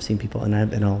gym, or I've seen people,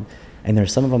 and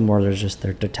there's some of them where there's just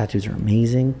their tattoos are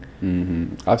amazing.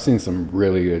 Mm-hmm. I've seen some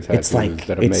really good tattoos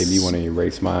that have made me want to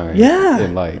erase mine. Yeah.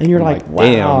 And you're like, wow.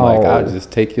 Damn, like I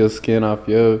just take your skin off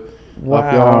your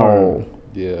arm.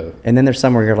 Yeah. And then there's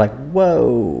some where you're like,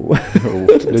 whoa.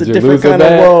 It's It's a a different kind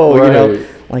of whoa, right.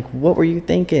 Like, what were you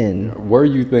thinking? Were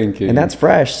you thinking? And that's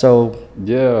fresh, so.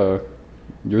 Yeah.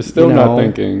 You're still not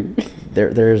thinking.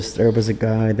 There was a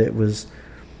guy that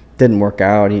didn't work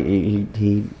out. He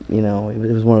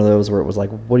it was one of those where it was like,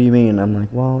 what do you mean? I'm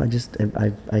like, well,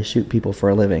 I shoot people for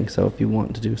a living, so if you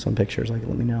want to do some pictures, like,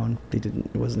 let me know. And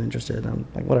he wasn't interested. I'm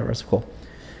like, whatever, it's cool.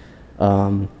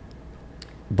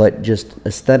 But just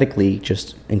aesthetically,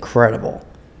 just incredible,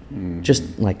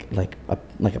 just like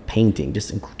a painting,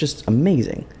 just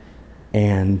amazing,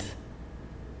 and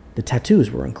the tattoos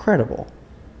were incredible.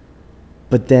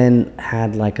 But then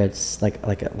had like a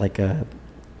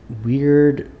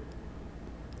weird,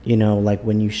 like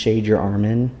when you shade your arm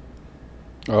in.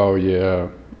 Oh yeah.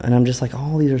 And I'm just like,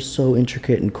 oh, these are so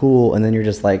intricate and cool, and then you're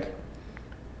just like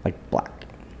black.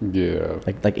 Yeah.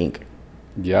 Like ink.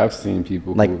 Yeah, I've seen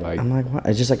people Like, who like. I'm like, what?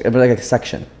 It's just like a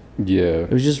section. Yeah.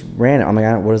 It was just random. I'm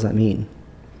like, what does that mean?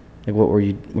 Like, what were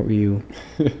you? What were you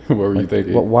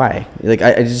thinking? Why? Like,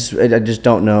 I just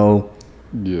don't know.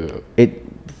 Yeah. It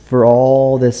for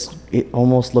all this, it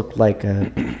almost looked like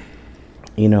a,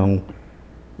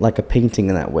 like a painting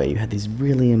in that way. You had these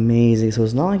really amazing. So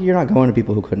it's not like you're not going to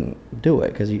people who couldn't do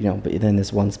it because but then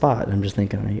this one spot. I'm just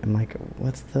thinking. I'm like,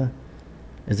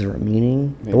 is there a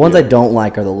meaning? The ones I don't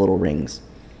like are the little rings.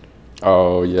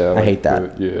 Oh yeah. I hate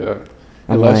that.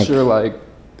 Unless you're like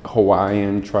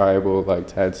Hawaiian tribal like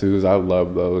tattoos, I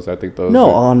love those. I think those.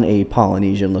 On a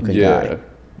Polynesian looking guy.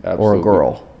 Absolutely. Or a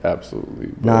girl.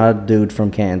 Absolutely. Not a dude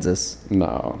from Kansas.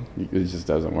 No, it just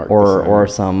doesn't work. Or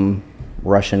some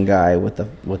Russian guy with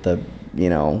a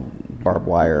barbed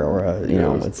wire or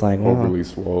it's like overly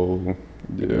swole.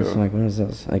 Yeah. It's like, what is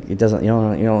this? Like, it doesn't. You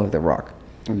don't look like The Rock.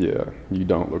 Yeah, you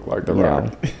don't look like The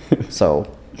Rock.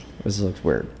 So this looks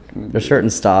weird. There's certain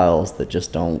styles that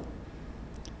just don't.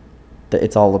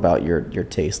 It's all about your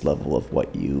taste level of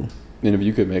what you. And if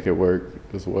you could make it work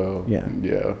as well. Yeah.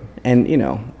 Yeah. And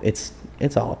it's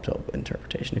all up to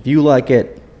interpretation. If you like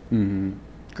it,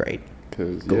 great.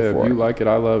 Because if you like it,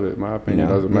 I love it. My opinion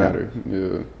doesn't matter.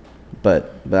 Yeah.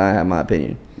 But I have my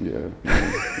opinion.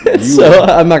 Yeah. So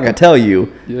I'm not gonna tell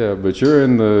you. Yeah, but you're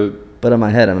in the. But in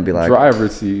my head, I'm gonna be like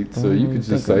driver's seat, so you could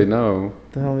just say no.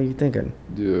 What the hell are you thinking?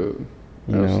 Yeah.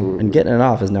 Absolutely. And getting it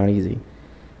off is not easy.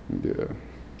 Yeah.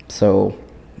 So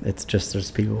it's just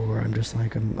there's people where I'm just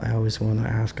like I always want to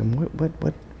ask them what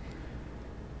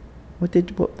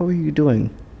were you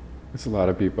doing? It's a lot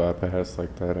of people I pass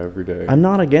like that every day. I'm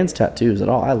not against tattoos at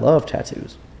all. I love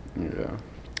tattoos. Yeah.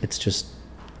 It's just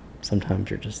sometimes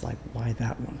you're just like, why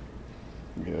that one?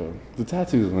 Yeah. The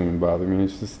tattoos don't even bother me.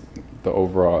 It's just the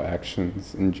overall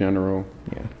actions in general.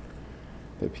 Yeah.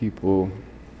 That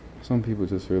some people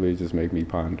just really just make me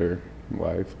ponder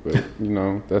life, but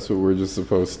that's what we're just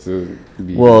supposed to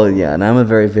be. Well, yeah, and I'm a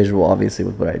very visual. Obviously,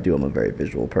 with what I do, I'm a very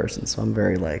visual person, so I'm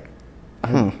very like.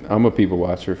 I'm a people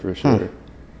watcher for sure.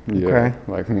 Yeah, okay.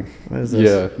 Like, what is this?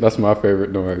 Yeah, that's my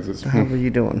favorite noise. How are you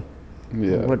doing?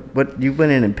 Yeah. What you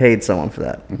went in and paid someone for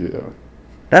that? Yeah.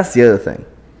 That's the other thing.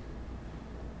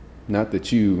 Not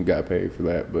that you got paid for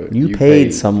that, but you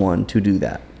paid someone to do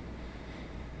that.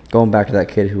 Going back to that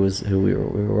kid who we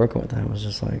were working with, I was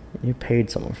just like, you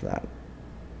paid someone for that.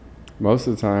 Most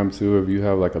of the time, too, if you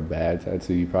have like a bad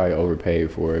tattoo, you probably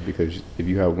overpaid for it because if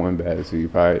you have one bad tattoo, you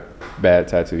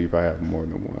probably have more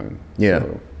than one. Yeah.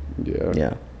 So, yeah.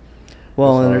 Yeah.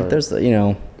 Well, and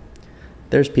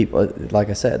there's people, like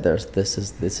I said, this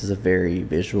is a very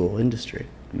visual industry.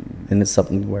 Mm-hmm. And it's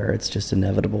something where it's just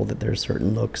inevitable that there's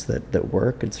certain looks that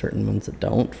work and certain ones that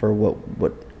don't for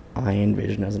what I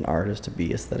envision as an artist to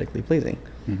be aesthetically pleasing.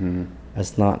 Mm-hmm.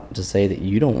 That's not to say that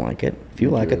you don't like it. If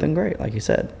you like it, then great, like you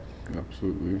said.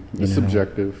 Absolutely. It's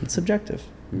subjective. It's subjective.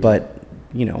 Yeah. But,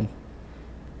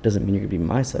 doesn't mean you're going to be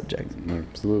my subject.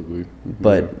 Absolutely.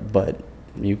 But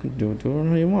you can do it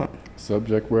whatever you want.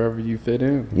 Subject wherever you fit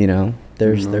in.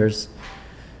 There's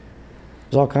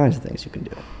all kinds of things you can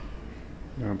do.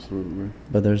 Absolutely.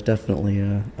 But there's definitely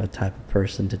a type of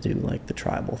person to do like the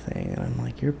tribal thing, and I'm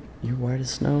like, you're white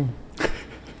as snow.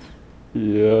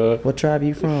 Yeah. What tribe are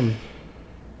you from?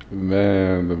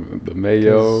 Man, the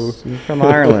Mayo. You're from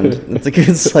Ireland.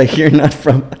 It's like you're not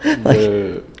from. Like,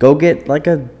 yeah. Go get like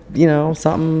a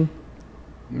something.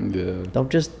 Yeah.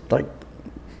 Don't just like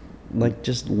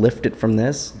just lift it from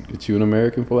this. Get you an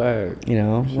American flag.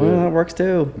 Well, that works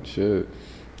too. Shit.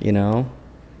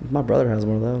 My brother has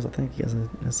one of those. I think he has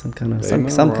some kind of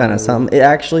something. It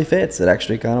actually fits. It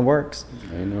actually kind of works.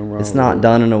 Ain't no wrong. It's not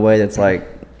done in a way that's like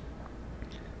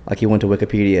you went to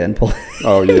Wikipedia and pulled.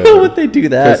 Oh yeah. Would they do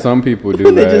that? Because some people do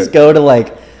that. They just go to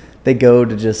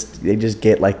they just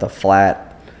get like the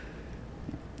flat.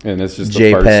 And it's just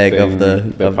JPEG the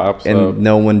first thing that pops and up.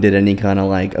 No one did any kind of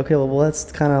like, okay, well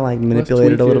let's kind of like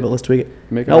manipulate it a little bit. Let's tweak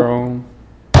it. Make our own.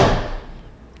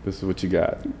 This is what you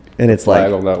got. And it's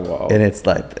flag like on that wall. And it's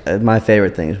like my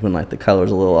favorite thing is when like the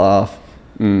color's a little off.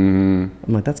 Mm-hmm.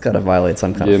 I'm like, that's got to violate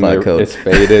some kind of flag code. It's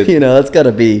faded. That's got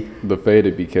to be. The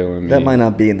faded be killing me. That might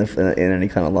not be in any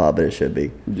kind of law, but it should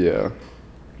be. Yeah,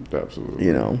 absolutely.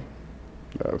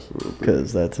 Absolutely.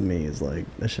 Because that to me is like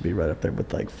that should be right up there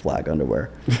with like flag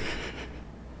underwear.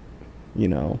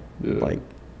 Yeah. Like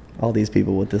all these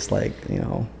people with this like I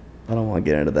don't want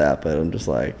to get into that, but I'm just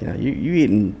like you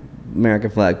eating American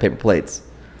flag paper plates.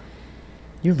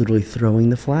 You're literally throwing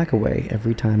the flag away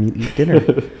every time you eat dinner.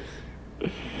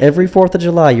 Every 4th of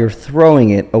July, you're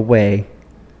throwing it away,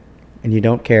 and you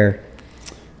don't care.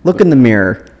 Look in the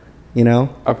mirror, I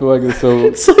feel like it's so.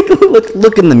 It's like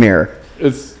look in the mirror.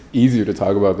 easier to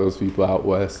talk about those people out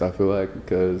west, I feel like,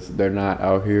 because they're not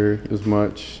out here as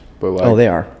much. But like, Oh, they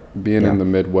are. Being Yeah. in the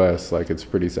Midwest, like it's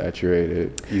pretty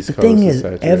saturated. East The Coast thing is is,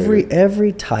 saturated.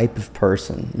 every type of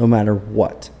person, no matter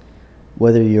what,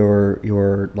 whether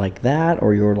you're like that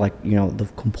or you're like, you know, the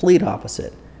complete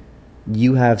opposite,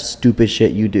 you have stupid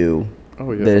shit you do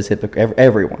Oh yeah. that is hypocrite.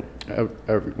 Everyone.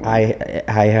 Everyone.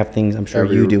 I have things I'm sure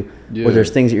you do Yeah. where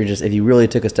there's things that you're just, if you really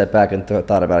took a step back and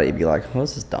thought about it, you'd be like, oh,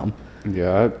 this is dumb.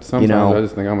 Yeah, sometimes know, I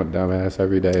just think I'm a dumbass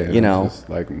every day. And you know, it's just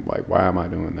like, why am I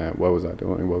doing that? What was I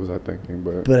doing? What was I thinking?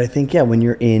 But I think, yeah, when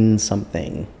you're in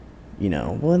something, you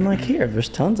know, well, and like here, there's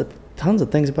tons of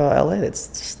things about LA that's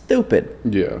stupid.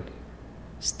 yeah,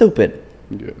 Stupid.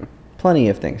 yeah. Plenty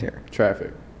of things here.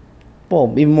 Traffic.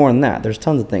 Well, even more than that, there's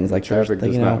tons of things like Traffic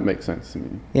there's, does you know, not make sense to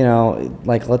me. You know,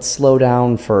 like let's slow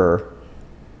down for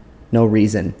no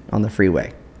reason on the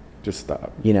freeway. Just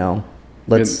stop. You know,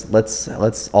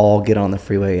 let's all get on the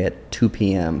freeway at 2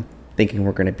 p.m. thinking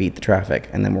we're going to beat the traffic,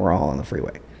 and then we're all on the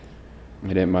freeway.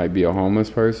 And it might be a homeless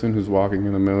person who's walking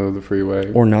in the middle of the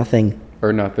freeway. Or nothing.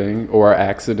 Or nothing. Or an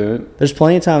accident. There's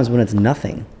plenty of times when it's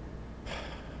nothing.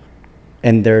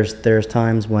 And there's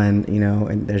times when, you know,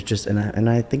 and there's just, and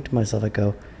I think to myself, I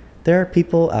go, there are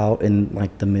people out in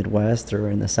like the Midwest or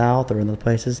in the South or in the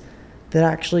places that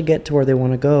actually get to where they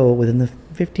want to go within the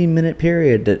 15-minute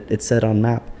period that it's set on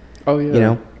map. Oh, yeah. You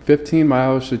know? 15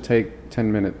 miles should take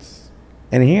 10 minutes.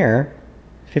 And here,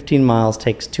 15 miles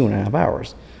takes 2.5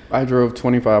 hours. I drove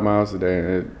 25 miles a day,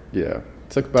 and it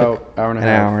took about an hour and a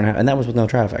half. And that was with no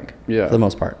traffic. Yeah. For the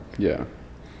most part. Yeah.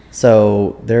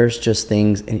 So there's just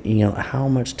things, and you know, how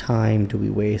much time do we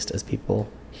waste as people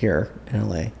here in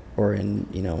LA or in,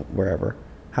 you know, wherever?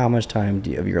 How much time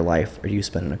of your life are you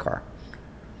spend in a car?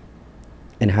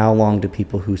 And how long do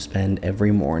people who spend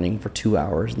every morning for 2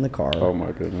 hours in the car? Oh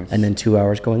my goodness. And then 2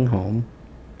 hours going home?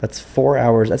 That's 4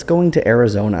 hours. That's going to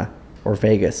Arizona or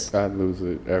Vegas. I'd lose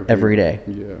it every day.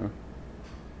 Yeah.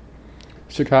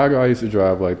 Chicago, I used to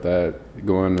drive like that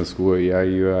going to school. Yeah, I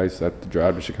used to have to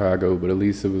drive to Chicago, but at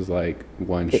least it was like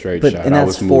one straight shot. And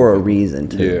that's for a reason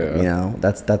too. Yeah. You know,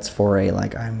 that's for a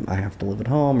like I have to live at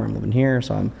home or I'm living here,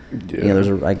 so I'm. Yeah. You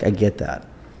know, I get that.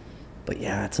 But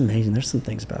yeah, it's amazing. There's some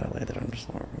things about LA that I'm just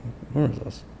like, what is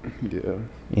this? Yeah.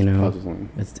 You know, Puzzling.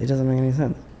 it doesn't make any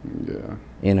sense. Yeah.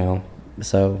 You know,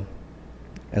 so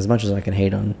as much as I can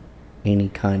hate on any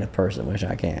kind of person, which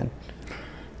I can.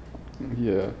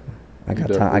 Yeah. I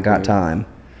got time.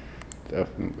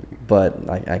 Definitely. But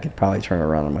I could probably turn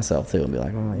around on myself too and be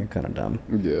like, oh, you're kind of dumb.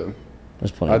 Yeah.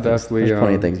 There's plenty of things. There's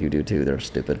plenty of things you do too that are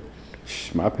stupid.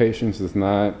 My patience is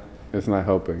not. It's not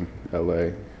helping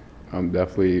LA. I'm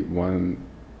definitely one.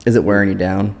 Is it wearing you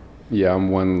down? Yeah, I'm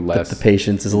one less. The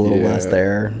patience is a little less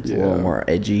there. It's a little Yeah. more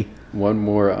edgy. One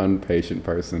more unpatient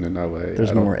person in LA.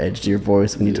 There's more edge to your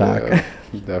voice when you talk.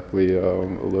 Definitely a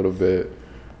little bit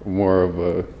more of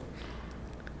a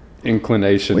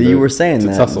inclination. Well, you were saying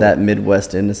that tussle. that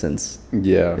Midwest innocence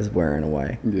Yeah. is wearing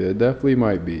away. Yeah, it definitely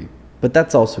might be. But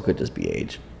that's also could just be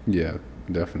age. Yeah,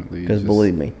 definitely. Because Just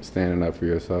believe me. standing up for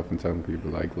yourself and telling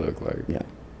people like, look, like, Yeah.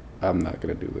 I'm not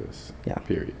gonna do this. Yeah.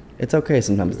 Period. It's okay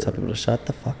sometimes to tell people to shut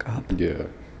the fuck up. Yeah,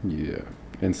 yeah.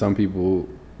 And some people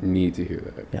need to hear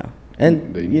that. Yeah.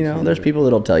 And, They need you to know, hear there's that. people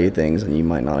that'll tell you things and you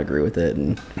might not agree with it.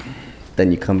 And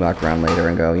then you come back around later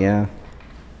and go, yeah,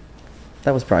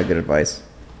 that was probably good advice.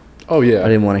 Oh yeah. I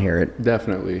didn't want to hear it.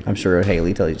 Definitely. I'm sure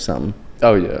Haley tells you something.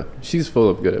 Oh yeah. She's full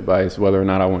of good advice. Whether or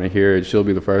not I want to hear it, she'll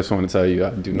be the first one to tell you I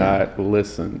do not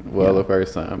listen the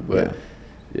first time. But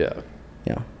yeah.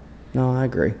 Yeah. No, I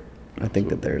agree. I think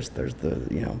that there's the,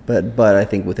 you know, but I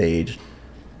think with age,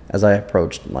 as I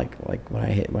approached like when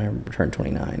I turned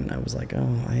 29, I was like,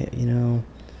 oh,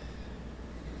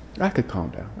 I could calm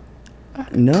down.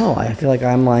 no, I feel like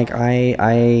I'm like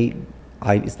I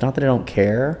it's not that I don't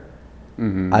care.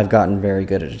 Mm-hmm. I've gotten very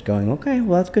good at just going, okay,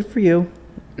 well that's good for you,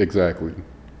 Exactly.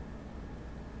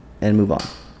 and move on.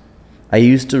 I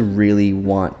used to really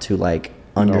want to like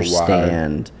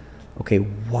understand. Okay,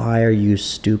 why are you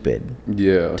stupid?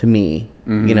 Yeah. To me,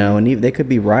 Mhm. you know, and they could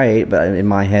be right, but in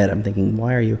my head, I'm thinking,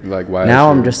 why are you? Like, why? Now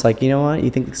is I'm just like, you know what?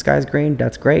 You think the sky's green?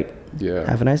 That's great. Yeah.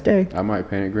 Have a nice day. I might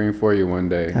paint it green for you one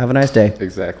day. Have a nice day.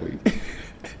 Exactly.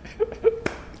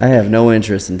 I have no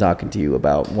interest in talking to you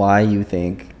about why you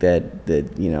think that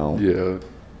you know, Yeah.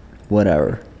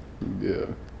 whatever. Yeah.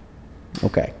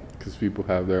 Okay. Because people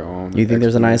have their own. You think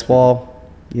there's a nice wall?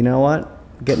 You know what?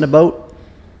 Get in a boat.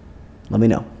 Let me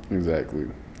know. Exactly.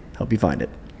 Help you find it.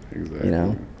 Exactly. You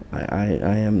know,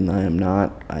 I am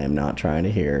not trying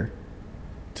to hear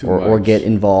Too or much. get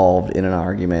involved in an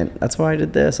argument. That's why I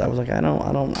did this. I was like, I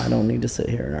don't need to sit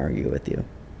here and argue with you.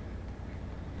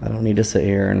 I don't need to sit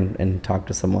here and talk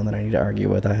to someone that I need to argue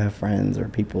with. I have friends or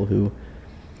people who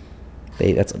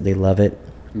they love it.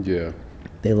 Yeah.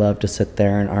 They love to sit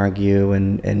there and argue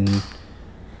and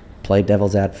play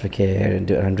devil's advocate and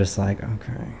do it. I'm just like,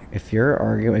 okay, if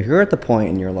you're at the point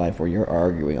in your life where you're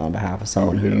arguing on behalf of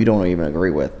someone who you don't even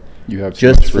agree with, you have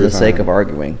just for the sake of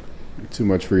arguing. Too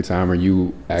much free time, or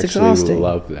you actually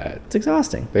love that. It's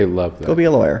exhausting. They love that. Go be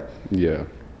a lawyer. Yeah.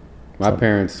 My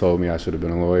parents told me I should have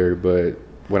been a lawyer, but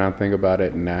when I think about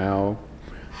it now,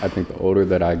 I think the older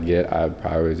that I get, I'd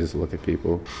probably just look at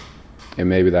people. And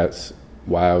maybe that's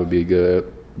why I would be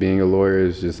good being a lawyer,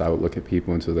 is just I would look at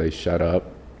people until they shut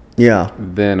up. Yeah.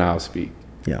 Then I'll speak.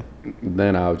 Yeah.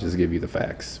 Then I'll just give you the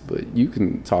facts. But you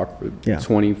can talk for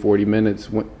 20, 40 minutes,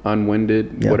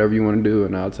 unwinded, whatever you want to do,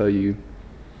 and I'll tell you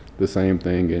the same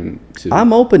thing.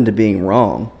 I'm open to being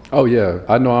wrong. Oh, yeah.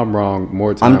 I know I'm wrong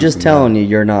more times. I'm just telling you,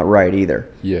 you're not right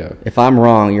either. Yeah. If I'm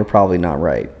wrong, you're probably not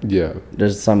right. Yeah.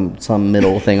 There's some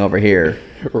middle thing over here.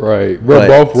 Right. We're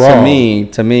both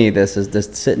wrong. To me, this is this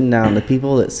sitting down. The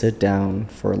people that sit down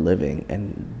for a living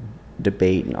and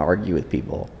debate and argue with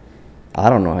people, I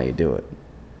don't know how you do it.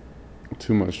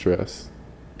 Too much stress.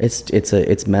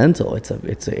 It's mental.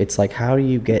 It's like, how do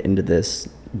you get into this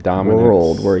dominance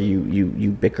world where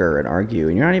you bicker and argue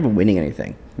and you're not even winning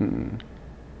anything?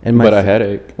 But a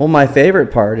headache. Well, my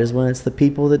favorite part is when it's the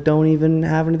people that don't even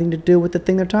have anything to do with the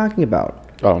thing they're talking about.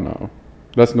 Oh, no.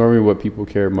 That's normally what people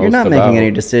care most about. You're not making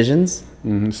any decisions.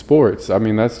 Sports. I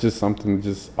mean, that's just something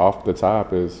just off the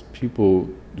top, is people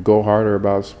go harder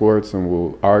about sports and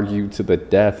will argue to the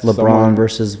death. LeBron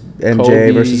versus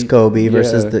MJ versus Kobe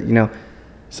versus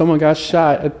Someone got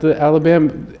shot at the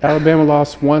Alabama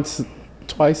lost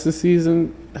twice this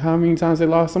season. How many times they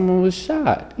lost? Someone was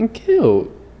shot and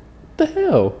killed. The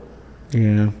hell?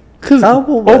 Yeah. Because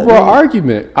over an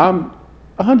argument, I'm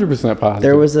 100% positive.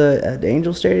 There was at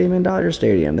Angel Stadium and Dodger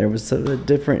Stadium. There was a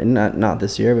different, not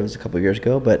this year, but it was a couple of years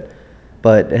ago. But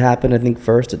it happened, I think,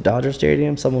 first at Dodger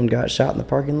Stadium. Someone got shot in the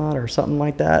parking lot or something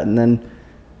like that, and then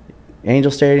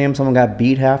Angel Stadium, someone got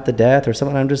beat half to death or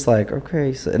something. I'm just like,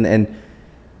 okay, so, and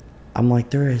I'm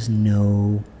like, there is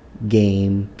no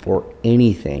game or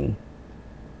anything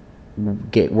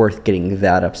worth getting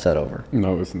that upset over.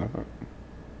 No, it's not.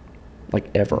 Like,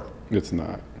 ever. It's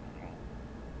not.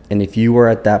 And if you are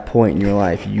at that point in your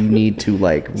life, you need to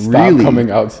stop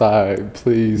coming outside,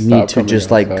 please. You need to just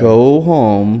go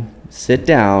home, sit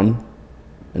down,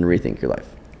 and rethink your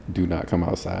life. Do not come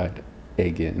outside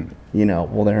again.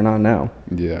 Well, they're not now.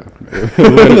 Yeah.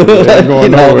 They're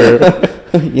going nowhere.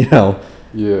 Yeah.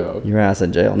 Your ass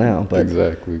in jail now. But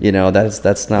exactly.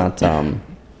 That's not.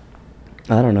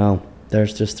 I don't know.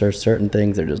 There's certain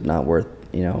things that are just not worth.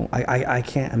 I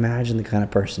can't imagine the kind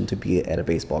of person to be at a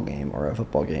baseball game or a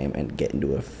football game and get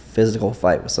into a physical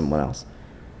fight with someone else.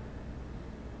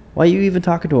 Why are you even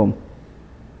talking to them?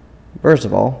 First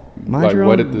of all, mind your own.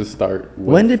 What did this start with?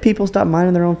 When did people stop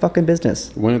minding their own fucking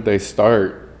business? When did they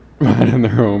start minding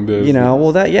their own business?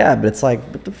 But it's like,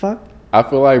 what the fuck? I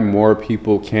feel like more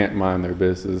people can't mind their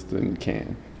business than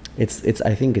can. I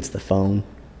think it's the phone.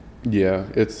 Yeah,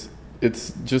 it's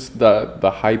just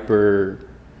the hyper.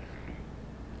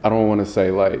 I don't want to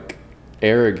say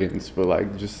arrogance,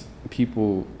 but just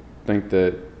people think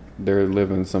that they're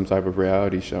living some type of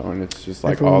reality show, and it's just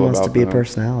everyone all wants about to be them. a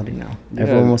personality now. Yeah.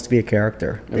 Everyone wants to be a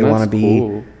character. And they want to be.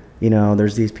 Cool.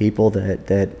 There's these people that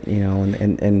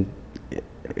and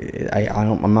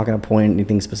I'm not going to point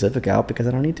anything specific out because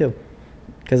I don't need to.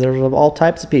 Because there's all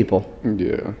types of people.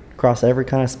 Yeah. Across every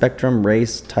kind of spectrum,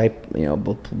 race, type,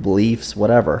 beliefs,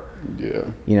 whatever.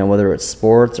 Yeah. Whether it's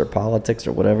sports or politics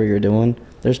or whatever you're doing,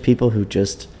 there's people who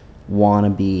just want to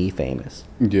be famous.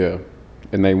 Yeah.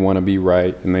 And they want to be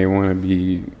right, and they want to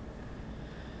be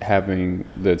having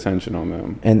the attention on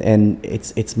them. And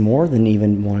it's more than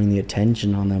even wanting the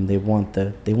attention on them. They want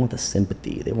the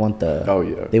sympathy. They want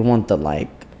the They want the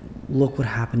look what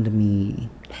happened to me.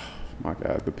 My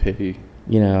God, the pity.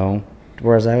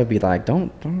 Whereas I would be like,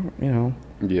 don't.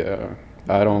 Yeah.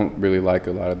 I don't really like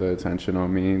a lot of the attention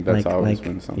on me. That's always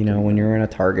been something. When you're in a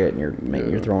Target and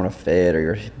you're throwing a fit or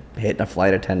you're hitting a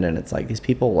flight attendant, it's like these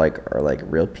people are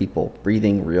real people,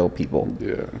 breathing real people.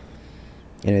 Yeah.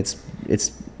 And it's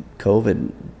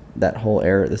COVID, that whole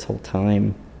era, this whole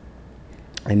time.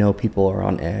 I know people are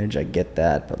on edge. I get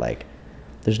that, but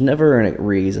there's never a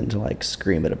reason to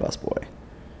scream at a busboy.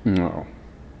 No.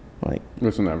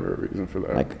 There's never a reason for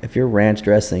that. If your ranch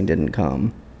dressing didn't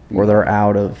come, or they're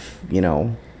out of,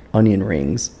 onion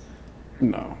rings.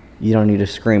 No. You don't need to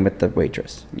scream at the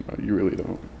waitress. No, you really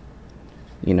don't.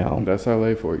 That's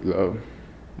LA for you, though.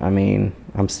 I mean,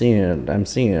 I'm seeing it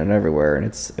everywhere, and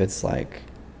it's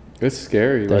It's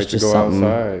scary, There's like, to just go something-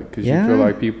 outside because you feel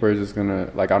like people are just gonna,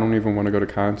 like, I don't even want to go to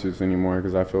concerts anymore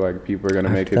because I feel like people are gonna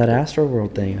make After it. that Astro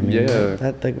World thing. I mean,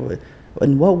 Yeah.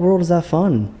 in what world is that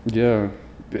fun? Yeah,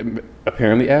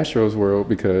 apparently Astros World,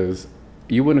 because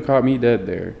you wouldn't have caught me dead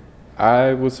there.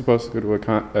 I was supposed to go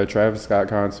to a Travis Scott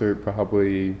concert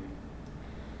probably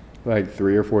like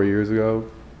 3 or 4 years ago,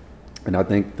 and I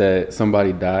think that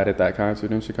somebody died at that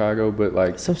concert in Chicago. But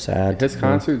like, So sad. his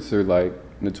concerts are like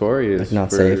notorious, Like, not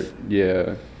for, safe.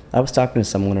 Yeah, I was talking to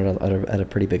someone at a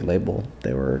pretty big label.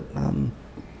 They were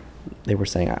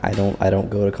saying I don't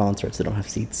go to concerts that don't have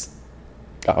seats.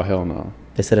 oh hell no.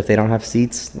 They said if they don't have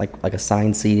seats, like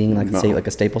assigned seating, like No. say like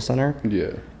a Staples Center,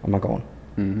 Yeah. I'm not going.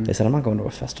 Mm-hmm. They said I'm not going to a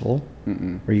festival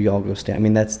where you all go stand. I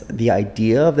mean, that's the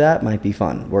idea of that might be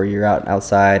fun, where you're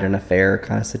outside in a fair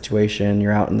kind of situation.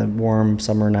 You're out in the warm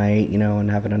summer night,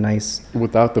 and having a nice.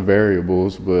 Without the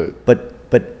variables, but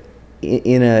But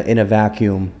in a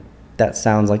vacuum, that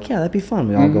sounds like, yeah, that'd be fun.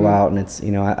 We all go out and it's,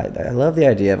 I love the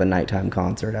idea of a nighttime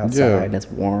concert outside Yeah. and it's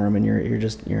warm and you're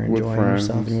enjoying friends.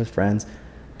 yourself and you're with friends.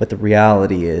 But the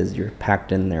reality is you're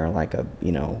packed in there like a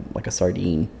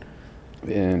sardine.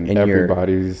 and And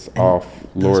everybody's off.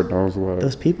 Lord knows what.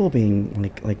 Those people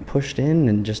being like pushed in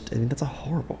and just, I mean, that's a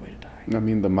horrible way to die. I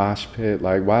mean, the mosh pit,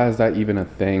 like, why is that even a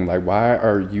thing? Like, why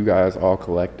are you guys all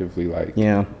collectively, like,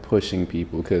 Yeah. pushing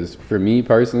people? Because for me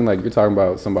personally, like, you're talking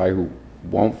about somebody who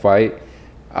won't fight.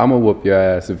 I'm going to whoop your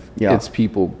ass if Yeah. it's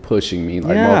people pushing me,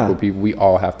 like, Yeah. multiple people. We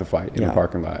all have to fight in Yeah. the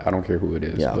parking lot. I don't care who it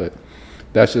is. Yeah. But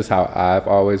that's just how I've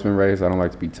always been raised. I don't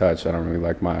like to be touched. I don't really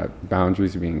like my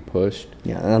boundaries being pushed.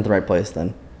 Yeah, not the right place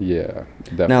then. Yeah,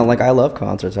 definitely. Now, like, I love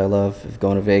concerts. I love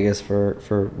going to Vegas for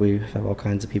we have all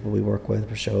kinds of people we work with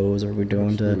for shows, or we're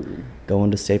going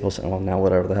to Staples Center, well, now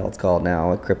whatever the hell it's called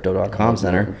now, at Crypto.com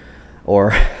Center, or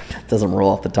that doesn't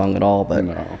roll off the tongue at all, but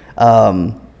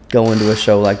going to a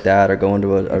show like that, or going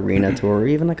to an arena tour, or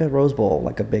even like a Rose Bowl,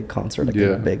 like a big concert, like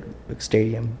a big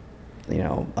stadium,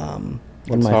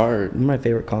 It's hard. One of my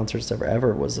favorite concerts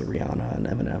ever was the Rihanna and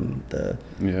Eminem, the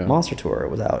Monster Tour. It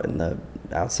was out in the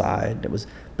outside.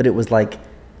 But it was like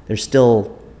there's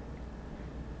still,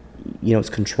 it's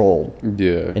controlled.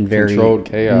 Yeah, And very controlled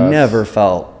chaos. Never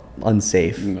felt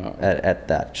unsafe No. at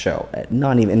that show.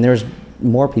 Not even. And there's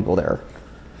more people there.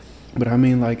 But I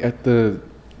mean, like,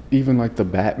 even like the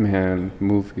Batman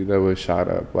movie that was shot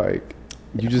up, like,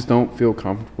 you just don't feel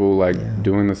comfortable, like,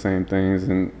 doing the same things.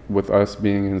 And with us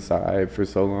being inside for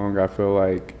so long, I feel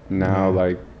like now,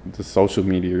 like, the social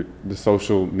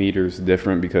meter's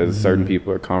different because certain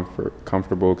people are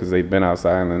comfortable because they've been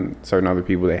outside, and then certain other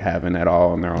people, they haven't at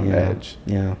all, and they're on edge.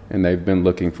 Yeah. And they've been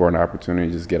looking for an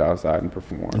opportunity to just get outside and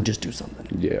perform. And just do something.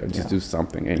 Yeah, just do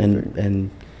something, anything.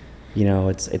 And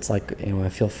it's like, I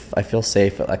feel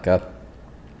safe at like a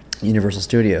Universal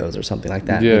Studios or something like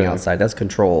that, being outside. That's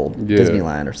controlled.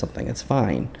 Disneyland or something. It's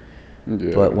fine.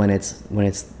 Yeah. But when it's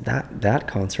that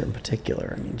concert in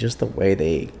particular, I mean, just the way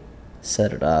they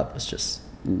set it up is just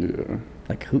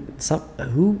like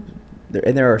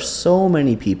there are so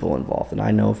many people involved, and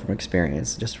I know from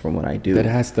experience, just from what I do, that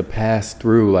has to pass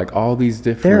through like all these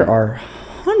different. There are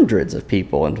hundreds of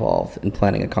people involved in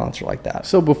planning a concert like that.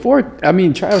 So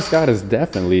Travis Scott is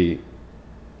definitely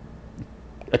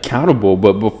accountable,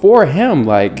 but before him,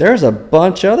 like, there's a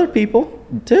bunch of other people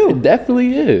too. It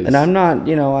definitely is. And I'm not,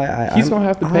 he's gonna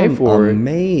have to pay for it. I'm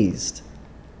amazed.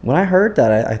 When I heard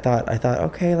that, I thought,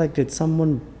 okay, like, did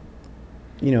someone,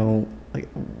 like,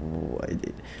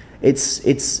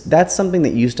 that's something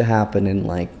that used to happen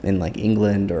in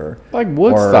England or like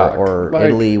Woodstock or like,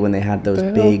 Italy, when they had those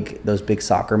big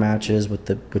soccer matches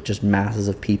with just masses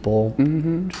of people,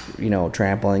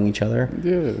 trampling each other.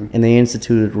 Yeah. And they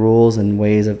instituted rules and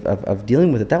ways of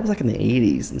dealing with it. That was like in the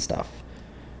 80s and stuff,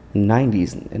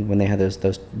 90s, and when they had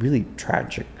those really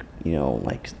tragic,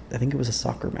 like, I think it was a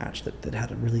soccer match that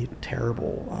had a really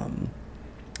terrible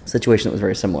situation that was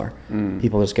very similar.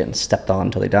 People just getting stepped on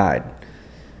until they died.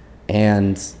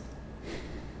 And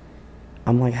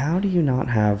I'm like, how do you not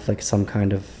have like some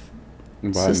kind of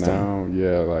system?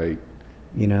 Now, like,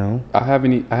 I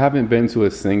haven't been to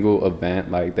a single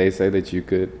event. Like, they say that you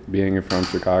could, being from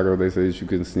Chicago, they say that you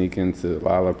can sneak into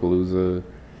Lollapalooza,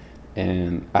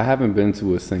 and I haven't been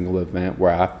to a single event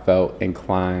where I felt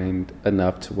inclined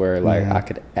enough to where, like, I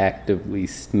could actively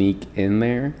sneak in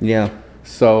there. Yeah.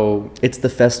 So it's the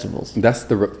festivals. That's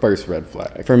the first red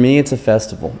flag. For me, it's a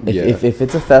festival. If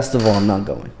it's a festival, I'm not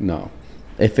going. No.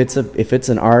 If it's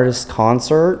an artist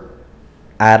concert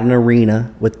at an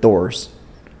arena with doors,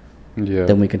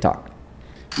 then we can talk.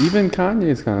 Even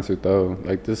Kanye's concert, though,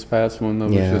 like this past one that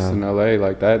was just in LA,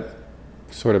 like, that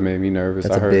sort of made me nervous.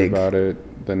 I heard about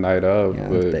it the night of,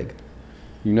 but big.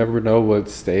 You never know what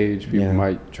stage people Yeah.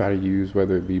 might try to use,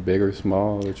 whether it be big or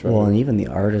small. Or try Well, to, and even the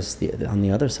artists, on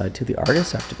the other side too, the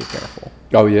artists have to be careful.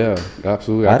 oh yeah,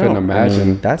 absolutely. I couldn't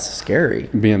imagine that's scary.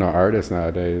 being an artist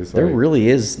nowadays. There like, really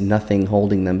is nothing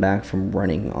holding them back from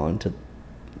running onto,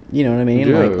 you know what I mean?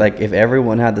 Yeah. Like if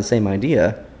everyone had the same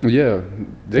idea, yeah,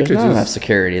 they there's could not enough just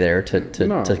security there to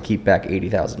No. to keep back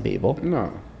 80,000 people.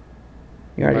 no.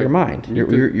 You're out of your Like, mind.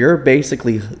 you You're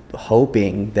basically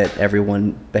hoping that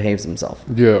everyone behaves themselves.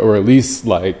 Yeah, or at least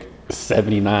like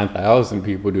 79,000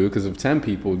 people do. Because if 10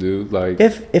 people do, like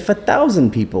If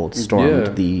 1,000 people stormed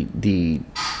Yeah. the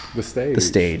the stage,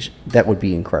 stage, that would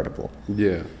be incredible.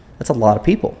 yeah, That's a lot of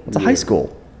people. It's a high Yeah.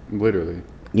 school, literally,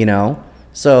 you know.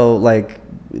 So like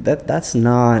that's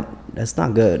not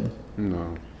good.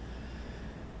 no.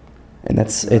 And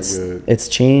That's not good. it's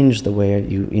changed the way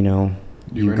you know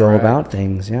You you go interact. about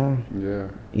things. Yeah. Yeah,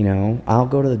 You know, I'll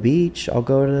go to the beach. I'll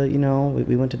go to, you know,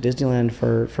 we went to Disneyland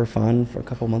for fun for a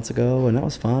couple months ago, and that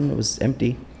was fun. It was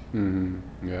empty.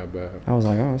 yeah, bad. I was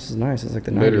like, oh, this is nice. It's like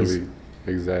the Literally, 90s.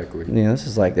 exactly. You know, this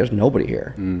is like, there's nobody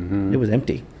here. It was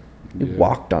empty. We Yeah.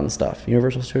 walked on stuff.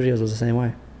 Universal Studios was the same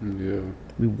way. Yeah,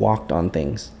 We walked on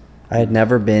things. I had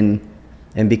never been,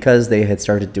 and because they had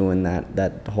started doing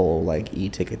that whole like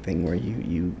e-ticket thing where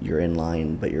you're in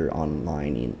line, but you're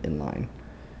online in line.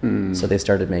 So they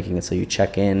started making it so you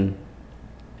check in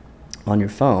on your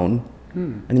phone,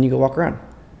 and then you go walk around.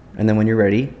 And then when you're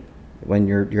ready, when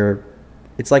you're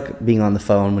it's like being on the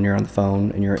phone when you're on the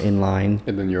phone and you're in line,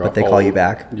 and then you're. but they call you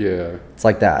back. Yeah, It's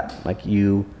like that. Like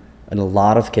you, in a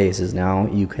lot of cases now,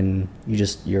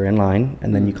 you're in line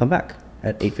and then you come back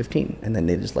at 8:15 and then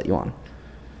they just let you on,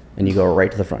 and you go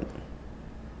right to the front,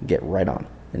 get right on,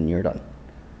 and you're done.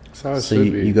 that's how it So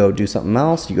should be. you go do something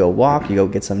else, you go walk, you go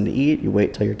get something to eat, you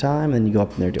wait till your time, and then you go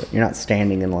up in there and do it. You're not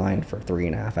standing in line for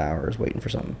 3.5 hours waiting for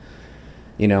something.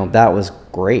 You know, that was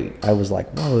great. I was like,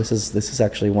 whoa, this is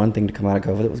actually one thing to come out of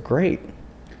COVID that was great.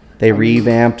 They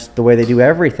revamped the way they do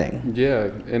everything. Yeah,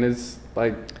 and it's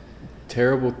like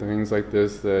terrible things like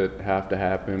this that have to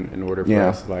happen in order for Yeah.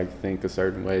 us to like think a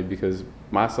certain way. Because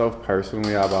myself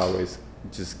personally, I've always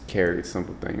just carried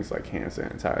simple things like hand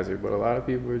sanitizer, but a lot of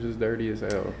people are just dirty as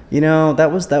hell. You know,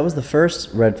 that was the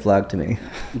first red flag to me.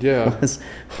 Yeah,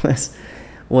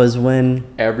 was when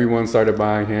everyone started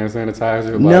buying hand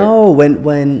sanitizer. Like, no,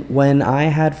 when I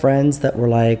had friends that were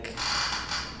like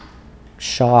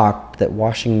shocked that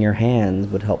washing your hands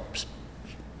would help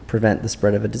prevent the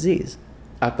spread of a disease.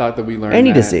 I thought that we learned Any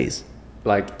that, disease.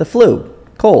 like The flu,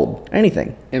 cold,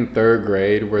 anything. in third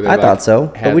grade, where they I thought so,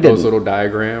 but had we those didn't. little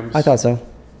diagrams. I thought so,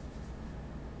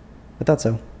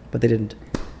 but they didn't.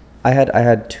 I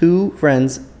had two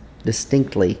friends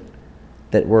distinctly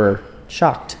that were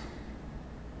shocked.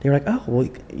 They were like, "Oh, well,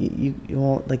 you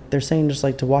well, like they're saying just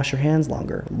like to wash your hands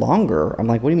longer." Longer? I'm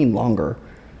like, "What do you mean longer?"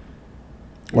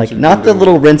 Like you not been the doing?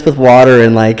 little rinse with water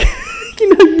and like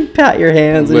you pat your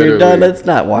hands and you're done. Literally. That's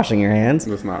not washing your hands.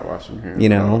 That's not washing your hands. You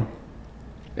at know. all.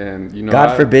 And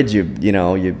God forbid you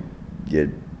Did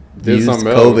use something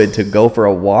COVID else. to go for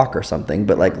a walk or something,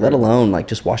 but like let Right. alone like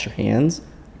just wash your hands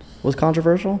was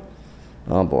controversial.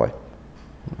 Oh boy,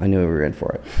 I knew we were in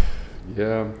for it.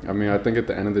 Yeah, I mean, I think at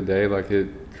the end of the day, like it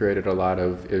created a lot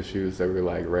of issues that were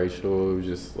like racial,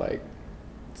 just like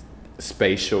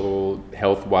spatial,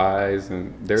 health wise,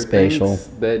 and there's Spatial. things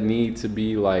that need to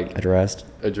be like Addressed.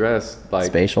 like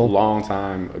Spatial. long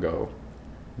time ago.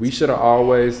 Everyone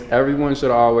should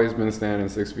have always been standing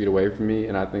 6 feet away from me,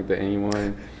 and I think that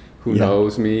anyone who Yeah.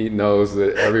 knows me knows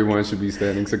that everyone should be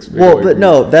standing 6 feet Well, away but from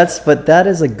no, me. that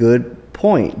is a good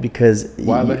point because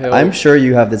Why the hell? I'm sure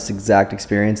you have this exact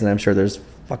experience, and I'm sure there's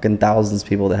fucking thousands of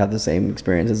people that have the same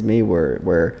experience as me,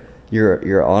 where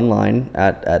you're online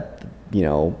at you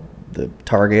know the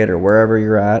Target or wherever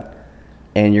you're at,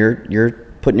 and you're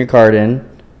putting your card in,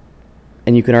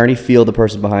 and you can already feel the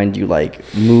person behind you like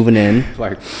moving in.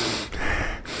 Like,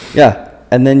 Yeah.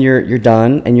 And then you're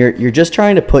done, and you're just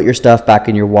trying to put your stuff back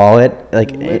in your wallet,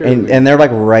 like, Literally. and they're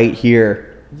like right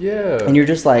here, yeah. and you're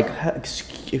just like,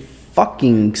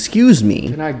 fucking excuse me,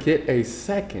 Can I get a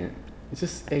second?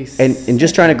 Just a second. and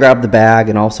just trying to grab the bag,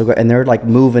 and also and they're like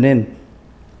moving in,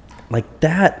 like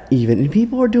that even, and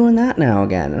people are doing that now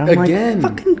again, and I'm Again.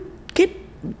 like, fucking get.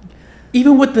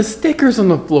 Even with the stickers on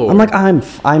the floor. I'm like, I'm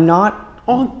not.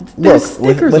 on there's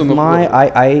Look, stickers with on the my, floor.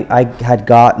 I had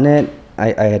gotten it.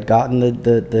 I had gotten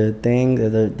the thing,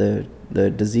 the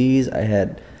disease.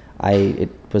 It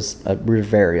was a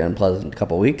very unpleasant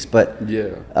couple of weeks, but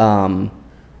Yeah.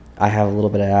 I have a little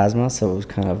bit of asthma, so it was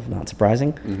kind of not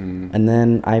surprising. Mm-hmm. And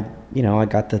then I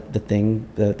got the thing,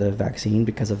 the vaccine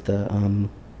because of the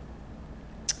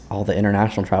all the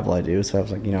international travel I do. So I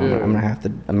was like,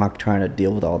 I'm not trying to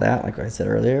deal with all that, like I said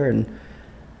earlier. And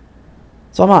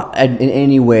so I'm not in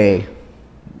any way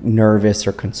nervous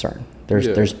or concerned.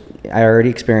 I already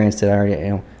experienced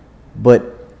it.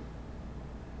 But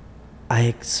I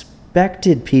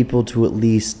expected people to at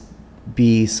least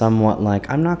be somewhat like,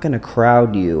 I'm not going to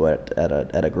crowd you at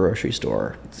a grocery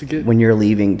store when you're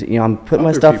leaving. I'm putting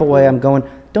my stuff away. I'm going,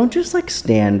 don't just like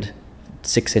stand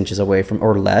 6 inches away from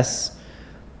or less,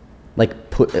 like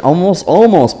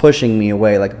almost pushing me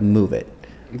away, like move it.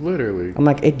 Literally. I'm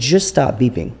like, it just stopped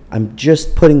beeping. I'm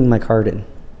just putting my card in.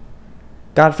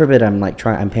 God forbid I'm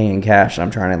paying in cash and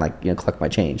I'm trying to collect my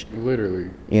change. Literally.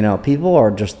 People are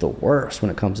just the worst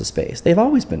when it comes to space. They've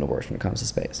always been the worst when it comes to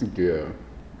space. Yeah.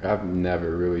 I've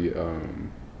never really,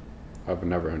 I've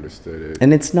never understood it.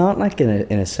 And it's not like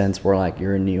in a sense where like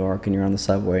you're in New York and you're on the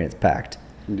subway and it's packed.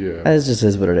 Yeah. That just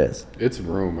is what it is. It's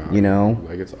room out here.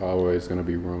 Like it's always going to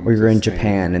be room. Or you're in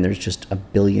Japan and there's just a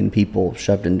billion people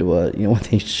shoved into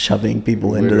shoving people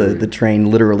literally. Into the train,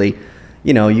 literally.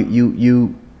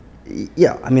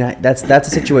 Yeah, I mean, that's a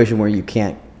situation where you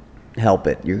can't help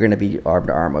it. You're going to be arm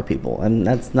to arm with people. And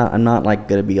I'm not like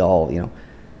going to be all,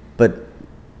 but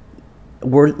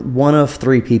we're one of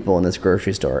 3 people in this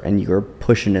grocery store and you're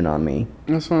pushing in on me.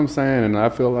 That's what I'm saying. And I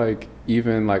feel like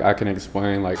even like I can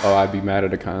explain like, oh, I'd be mad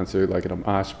at a concert, like in a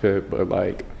mosh pit, but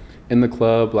like in the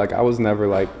club, like I was never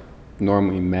like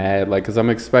normally mad, like because I'm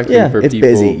expecting for it's people.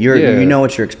 Busy. You know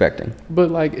what you're expecting.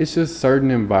 But like it's just certain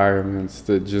environments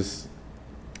that just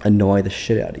annoy the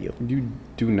shit out of you. You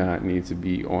do not need to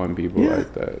be on people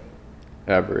like that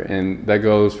ever. And that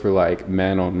goes for like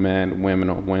men on men, women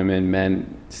on women,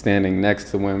 men standing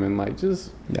next to women. Like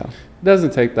just it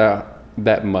doesn't take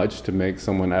that much to make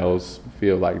someone else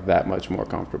feel like that much more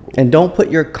comfortable. And don't put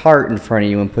your cart in front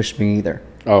of you and push me either.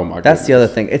 Oh my god. That's the other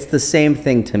thing. It's the same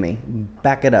thing to me.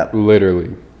 Back it up.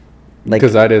 Literally.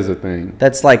 Because that is a thing.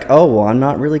 That's like, oh well, I'm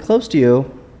not really close to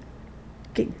you.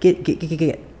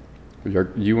 Get.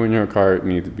 You and your cart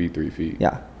need to be 3 feet.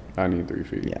 Yeah. I need 3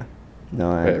 feet. Yeah.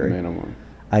 No, I agree. At minimum.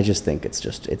 I just think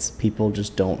it's people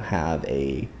just don't have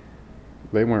a.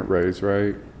 They weren't raised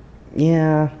right.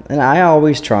 Yeah, and I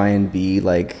always try and be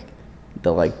like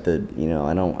I'm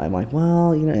like,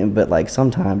 well, but like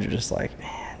sometimes you're just like,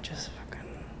 man, just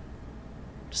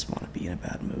want to be in a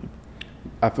bad mood.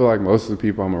 I feel like most of the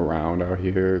people I'm around out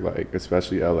here, like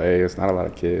especially LA, it's not a lot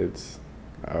of kids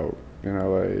out.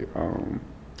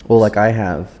 Well, like I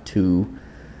have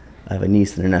a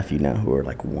niece and a nephew now who are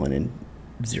like 1 and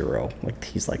 0. Like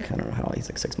he's like, I don't know how, he's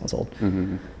like 6 months old.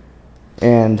 Mm-hmm.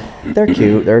 And they're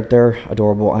cute. They're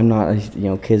adorable. I'm not,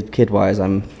 kid wise.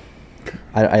 I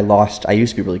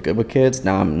used to be really good with kids.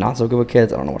 Now I'm not so good with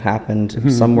kids. I don't know what happened. Mm-hmm.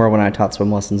 Somewhere when I taught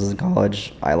swim lessons in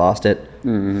college, I lost it.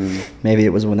 Mm-hmm. Maybe it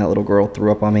was when that little girl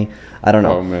threw up on me. I don't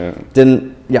know. Oh man.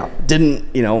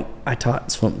 I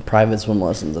taught private swim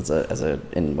lessons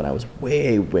when I was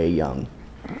way young,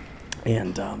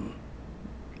 and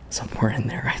somewhere in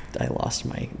there I lost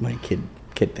my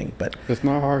kid thing, but it's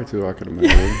not hard to, I could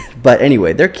imagine. But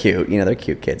anyway, they're cute. They're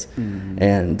cute kids, mm-hmm.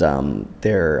 And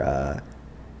they're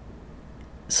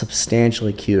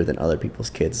substantially cuter than other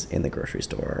people's kids in the grocery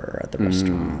store or at the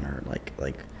restaurant, or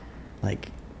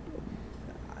like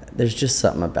there's just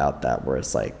something about that where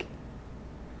it's like,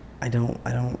 I don't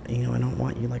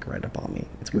want you like right up on me.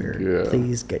 It's weird. Yeah.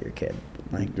 Please get your kid.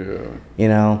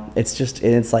 It's just,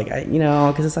 it's like,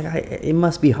 because it's like, it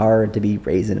must be hard to be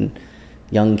raising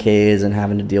young kids and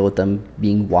having to deal with them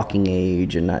being walking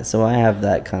age and not. So I have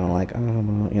that kind of like,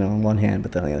 on one hand,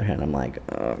 but then on the other hand, I'm like,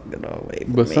 oh, get away from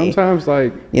me. But sometimes,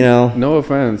 like, no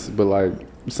offense, but like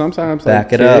sometimes like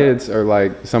kids are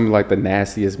like some of like the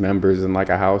nastiest members in like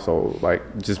a household, like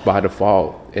just by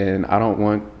default. And I don't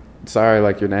want. Sorry,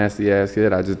 like your nasty ass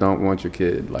kid. I just don't want your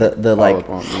kid like the all like up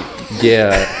on me.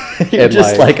 Yeah, you're and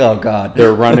just like, oh god,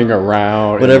 they're running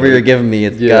around. Whatever you're giving me,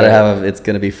 it's gotta have. It's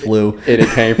gonna be flu. And it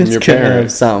came from your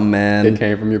parents. Something, man. It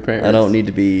came from your parents. I don't need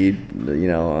to be.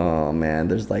 Oh man,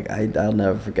 there's like I'll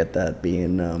never forget that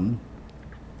being.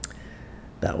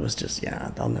 That was just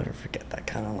I'll never forget that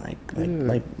kind of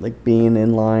like being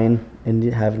in line and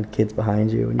having kids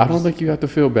behind you. And I don't think you have to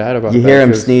feel bad about. You hear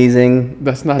him sneezing.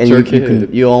 That's not your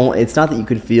kid. It's not that you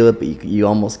could feel it, but you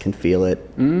almost can feel it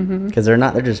because they're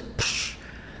not. They're just.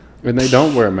 And they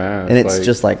don't wear masks. And it's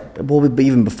just like, well,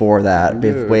 even before that,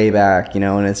 way back,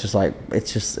 and it's just like,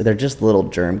 they're just little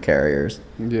germ carriers.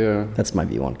 Yeah. That's my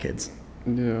view on kids.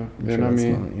 Yeah. And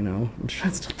I'm sure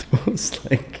that's not the most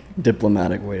like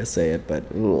diplomatic way to say it, but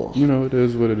ugh. It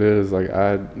is what it is. Like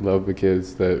I love the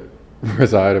kids that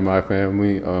reside in my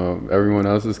family. Everyone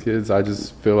else's kids, I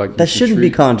just feel like that shouldn't be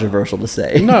controversial to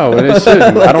say. No, and it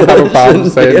shouldn't. I don't have a problem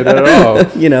saying it at all.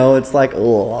 You know, it's like,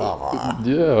 oh.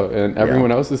 Yeah, and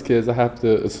everyone else's kids, I have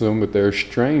to assume that they're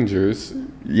strangers.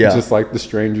 Yeah. Just like the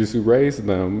strangers who raised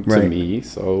them to Right. me.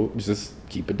 So just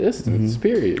keep a distance,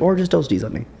 period. Or just don't sneeze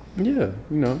at me. Yeah,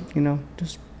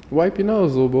 Just wipe your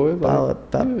nose, little boy.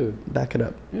 back it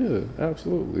up. Yeah,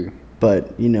 absolutely.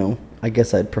 But, I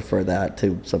guess I'd prefer that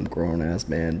to some grown-ass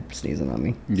man sneezing on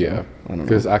me. Yeah, I don't know.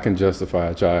 because I can justify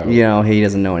a child. He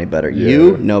doesn't know any better. Yeah.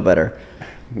 You know better.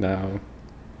 Now,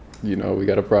 we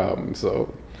got a problem,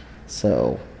 so.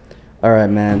 So, all right,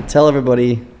 man. Tell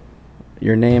everybody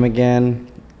your name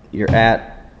again, your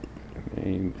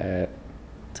Name at.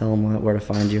 Tell them where to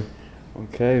find you.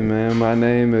 Okay, man. My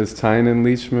name is Tynan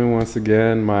Leachman. Once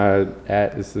again, my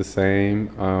 @ is the same.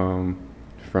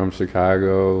 From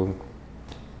Chicago,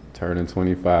 turning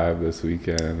 25 this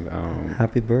weekend.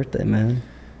 Happy birthday, man.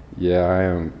 Yeah, I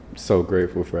am so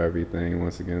grateful for everything.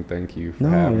 Once again, thank you for No,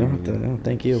 having you me. don't have to. No,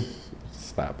 thank you.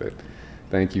 Stop it.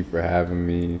 Thank you for having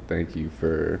me. Thank you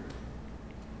for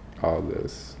all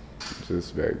this.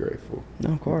 Just very grateful.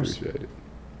 No, of course. Appreciate it.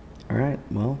 All right.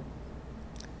 Well,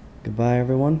 goodbye,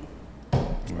 everyone.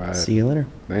 All right. See you later.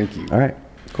 Thank you. All right.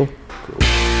 Cool.